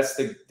way. That's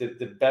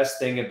the best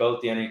thing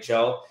about the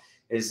NHL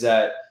is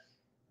that,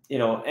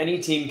 any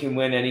team can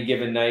win any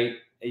given night.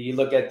 You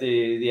look at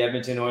the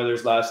Edmonton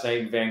Oilers last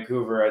night in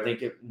Vancouver, I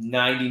think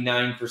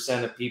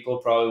 99% of people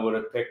probably would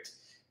have picked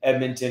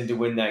Edmonton to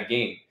win that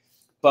game.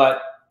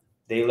 But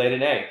they laid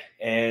an egg,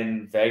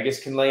 and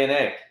Vegas can lay an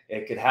egg.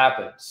 It could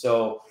happen.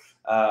 So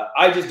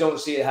I just don't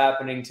see it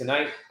happening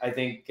tonight. I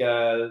think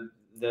the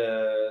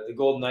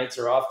Golden Knights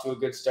are off to a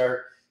good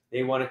start.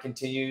 They want to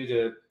continue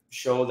to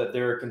show that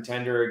they're a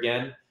contender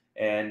again.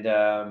 And,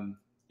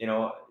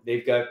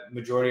 they've got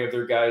majority of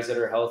their guys that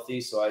are healthy.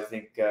 So I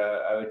think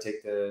I would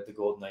take the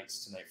Golden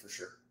Knights tonight for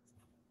sure.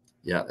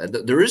 Yeah,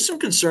 there is some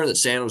concern that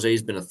San Jose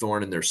has been a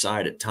thorn in their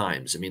side at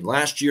times. I mean,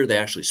 last year they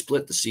actually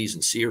split the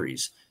season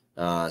series.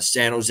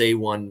 San Jose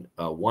won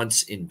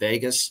once in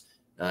Vegas.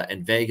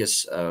 And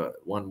Vegas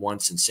won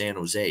once in San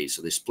Jose,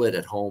 so they split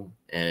at home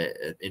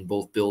in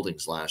both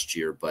buildings last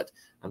year. But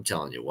I'm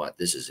telling you what,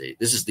 this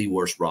is the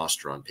worst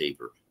roster on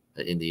paper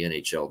in the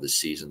NHL this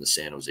season, the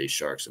San Jose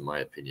Sharks, in my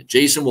opinion.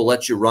 Jason, we'll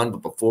let you run,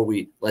 but before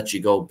we let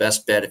you go,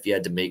 best bet if you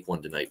had to make one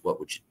tonight, what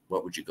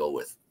would you go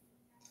with?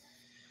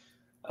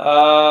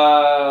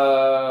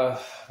 Well,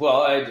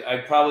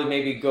 I'd probably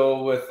maybe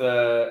go with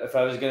if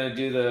I was going to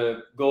do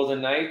the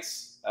Golden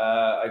Knights,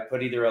 I'd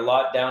put either a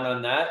lot down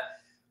on that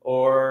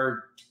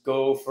or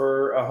go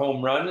for a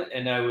home run,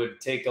 and I would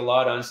take a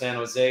lot on San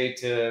Jose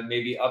to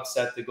maybe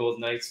upset the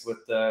Golden Knights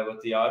with the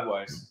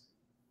Oddwise.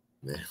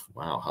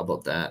 Wow, how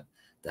about that?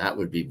 That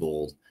would be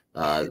bold.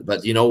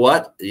 But you know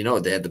what? They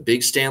had the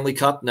big Stanley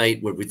Cup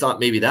night where we thought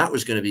maybe that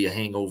was going to be a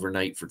hangover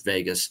night for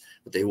Vegas,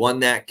 but they won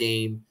that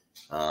game.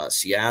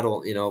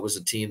 Seattle, it was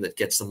a team that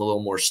gets them a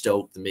little more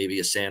stoked than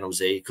maybe a San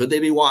Jose. Could they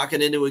be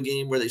walking into a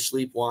game where they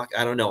sleepwalk?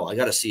 I don't know. I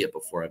got to see it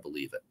before I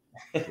believe it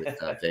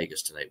with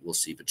Vegas tonight. We'll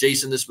see. But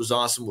Jason, this was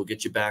awesome. We'll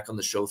get you back on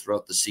the show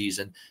throughout the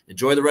season.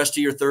 Enjoy the rest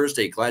of your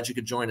Thursday. Glad you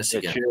could join us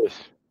again. Cheers.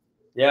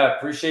 Yeah,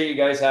 appreciate you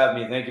guys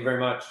having me. Thank you very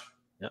much.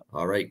 Yeah.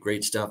 All right,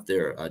 great stuff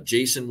there.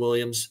 Jason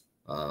Williams,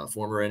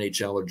 former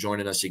NHLer,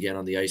 joining us again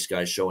on the Ice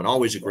Guys show, and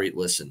always a great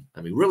listen.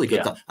 I mean, really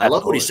good. I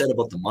love what he said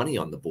about the money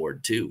on the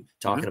board too,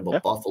 talking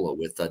about Buffalo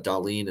with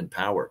Dahlin and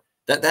Power.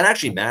 That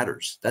actually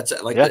matters. That's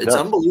it's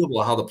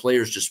unbelievable how the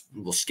players just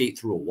will skate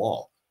through a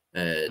wall,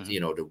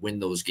 to win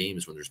those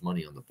games when there's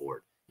money on the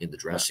board in the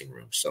dressing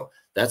room. So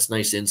that's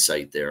nice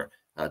insight there,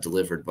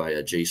 delivered by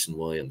Jason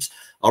Williams.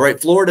 All right,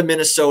 Florida,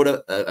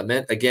 Minnesota.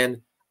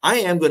 Again, I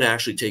am going to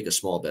actually take a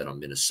small bet on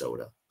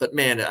Minnesota, but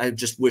man, I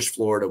just wish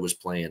Florida was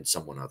playing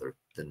someone other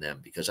than them,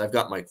 because I've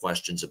got my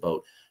questions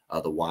about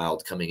the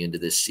Wild coming into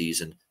this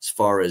season as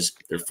far as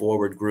their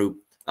forward group.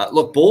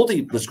 Look,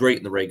 Boldy was great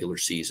in the regular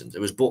season. It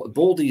was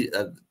Boldy.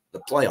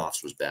 The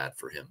playoffs was bad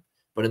for him,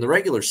 but in the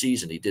regular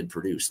season, he did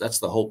produce. That's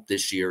the hope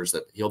this year, is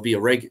that he'll be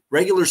a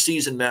regular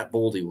season. Matt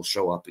Boldy will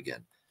show up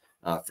again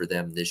for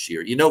them this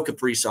year.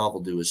 Kaprizov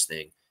will do his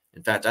thing.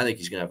 In fact, I think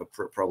he's going to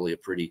have probably a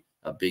pretty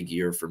big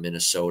year for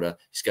Minnesota.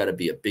 He's got to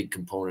be a big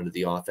component of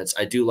the offense.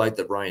 I do like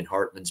that Ryan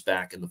Hartman's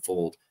back in the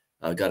fold.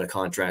 Got a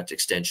contract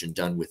extension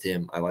done with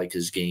him. I like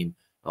his game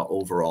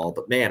overall.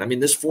 But, man, I mean,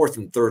 this fourth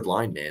and third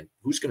line, man,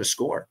 who's going to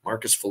score?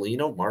 Marcus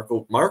Foligno?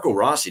 Marco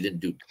Rossi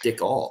didn't do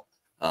dick all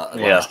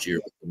last year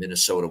with the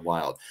Minnesota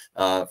Wild.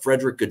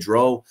 Frederick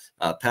Gaudreau,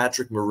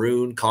 Patrick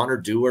Maroon, Connor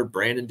Dewar,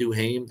 Brandon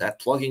Duhaime. That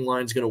plugging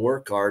line's going to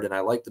work hard, and I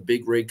like the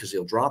big rig because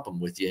he'll drop them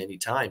with you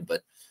anytime.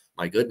 But,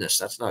 my goodness,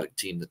 that's not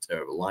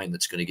a line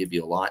that's going to give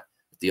you a lot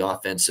at the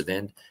offensive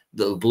end.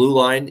 The blue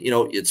line,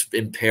 it's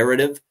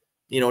imperative,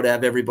 to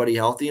have everybody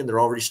healthy, and they're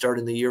already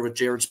starting the year with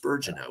Jared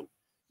Spurgeon out.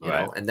 You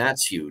know, and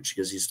that's huge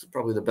because he's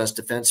probably the best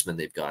defenseman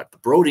they've got.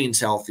 But Brodeen's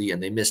healthy,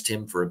 and they missed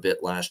him for a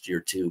bit last year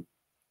too,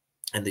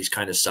 and he's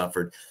kind of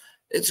suffered.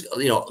 It's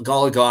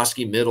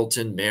Goligoski,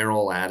 Middleton,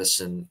 Merrill,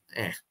 Addison.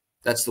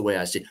 That's the way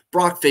I see it.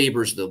 Brock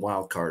Faber's the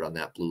wild card on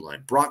that blue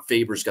line. Brock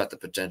Faber's got the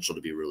potential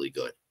to be really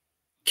good.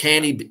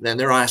 Can he? And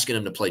they're asking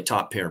him to play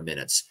top pair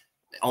minutes,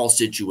 all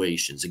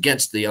situations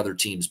against the other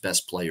team's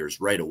best players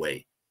right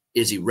away.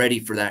 Is he ready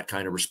for that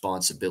kind of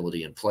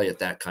responsibility and play at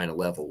that kind of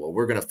level? Well,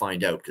 we're going to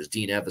find out because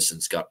Dean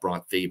Evason's got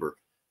Brock Faber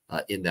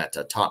in that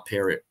top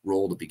pair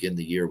role to begin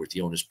the year with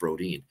Jonas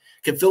Brodin.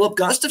 Can Philip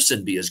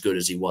Gustafsson be as good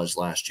as he was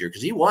last year?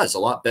 Because he was a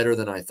lot better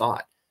than I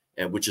thought,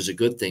 which is a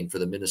good thing for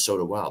the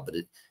Minnesota Wild. But,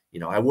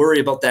 I worry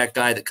about that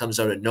guy that comes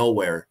out of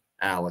nowhere,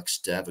 Alex,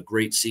 to have a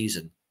great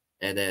season.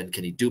 And then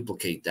can he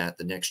duplicate that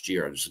the next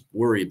year? I just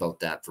worry about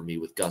that for me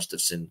with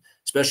Gustafsson,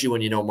 especially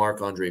when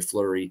Marc-Andre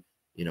Fleury,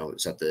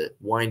 is at the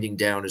winding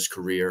down his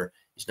career.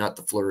 He's not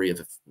the Fleury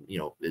of,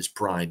 his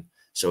prime.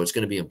 So it's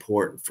going to be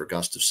important for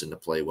Gustafsson to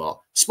play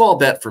well. Small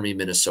bet for me,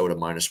 Minnesota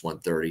minus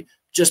 130,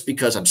 just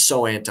because I'm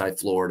so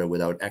anti-Florida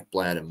without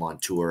Ekblad and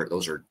Montour.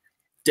 Those are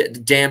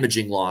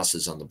damaging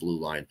losses on the blue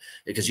line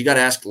because you got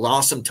to ask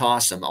Lawson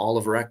Tossum,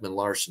 Oliver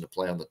Ekman-Larsson to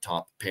play on the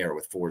top pair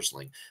with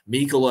Forsling.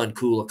 Mikkola and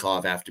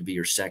Kulikov have to be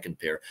your second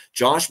pair.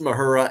 Josh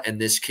Mahura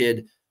and this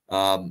kid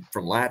from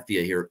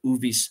Latvia here,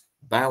 Uvis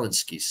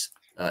Balinskis,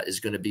 is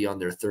going to be on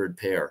their third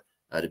pair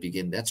to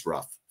begin. That's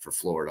rough for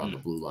Florida on the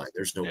blue line.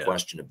 There's no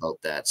question about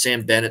that.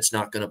 Sam Bennett's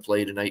not going to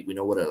play tonight. We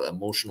know what an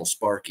emotional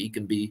spark he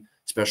can be,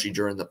 especially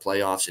during the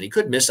playoffs. And he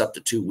could miss up to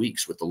 2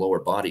 weeks with the lower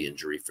body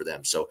injury for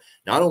them. So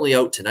not only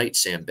out tonight,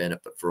 Sam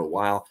Bennett, but for a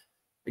while.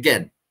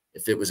 Again,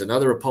 if it was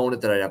another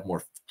opponent that I'd have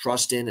more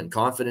trust in and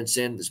confidence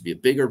in, this would be a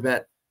bigger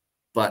bet.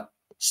 But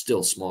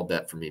still small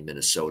bet for me,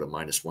 Minnesota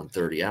minus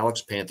 130.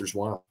 Alex, Panthers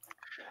Wild.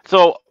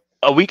 So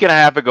a week and a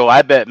half ago,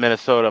 I bet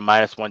Minnesota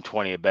minus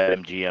 120 at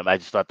BetMGM. I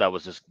just thought that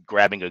was just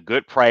grabbing a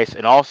good price.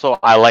 And also,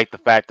 I like the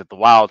fact that the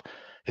Wild,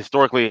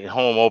 historically, in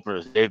home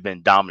openers, they've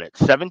been dominant.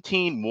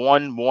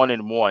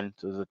 17-1-1-1.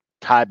 So there's a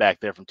tie back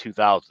there from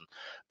 2000.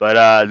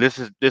 But this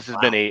has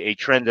been a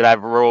trend that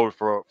I've rode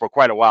for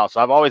quite a while.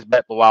 So I've always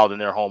bet the Wild in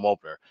their home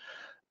opener.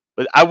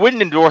 But I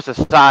wouldn't endorse a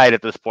side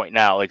at this point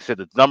now. Like I said,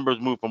 the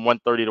numbers move from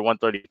 130 to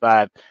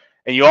 135.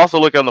 And you also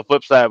look on the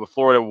flip side with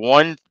Florida,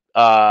 one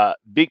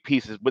big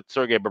pieces with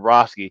Sergei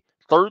Bobrovsky,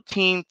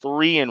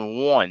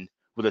 13-3-1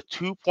 with a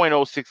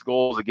 2.06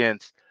 goals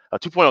against,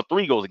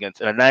 2.03 goals against,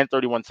 and a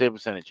 931 save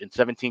percentage and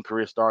 17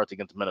 career starts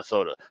against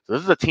Minnesota. So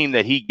this is a team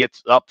that he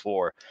gets up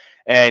for.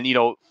 And,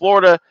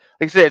 Florida,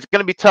 like I said, it's going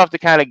to be tough to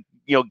kind of,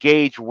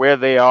 gauge where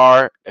they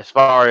are as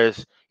far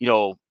as,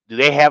 do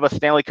they have a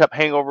Stanley Cup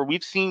hangover?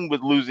 We've seen with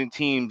losing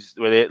teams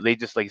where they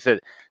just, like I said,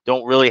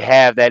 don't really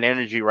have that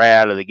energy right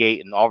out of the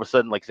gate. And all of a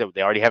sudden, like I said,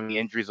 they already have the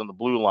injuries on the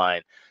blue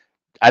line.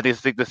 I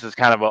just think this is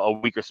kind of a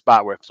weaker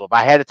spot where, so if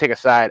I had to take a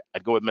side,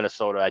 I'd go with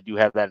Minnesota. I do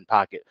have that in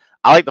pocket.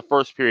 I like the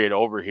first period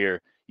over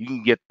here. You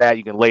can get that.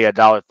 You can lay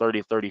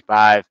 $1.30,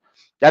 35.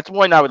 That's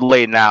one I would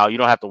lay now. You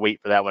don't have to wait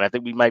for that one. I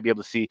think we might be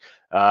able to see,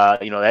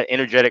 that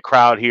energetic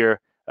crowd here,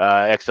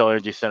 XL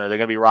Energy Center. They're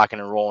going to be rocking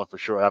and rolling for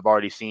sure. I've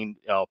already seen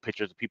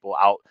pictures of people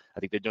out.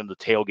 I think they're doing the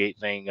tailgate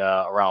thing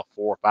around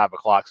 4 or 5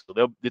 o'clock. So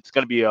it's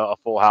going to be a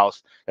full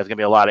house. There's going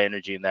to be a lot of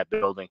energy in that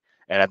building.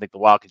 And I think the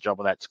Wild can jump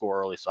on that score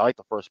early. So I like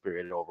the first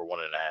period at over 1.5 here.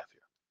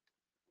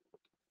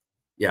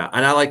 Yeah,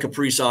 and I like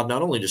Kaprizov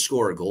not only to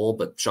score a goal,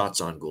 but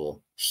shots on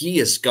goal. He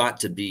has got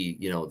to be,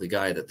 the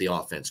guy that the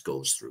offense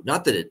goes through.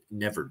 Not that it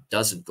never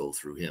doesn't go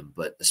through him,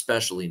 but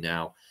especially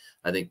now,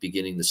 I think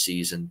beginning the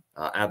season,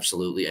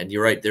 absolutely. And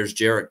you're right, there's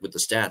Jarek with the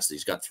stats.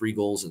 He's got 3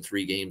 goals in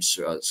 3 games,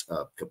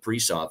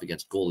 Kaprizov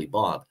against goalie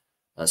Bob,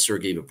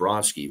 Sergei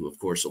Bobrovsky, who, of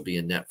course, will be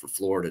in net for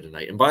Florida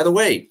tonight. And by the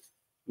way,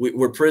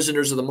 we're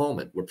prisoners of the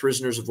moment. We're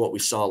prisoners of what we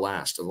saw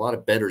last. A lot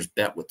of bettors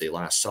bet what they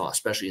last saw,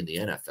 especially in the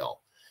NFL.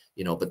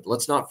 But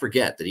let's not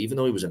forget that even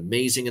though he was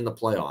amazing in the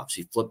playoffs,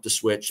 he flipped the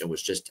switch and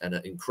was just an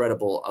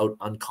incredible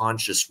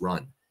unconscious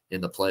run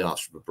in the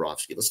playoffs for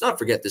Bobrovsky. Let's not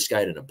forget this guy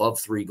had an above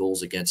 3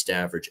 goals against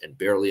average and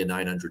barely a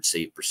 900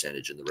 save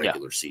percentage in the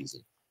regular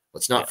season.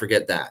 Let's not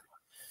forget that.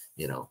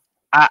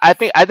 I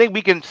think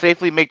we can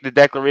safely make the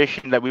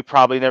declaration that we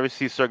probably never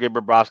see Sergei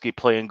Bobrovsky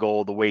play in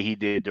goal the way he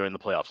did during the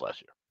playoffs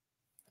last year.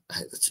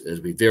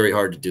 It'd be very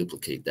hard to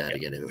duplicate that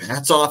again.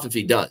 Hats off if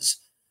he does.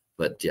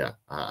 But,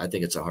 I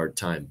think it's a hard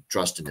time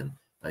trusting him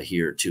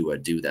here to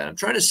do that. I'm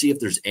trying to see if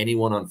there's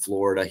anyone on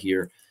Florida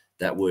here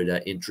that would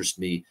interest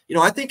me. You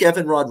know, I think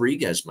Evan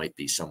Rodriguez might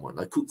be someone.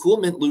 Like Cool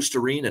Mint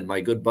Lusterine,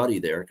 my good buddy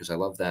there, because I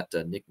love that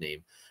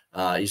nickname.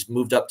 He's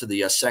moved up to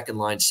the second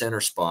line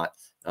center spot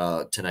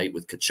tonight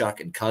with Kachuk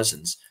and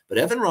Cousins. But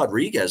Evan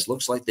Rodriguez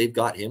looks like they've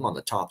got him on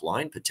the top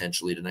line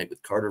potentially tonight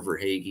with Carter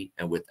Verhaeghe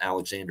and with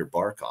Alexander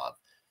Barkov.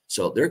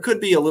 So there could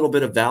be a little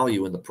bit of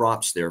value in the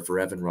props there for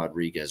Evan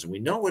Rodriguez. And we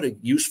know what a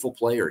useful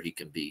player he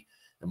can be.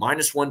 A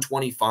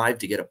 -125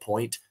 to get a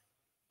point,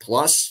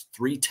 plus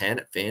 310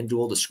 at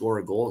FanDuel to score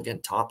a goal.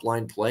 Again, top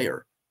line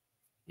player.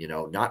 You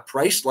know, not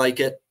priced like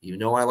it. You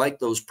know, I like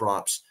those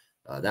props.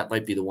 That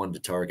might be the one to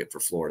target for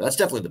Florida. That's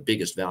definitely the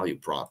biggest value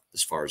prop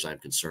as far as I'm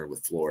concerned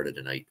with Florida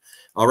tonight.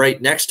 All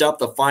right, next up,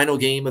 the final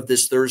game of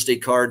this Thursday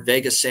card,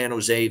 Vegas-San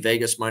Jose.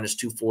 Vegas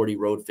 -240,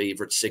 road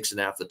favorite,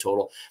 6.5 the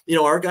total. You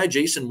know, our guy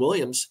Jason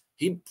Williams,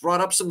 he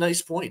brought up some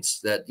nice points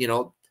that, you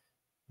know,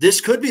 this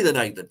could be the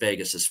night that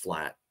Vegas is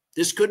flat.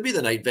 This could be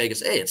the night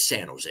Vegas, hey, it's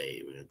San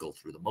Jose. We're going to go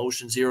through the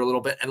motions here a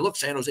little bit. And look,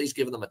 San Jose's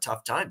given them a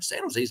tough time.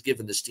 San Jose's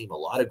given this team a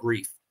lot of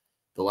grief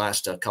the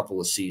last couple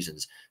of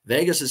seasons.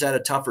 Vegas has had a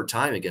tougher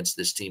time against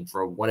this team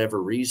for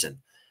whatever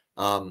reason.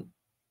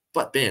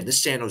 But, man,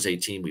 this San Jose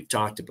team, we've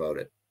talked about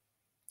it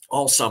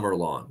all summer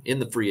long, in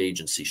the free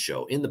agency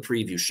show, in the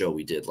preview show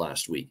we did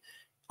last week.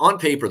 On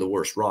paper, the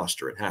worst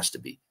roster. It has to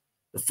be.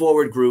 The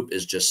forward group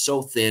is just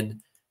so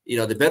thin. You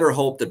know, they better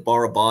hope that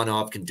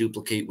Barabanov can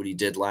duplicate what he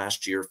did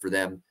last year for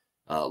them.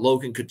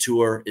 Logan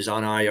Couture is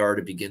on IR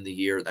to begin the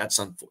year. That's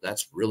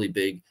really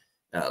big.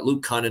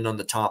 Luke Cunnin on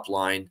the top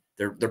line.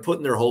 They're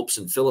putting their hopes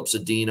in Philip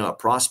Zadina, a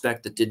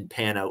prospect that didn't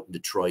pan out in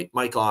Detroit.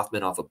 Mike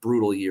Hoffman off a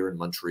brutal year in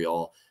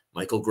Montreal.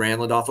 Michael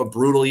Granlund off a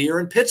brutal year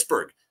in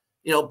Pittsburgh.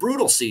 You know,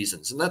 brutal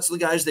seasons. And that's the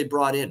guys they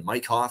brought in.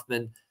 Mike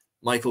Hoffman,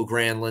 Michael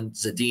Granlund,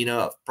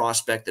 Zadina, a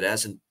prospect that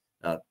hasn't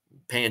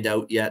panned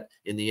out yet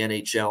in the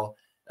NHL.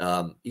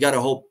 You got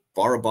to hope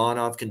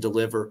Barabanov can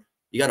deliver.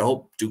 You got to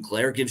hope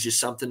Duclair gives you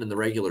something in the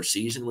regular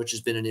season, which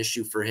has been an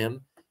issue for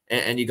him.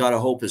 And you got to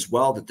hope as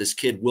well that this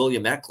kid,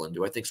 William Eklund,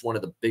 who I think is one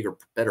of the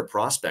better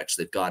prospects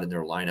they've got in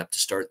their lineup to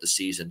start the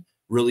season,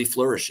 really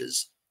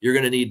flourishes. You're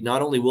going to need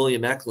not only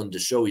William Eklund to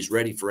show he's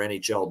ready for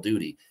NHL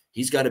duty,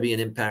 he's got to be an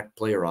impact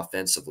player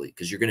offensively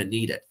because you're going to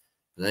need it.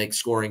 I think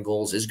scoring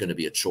goals is going to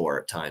be a chore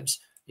at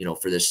times, you know,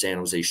 for this San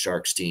Jose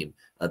Sharks team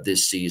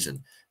this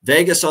season.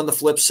 Vegas on the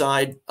flip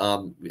side,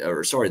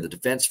 the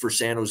defense for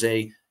San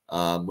Jose,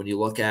 when you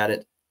look at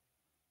it,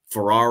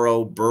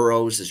 Ferraro,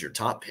 Burrows is your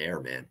top pair,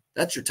 man.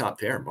 That's your top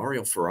pair,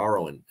 Mario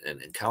Ferraro and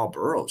Kyle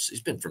Burrows.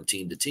 He's been from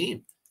team to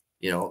team,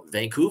 you know,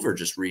 Vancouver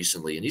just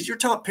recently, and he's your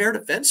top pair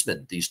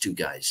defenseman, these two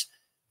guys.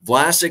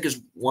 Vlasic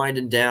is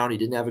winding down. He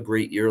didn't have a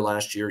great year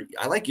last year.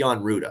 I like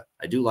Jan Ruda.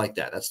 I do like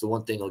that. That's the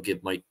one thing I'll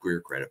give Mike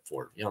Greer credit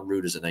for. Jan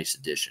Ruda is a nice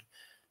addition.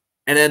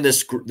 And then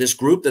this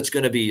group that's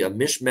going to be a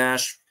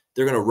mishmash,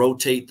 they're going to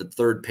rotate the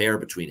third pair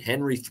between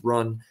Henry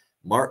Thrun,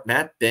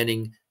 Matt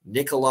Benning,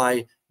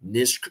 Nikolai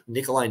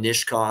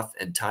Nishkov,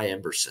 and Ty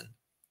Emberson.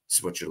 This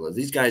is what you're looking.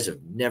 These guys have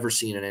never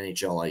seen an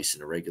NHL ice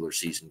in a regular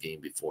season game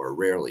before,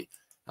 rarely.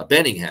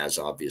 Benning has,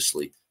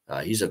 obviously.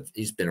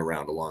 He's been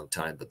around a long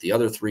time, but the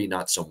other three,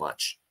 not so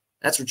much.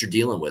 That's what you're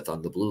dealing with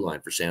on the blue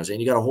line for San Jose.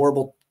 And you got a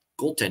horrible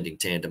goaltending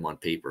tandem on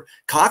paper.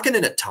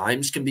 Kakkonen at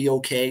times can be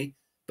okay,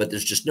 but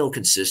there's just no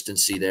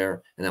consistency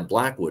there. And then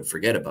Blackwood,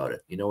 forget about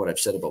it. You know what I've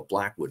said about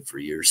Blackwood for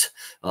years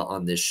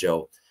on this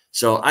show.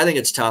 So I think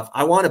it's tough.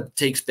 I want to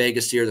take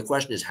Vegas here. The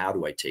question is, how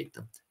do I take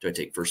them? Do I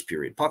take first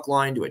period puck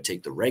line? Do I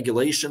take the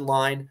regulation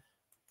line?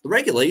 The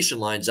regulation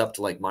line's up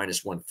to like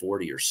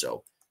 -140 or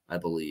so, I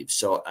believe.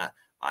 So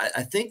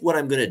I think what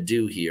I'm going to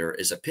do here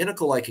is a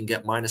pinnacle I can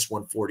get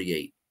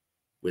 -148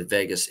 with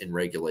Vegas in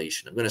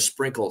regulation. I'm going to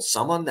sprinkle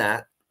some on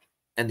that.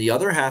 And the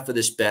other half of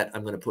this bet,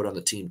 I'm going to put on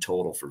the team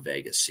total for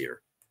Vegas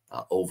here,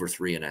 over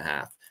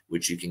 3.5,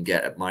 which you can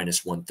get at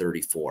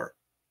 -134.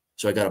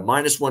 So I got a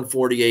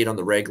 -148 on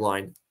the reg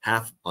line,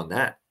 half on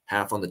that,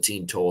 half on the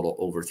team total,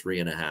 over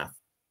 3.5,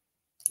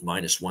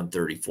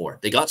 -134.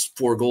 They got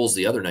 4 goals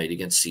the other night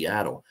against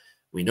Seattle.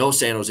 We know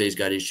San Jose's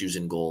got issues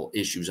in goal,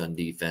 issues on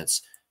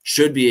defense.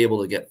 Should be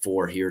able to get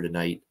 4 here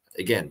tonight.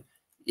 Again,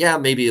 yeah,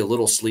 maybe a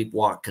little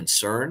sleepwalk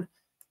concern.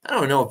 I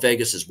don't know if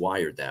Vegas is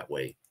wired that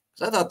way.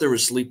 Because I thought there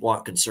was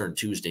sleepwalk concern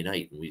Tuesday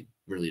night, and we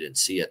really didn't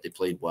see it. They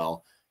played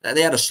well.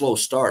 They had a slow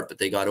start, but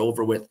they got it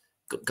over with,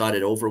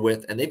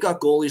 and they've got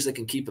goalies that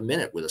can keep a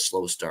minute with a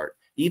slow start,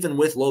 even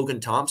with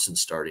Logan Thompson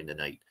starting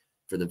tonight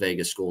for the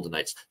Vegas Golden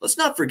Knights. Let's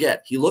not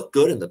forget, he looked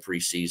good in the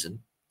preseason,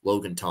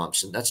 Logan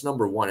Thompson. That's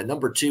number one. And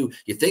number two,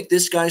 you think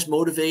this guy's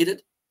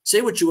motivated?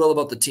 Say what you will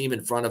about the team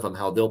in front of him,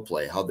 how they'll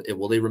play.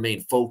 Will they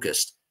remain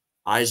focused?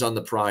 Eyes on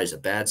the prize, a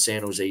bad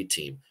San Jose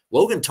team.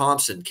 Logan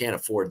Thompson can't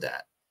afford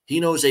that. He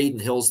knows Aiden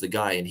Hill's the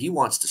guy, and he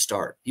wants to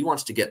start. He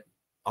wants to get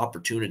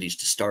opportunities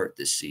to start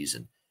this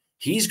season.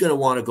 He's going to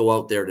want to go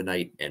out there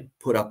tonight and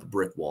put up a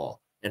brick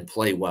wall and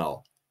play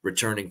well,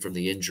 returning from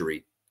the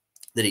injury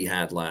that he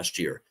had last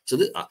year. So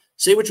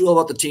say what you will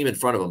about the team in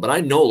front of him, but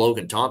I know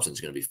Logan Thompson's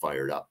going to be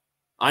fired up.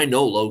 I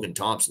know Logan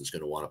Thompson's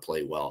going to want to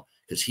play well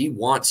because he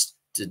wants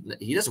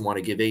he doesn't want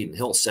to give Aiden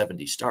Hill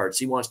 70 starts.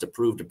 He wants to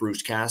prove to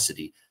Bruce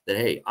Cassidy that,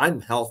 hey,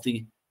 I'm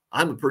healthy.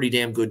 I'm a pretty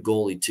damn good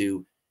goalie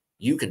too.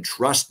 You can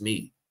trust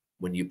me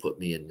when you put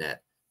me in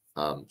net.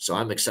 So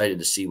I'm excited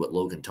to see what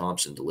Logan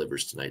Thompson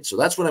delivers tonight. So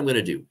that's what I'm going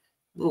to do.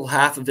 A little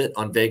half of it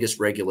on Vegas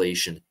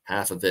regulation,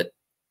 half of it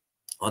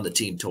on the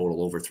team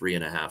total over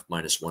 3.5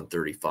 minus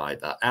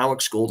 135.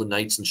 Alex, Golden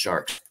Knights and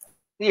Sharks.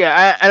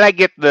 Yeah, and I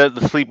get the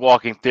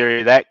sleepwalking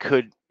theory. That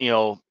could,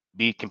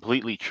 be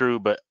completely true,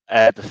 but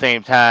at the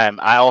same time,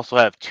 I also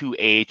have two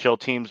AHL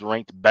teams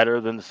ranked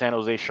better than the San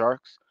Jose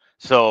Sharks.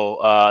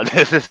 So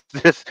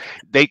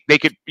they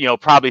could,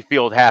 probably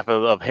field half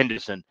of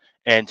Henderson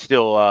and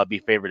still be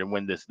favored and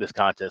win this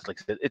contest.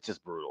 Like I said, it's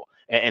just brutal.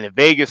 And in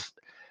Vegas,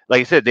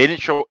 like I said, they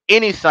didn't show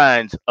any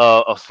signs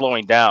of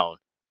slowing down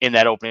in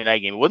that opening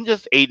night game. It wasn't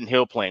just Aiden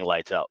Hill playing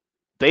lights out.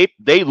 They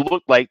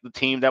looked like the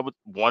team that would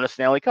won a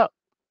Stanley Cup.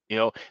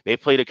 They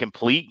played a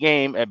complete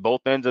game at both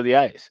ends of the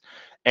ice.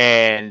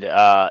 And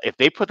if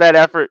they put that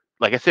effort,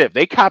 like I said, if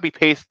they copy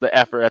paste the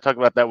effort, I talked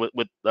about that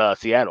with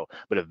Seattle.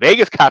 But if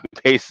Vegas copy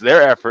pastes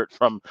their effort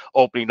from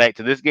opening night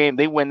to this game,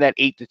 they win that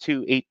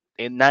 8-2, 8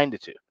 and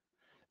 9-2.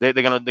 They're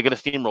gonna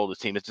steamroll this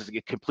team. It's just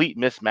a complete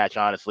mismatch,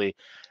 honestly.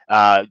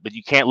 But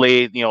you can't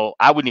lay,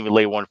 I wouldn't even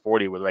lay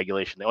 140 with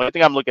regulation. The only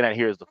thing I'm looking at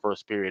here is the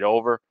first period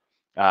over,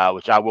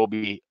 which I will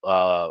be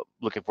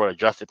looking for an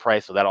adjusted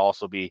price. So that'll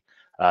also be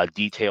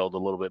detailed a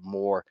little bit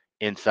more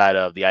inside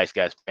of the Ice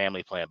Guys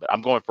family plan. But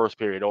I'm going first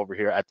period over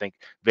here. I think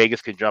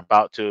Vegas can jump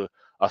out to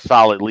a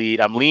solid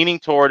lead. I'm leaning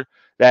toward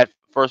that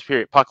first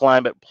period puck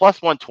line, but plus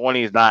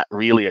 120 is not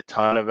really a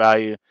ton of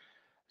value.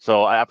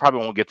 So I probably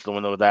won't get to the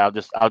window with that.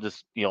 I'll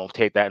just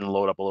take that and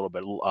load up a little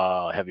bit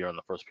heavier on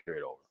the first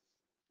period over.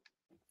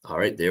 All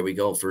right, there we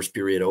go. First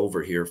period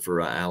over here for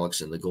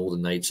Alex and the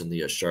Golden Knights and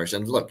the Sharks.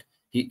 And look,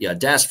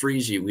 Das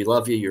Freeze, we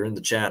love you. You're in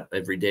the chat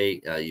every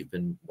day. You've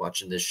been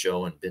watching this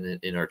show and been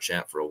in our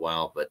chat for a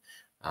while. But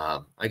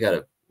I got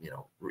to,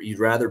 you'd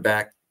rather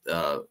back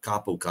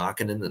Kaapo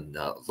Kahkonen than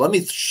let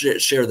me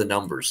share the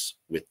numbers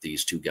with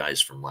these two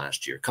guys from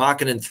last year.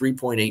 Kahkonen,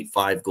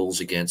 3.85 goals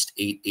against,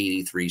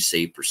 883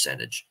 save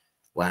percentage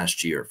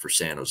last year for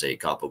San Jose,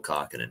 Kaapo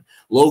Kahkonen.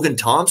 Logan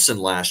Thompson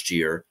last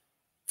year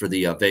for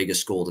the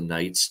Vegas Golden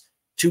Knights,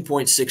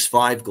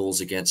 2.65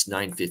 goals against,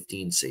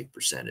 915 save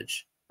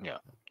percentage. Yeah.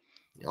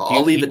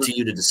 I'll leave it to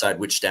you to decide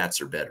which stats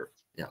are better.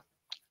 Yeah.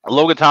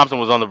 Logan Thompson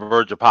was on the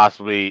verge of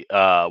possibly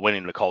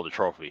winning the Calder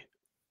Trophy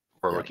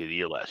for Rookie of the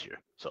Year last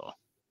year. So,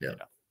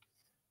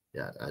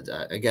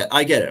 I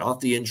get it. Off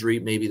the injury,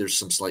 maybe there's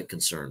some slight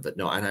concern, but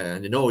no, and I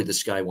know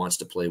this guy wants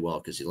to play well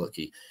because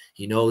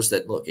he knows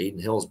that, look, Aiden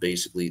Hill's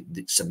basically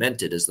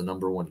cemented as the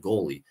 #1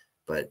 goalie,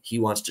 but he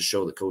wants to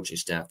show the coaching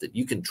staff that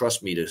you can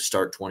trust me to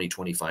start 20,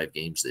 25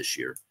 games this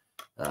year.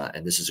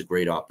 And this is a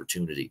great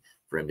opportunity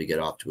for him to get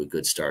off to a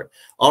good start.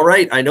 All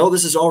right. I know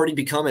this has already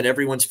become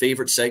everyone's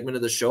favorite segment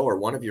of the show, or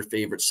one of your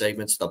favorite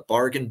segments, the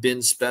bargain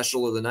bin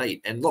special of the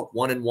night. And look,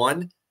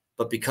 1-1,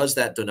 but because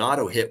that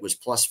Donato hit was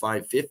plus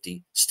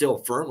 550, still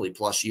firmly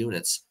plus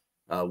units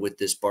with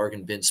this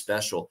bargain bin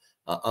special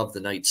of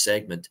the night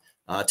segment.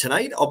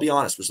 Tonight, I'll be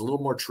honest, was a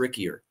little more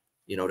trickier,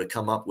 to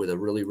come up with a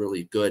really,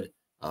 really good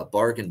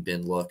bargain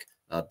bin look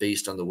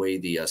based on the way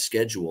the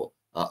schedule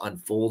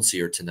unfolds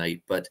here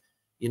tonight. But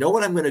you know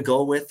what I'm going to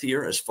go with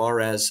here as far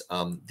as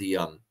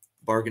the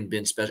bargain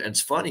bin special? And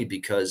it's funny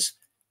because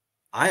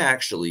I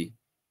actually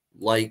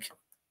like,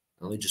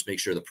 let me just make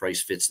sure the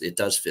price fits. It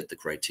does fit the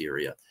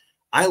criteria.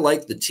 I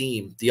like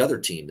the other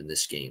team in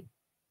this game,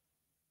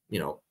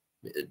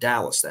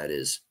 Dallas, that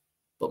is.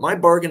 But my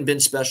bargain bin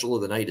special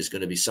of the night is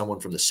going to be someone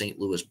from the St.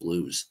 Louis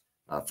Blues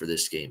for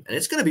this game. And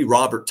it's going to be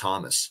Robert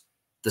Thomas,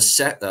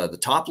 the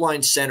top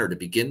line center to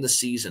begin the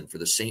season for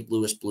the St.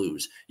 Louis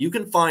Blues. You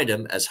can find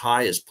him as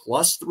high as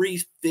plus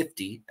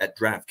 350 at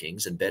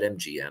DraftKings and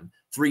BetMGM,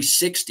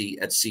 360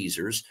 at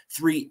Caesars,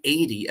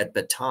 380 at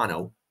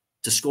Betano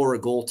to score a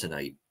goal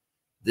tonight.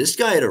 This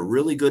guy had a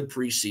really good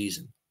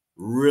preseason,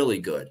 really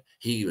good.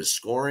 He was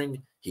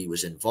scoring. He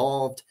was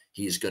involved.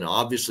 He's going to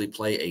obviously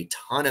play a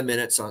ton of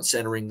minutes on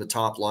centering the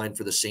top line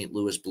for the St.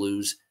 Louis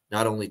Blues,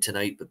 not only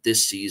tonight, but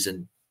this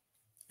season.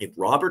 If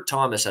Robert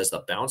Thomas has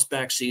the bounce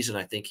back season,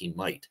 I think he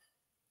might.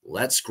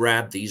 Let's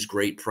grab these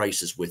great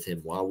prices with him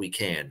while we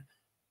can.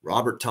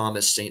 Robert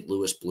Thomas, St.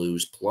 Louis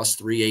Blues, plus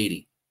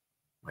 380.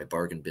 My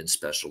bargain bin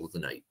special of the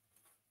night.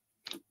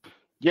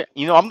 Yeah,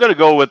 I'm going to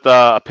go with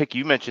a pick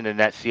you mentioned in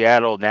that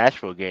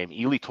Seattle-Nashville game,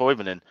 Eli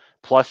Toivonen,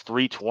 plus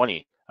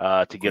 320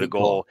 to get a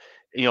goal.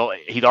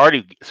 He'd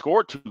already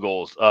scored 2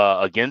 goals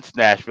against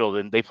Nashville,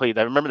 and they played.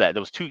 I remember that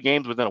there was 2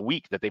 games within a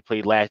week that they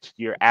played last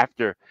year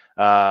after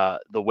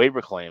the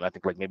waiver claim. I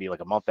think maybe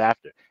a month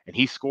after, and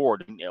he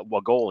scored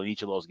a goal in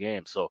each of those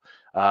games. So,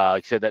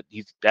 like I said, that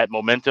he's that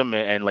momentum,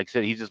 and like I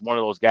said, he's just one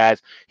of those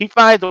guys. He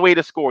finds a way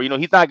to score.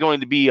 He's not going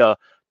to be a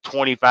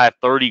 25,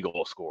 30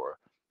 goal scorer,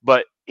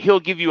 but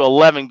he'll give you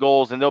 11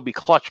 goals and they'll be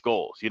clutch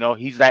goals.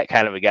 He's that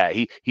kind of a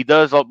guy. He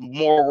does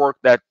more work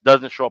that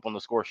doesn't show up on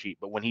the score sheet,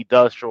 but when he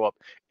does show up,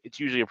 it's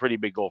usually a pretty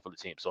big goal for the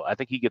team. So I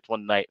think he gets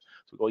one night.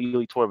 So go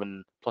Eli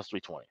Toivonen plus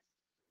 320.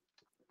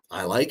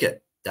 I like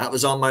it. That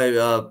was on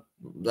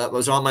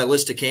my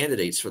list of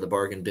candidates for the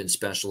bargain bin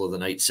special of the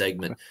night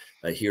segment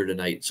here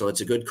tonight. So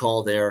it's a good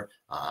call there.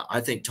 I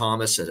think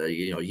Thomas,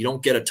 you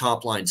don't get a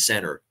top line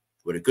center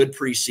with a good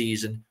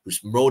preseason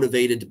who's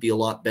motivated to be a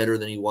lot better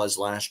than he was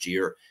last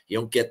year. You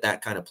don't get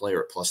that kind of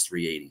player at plus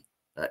 380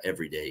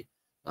 every day.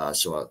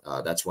 So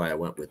that's why I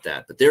went with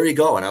that. But there you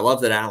go. And I love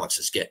that Alex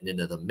is getting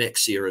into the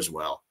mix here as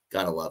well.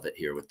 Gotta love it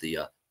here with the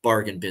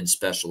bargain bin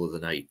special of the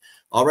night.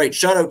 All right.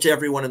 Shout out to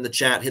everyone in the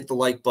chat. Hit the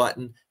like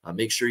button.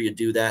 Make sure you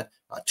do that.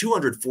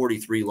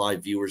 243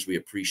 live viewers. We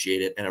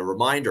appreciate it. And a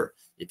reminder,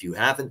 if you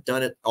haven't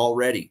done it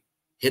already,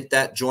 hit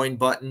that join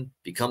button.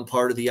 Become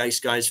part of the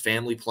Ice Guys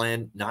family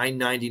plan.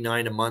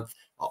 $9.99 a month.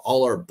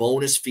 All our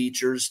bonus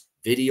features,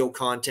 video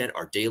content,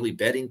 our daily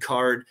betting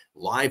card,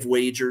 live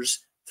wagers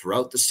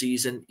throughout the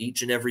season.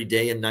 Each and every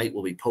day and night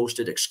will be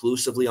posted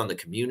exclusively on the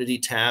community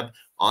tab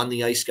on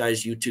the Ice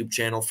Guys YouTube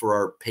channel for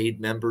our paid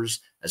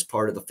members as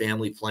part of the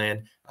family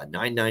plan.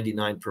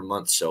 $9.99 per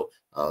month. So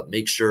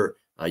make sure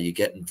you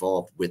get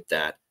involved with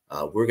that.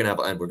 We're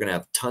gonna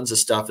have tons of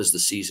stuff as the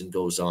season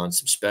goes on.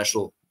 Some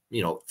special,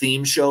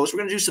 theme shows. We're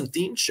gonna do some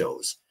theme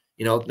shows.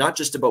 Not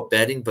just about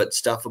betting, but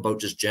stuff about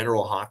just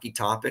general hockey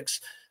topics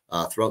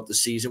throughout the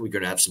season. We're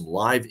gonna have some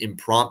live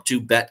impromptu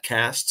bet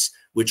casts,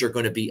 which are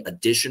going to be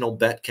additional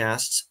bet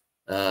casts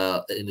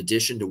in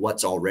addition to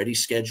what's already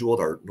scheduled,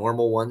 our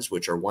normal ones,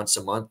 which are once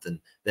a month and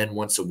then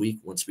once a week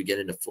once we get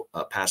into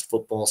past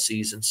football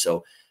season.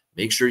 So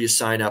make sure you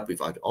sign up.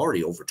 We've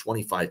already over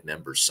 25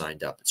 members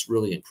signed up. It's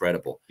really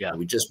incredible. Yeah, and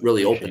we just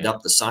really opened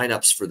up the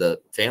signups for the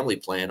family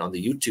plan on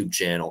the YouTube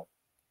channel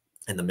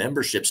and the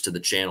memberships to the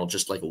channel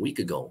just like a week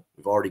ago.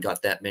 We've already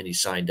got that many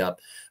signed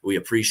up. We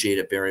appreciate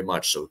it very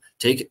much. So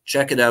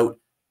check it out.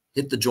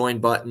 Hit the join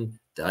button.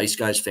 The Ice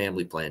Guys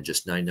family plan,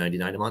 just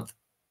 $9.99 a month.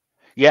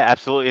 Yeah,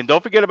 absolutely. And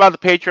don't forget about the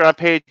Patreon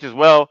page as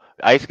well.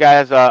 Ice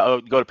Guys, go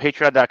to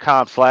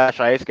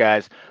patreon.com/Ice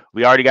Guys.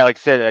 We already got, like I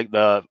said,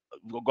 the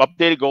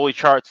updated goalie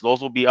charts.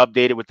 Those will be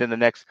updated within the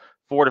next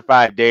 4 to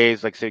 5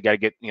 days. Like I said, you got to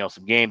get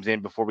some games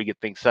in before we get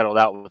things settled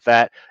out with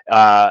that.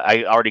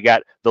 I already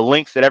got the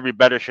links that every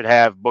bettor should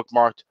have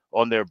bookmarked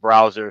on their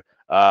browser.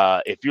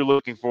 If you're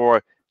looking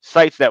for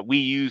sites that we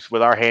use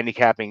with our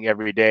handicapping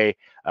every day,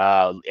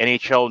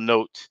 NHL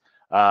notes,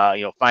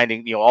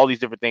 finding all these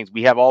different things,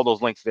 we have all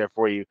those links there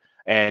for you.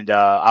 And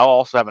I'll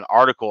also have an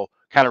article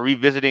kind of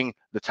revisiting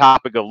the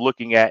topic of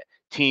looking at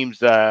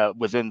teams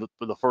within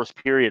the first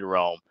period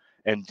realm,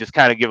 and just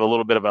kind of give a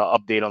little bit of an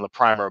update on the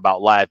primer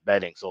about live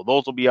betting. So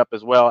those will be up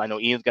as well. I know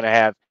Ian's going to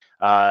have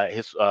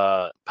his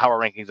power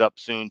rankings up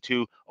soon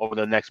too over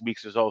the next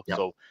weeks or so. Yep.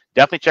 So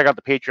definitely check out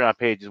the Patreon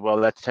page as well.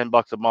 That's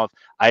 $10 a month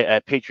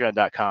at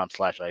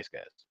patreon.com/Ice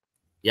Guys.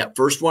 Yeah,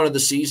 first one of the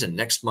season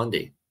next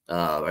Monday.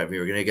 We're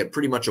going to get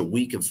pretty much a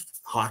week of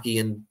hockey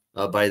in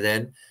by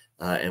then,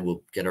 and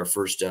we'll get our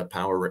first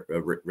power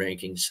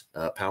rankings,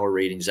 power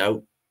ratings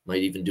out.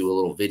 Might even do a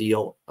little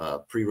video,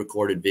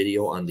 pre-recorded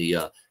video on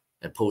the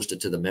and post it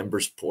to the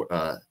members,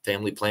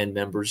 family plan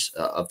members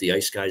of the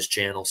Ice Guys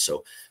channel.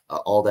 So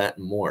all that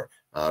and more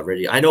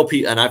ready. I know,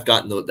 and I've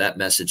gotten that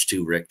message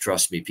too, Rick.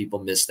 Trust me, people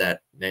miss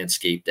that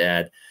Manscaped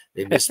ad.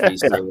 They miss me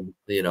saying,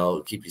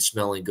 keep you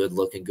smelling good,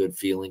 looking good,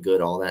 feeling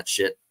good, all that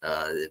shit.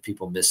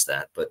 People miss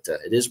that, but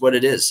it is what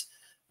it is.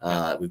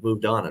 We've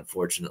moved on,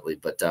 unfortunately,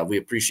 but we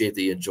appreciate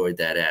that you enjoyed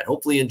that ad.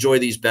 Hopefully you enjoy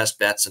these best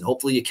bets, and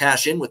hopefully you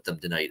cash in with them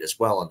tonight as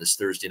well on this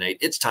Thursday night.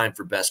 It's time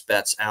for best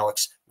bets.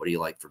 Alex, what do you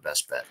like for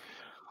best bet?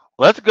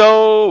 Let's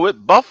go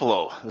with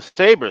Buffalo, the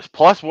Sabres,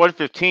 plus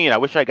 115. I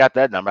wish I got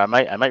that number. I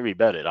might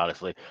rebet it,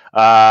 honestly.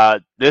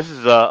 This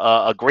is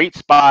a great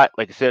spot.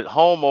 Like I said,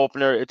 home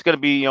opener. It's going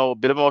to be a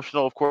bit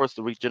emotional, of course,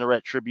 the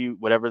Regenerate tribute,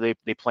 whatever they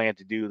plan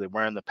to do. They're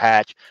wearing the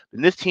patch.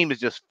 And this team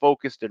is just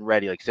focused and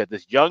ready. Like I said,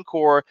 this young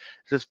core,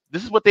 this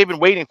is what they've been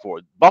waiting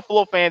for.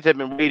 Buffalo fans have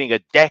been waiting a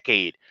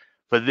decade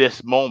for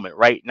this moment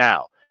right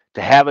now,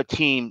 to have a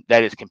team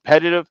that is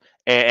competitive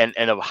and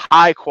of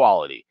high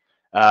quality.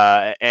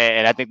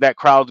 And I think that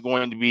crowd's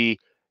going to be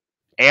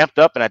amped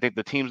up, and I think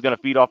the team's going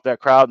to feed off that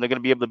crowd, and they're going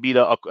to be able to beat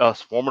a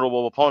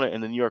formidable opponent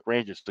in the New York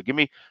Rangers. So give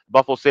me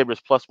Buffalo Sabres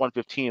plus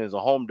 115 as a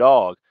home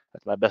dog.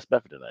 That's my best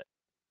bet for tonight.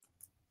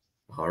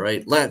 All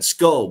right, let's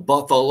go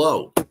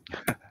Buffalo.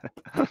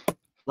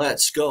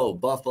 Let's go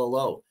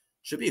Buffalo.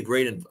 Should be a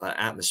great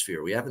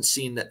atmosphere. We haven't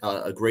seen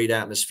a great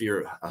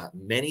atmosphere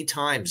many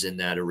times in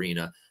that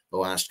arena the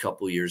last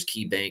couple of years.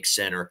 KeyBank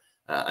Center.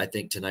 I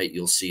think tonight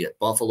you'll see it.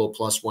 Buffalo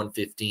plus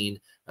 115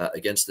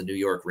 against the New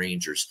York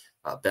Rangers.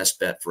 Best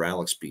bet for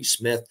Alex B.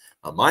 Smith.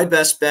 My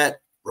best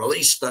bet,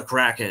 release the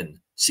Kraken.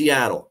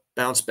 Seattle,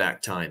 bounce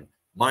back time.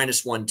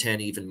 Minus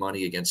 110 even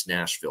money against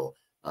Nashville.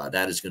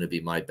 That is going to be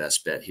my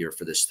best bet here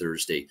for this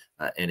Thursday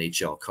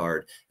NHL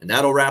card. And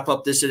that'll wrap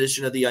up this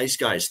edition of the Ice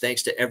Guys.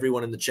 Thanks to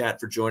everyone in the chat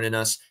for joining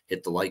us.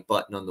 Hit the like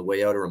button on the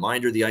way out. A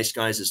reminder, the Ice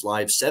Guys is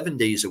live 7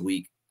 days a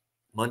week,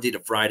 Monday to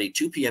Friday,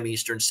 2 p.m.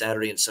 Eastern,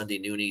 Saturday and Sunday,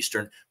 noon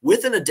Eastern,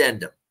 with an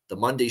addendum. The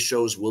Monday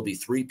shows will be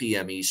 3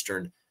 p.m.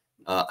 Eastern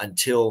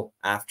until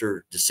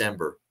after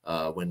December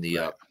when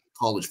the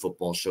college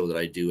football show that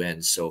I do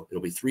ends. So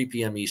it'll be 3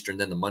 p.m. Eastern.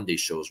 Then the Monday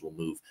shows will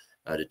move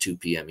to 2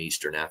 p.m.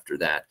 Eastern after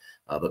that.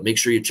 But make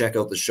sure you check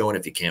out the show. And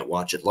if you can't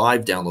watch it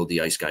live, download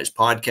the Ice Guys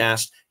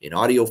podcast in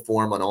audio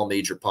form on all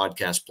major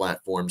podcast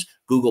platforms,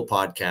 Google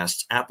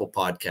Podcasts, Apple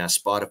Podcasts,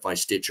 Spotify,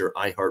 Stitcher,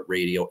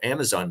 iHeartRadio,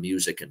 Amazon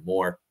Music, and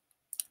more.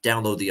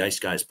 Download the Ice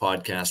Guys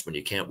podcast when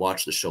you can't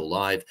watch the show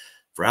live.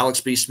 For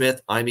Alex B.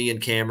 Smith, I'm Ian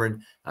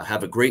Cameron.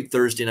 Have a great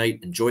Thursday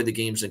night. Enjoy the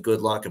games and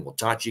good luck. And we'll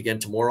talk to you again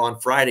tomorrow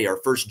on Friday, our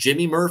first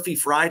Jimmy Murphy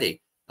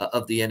Friday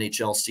of the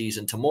NHL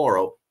season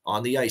tomorrow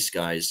on the Ice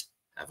Guys.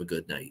 Have a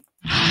good night.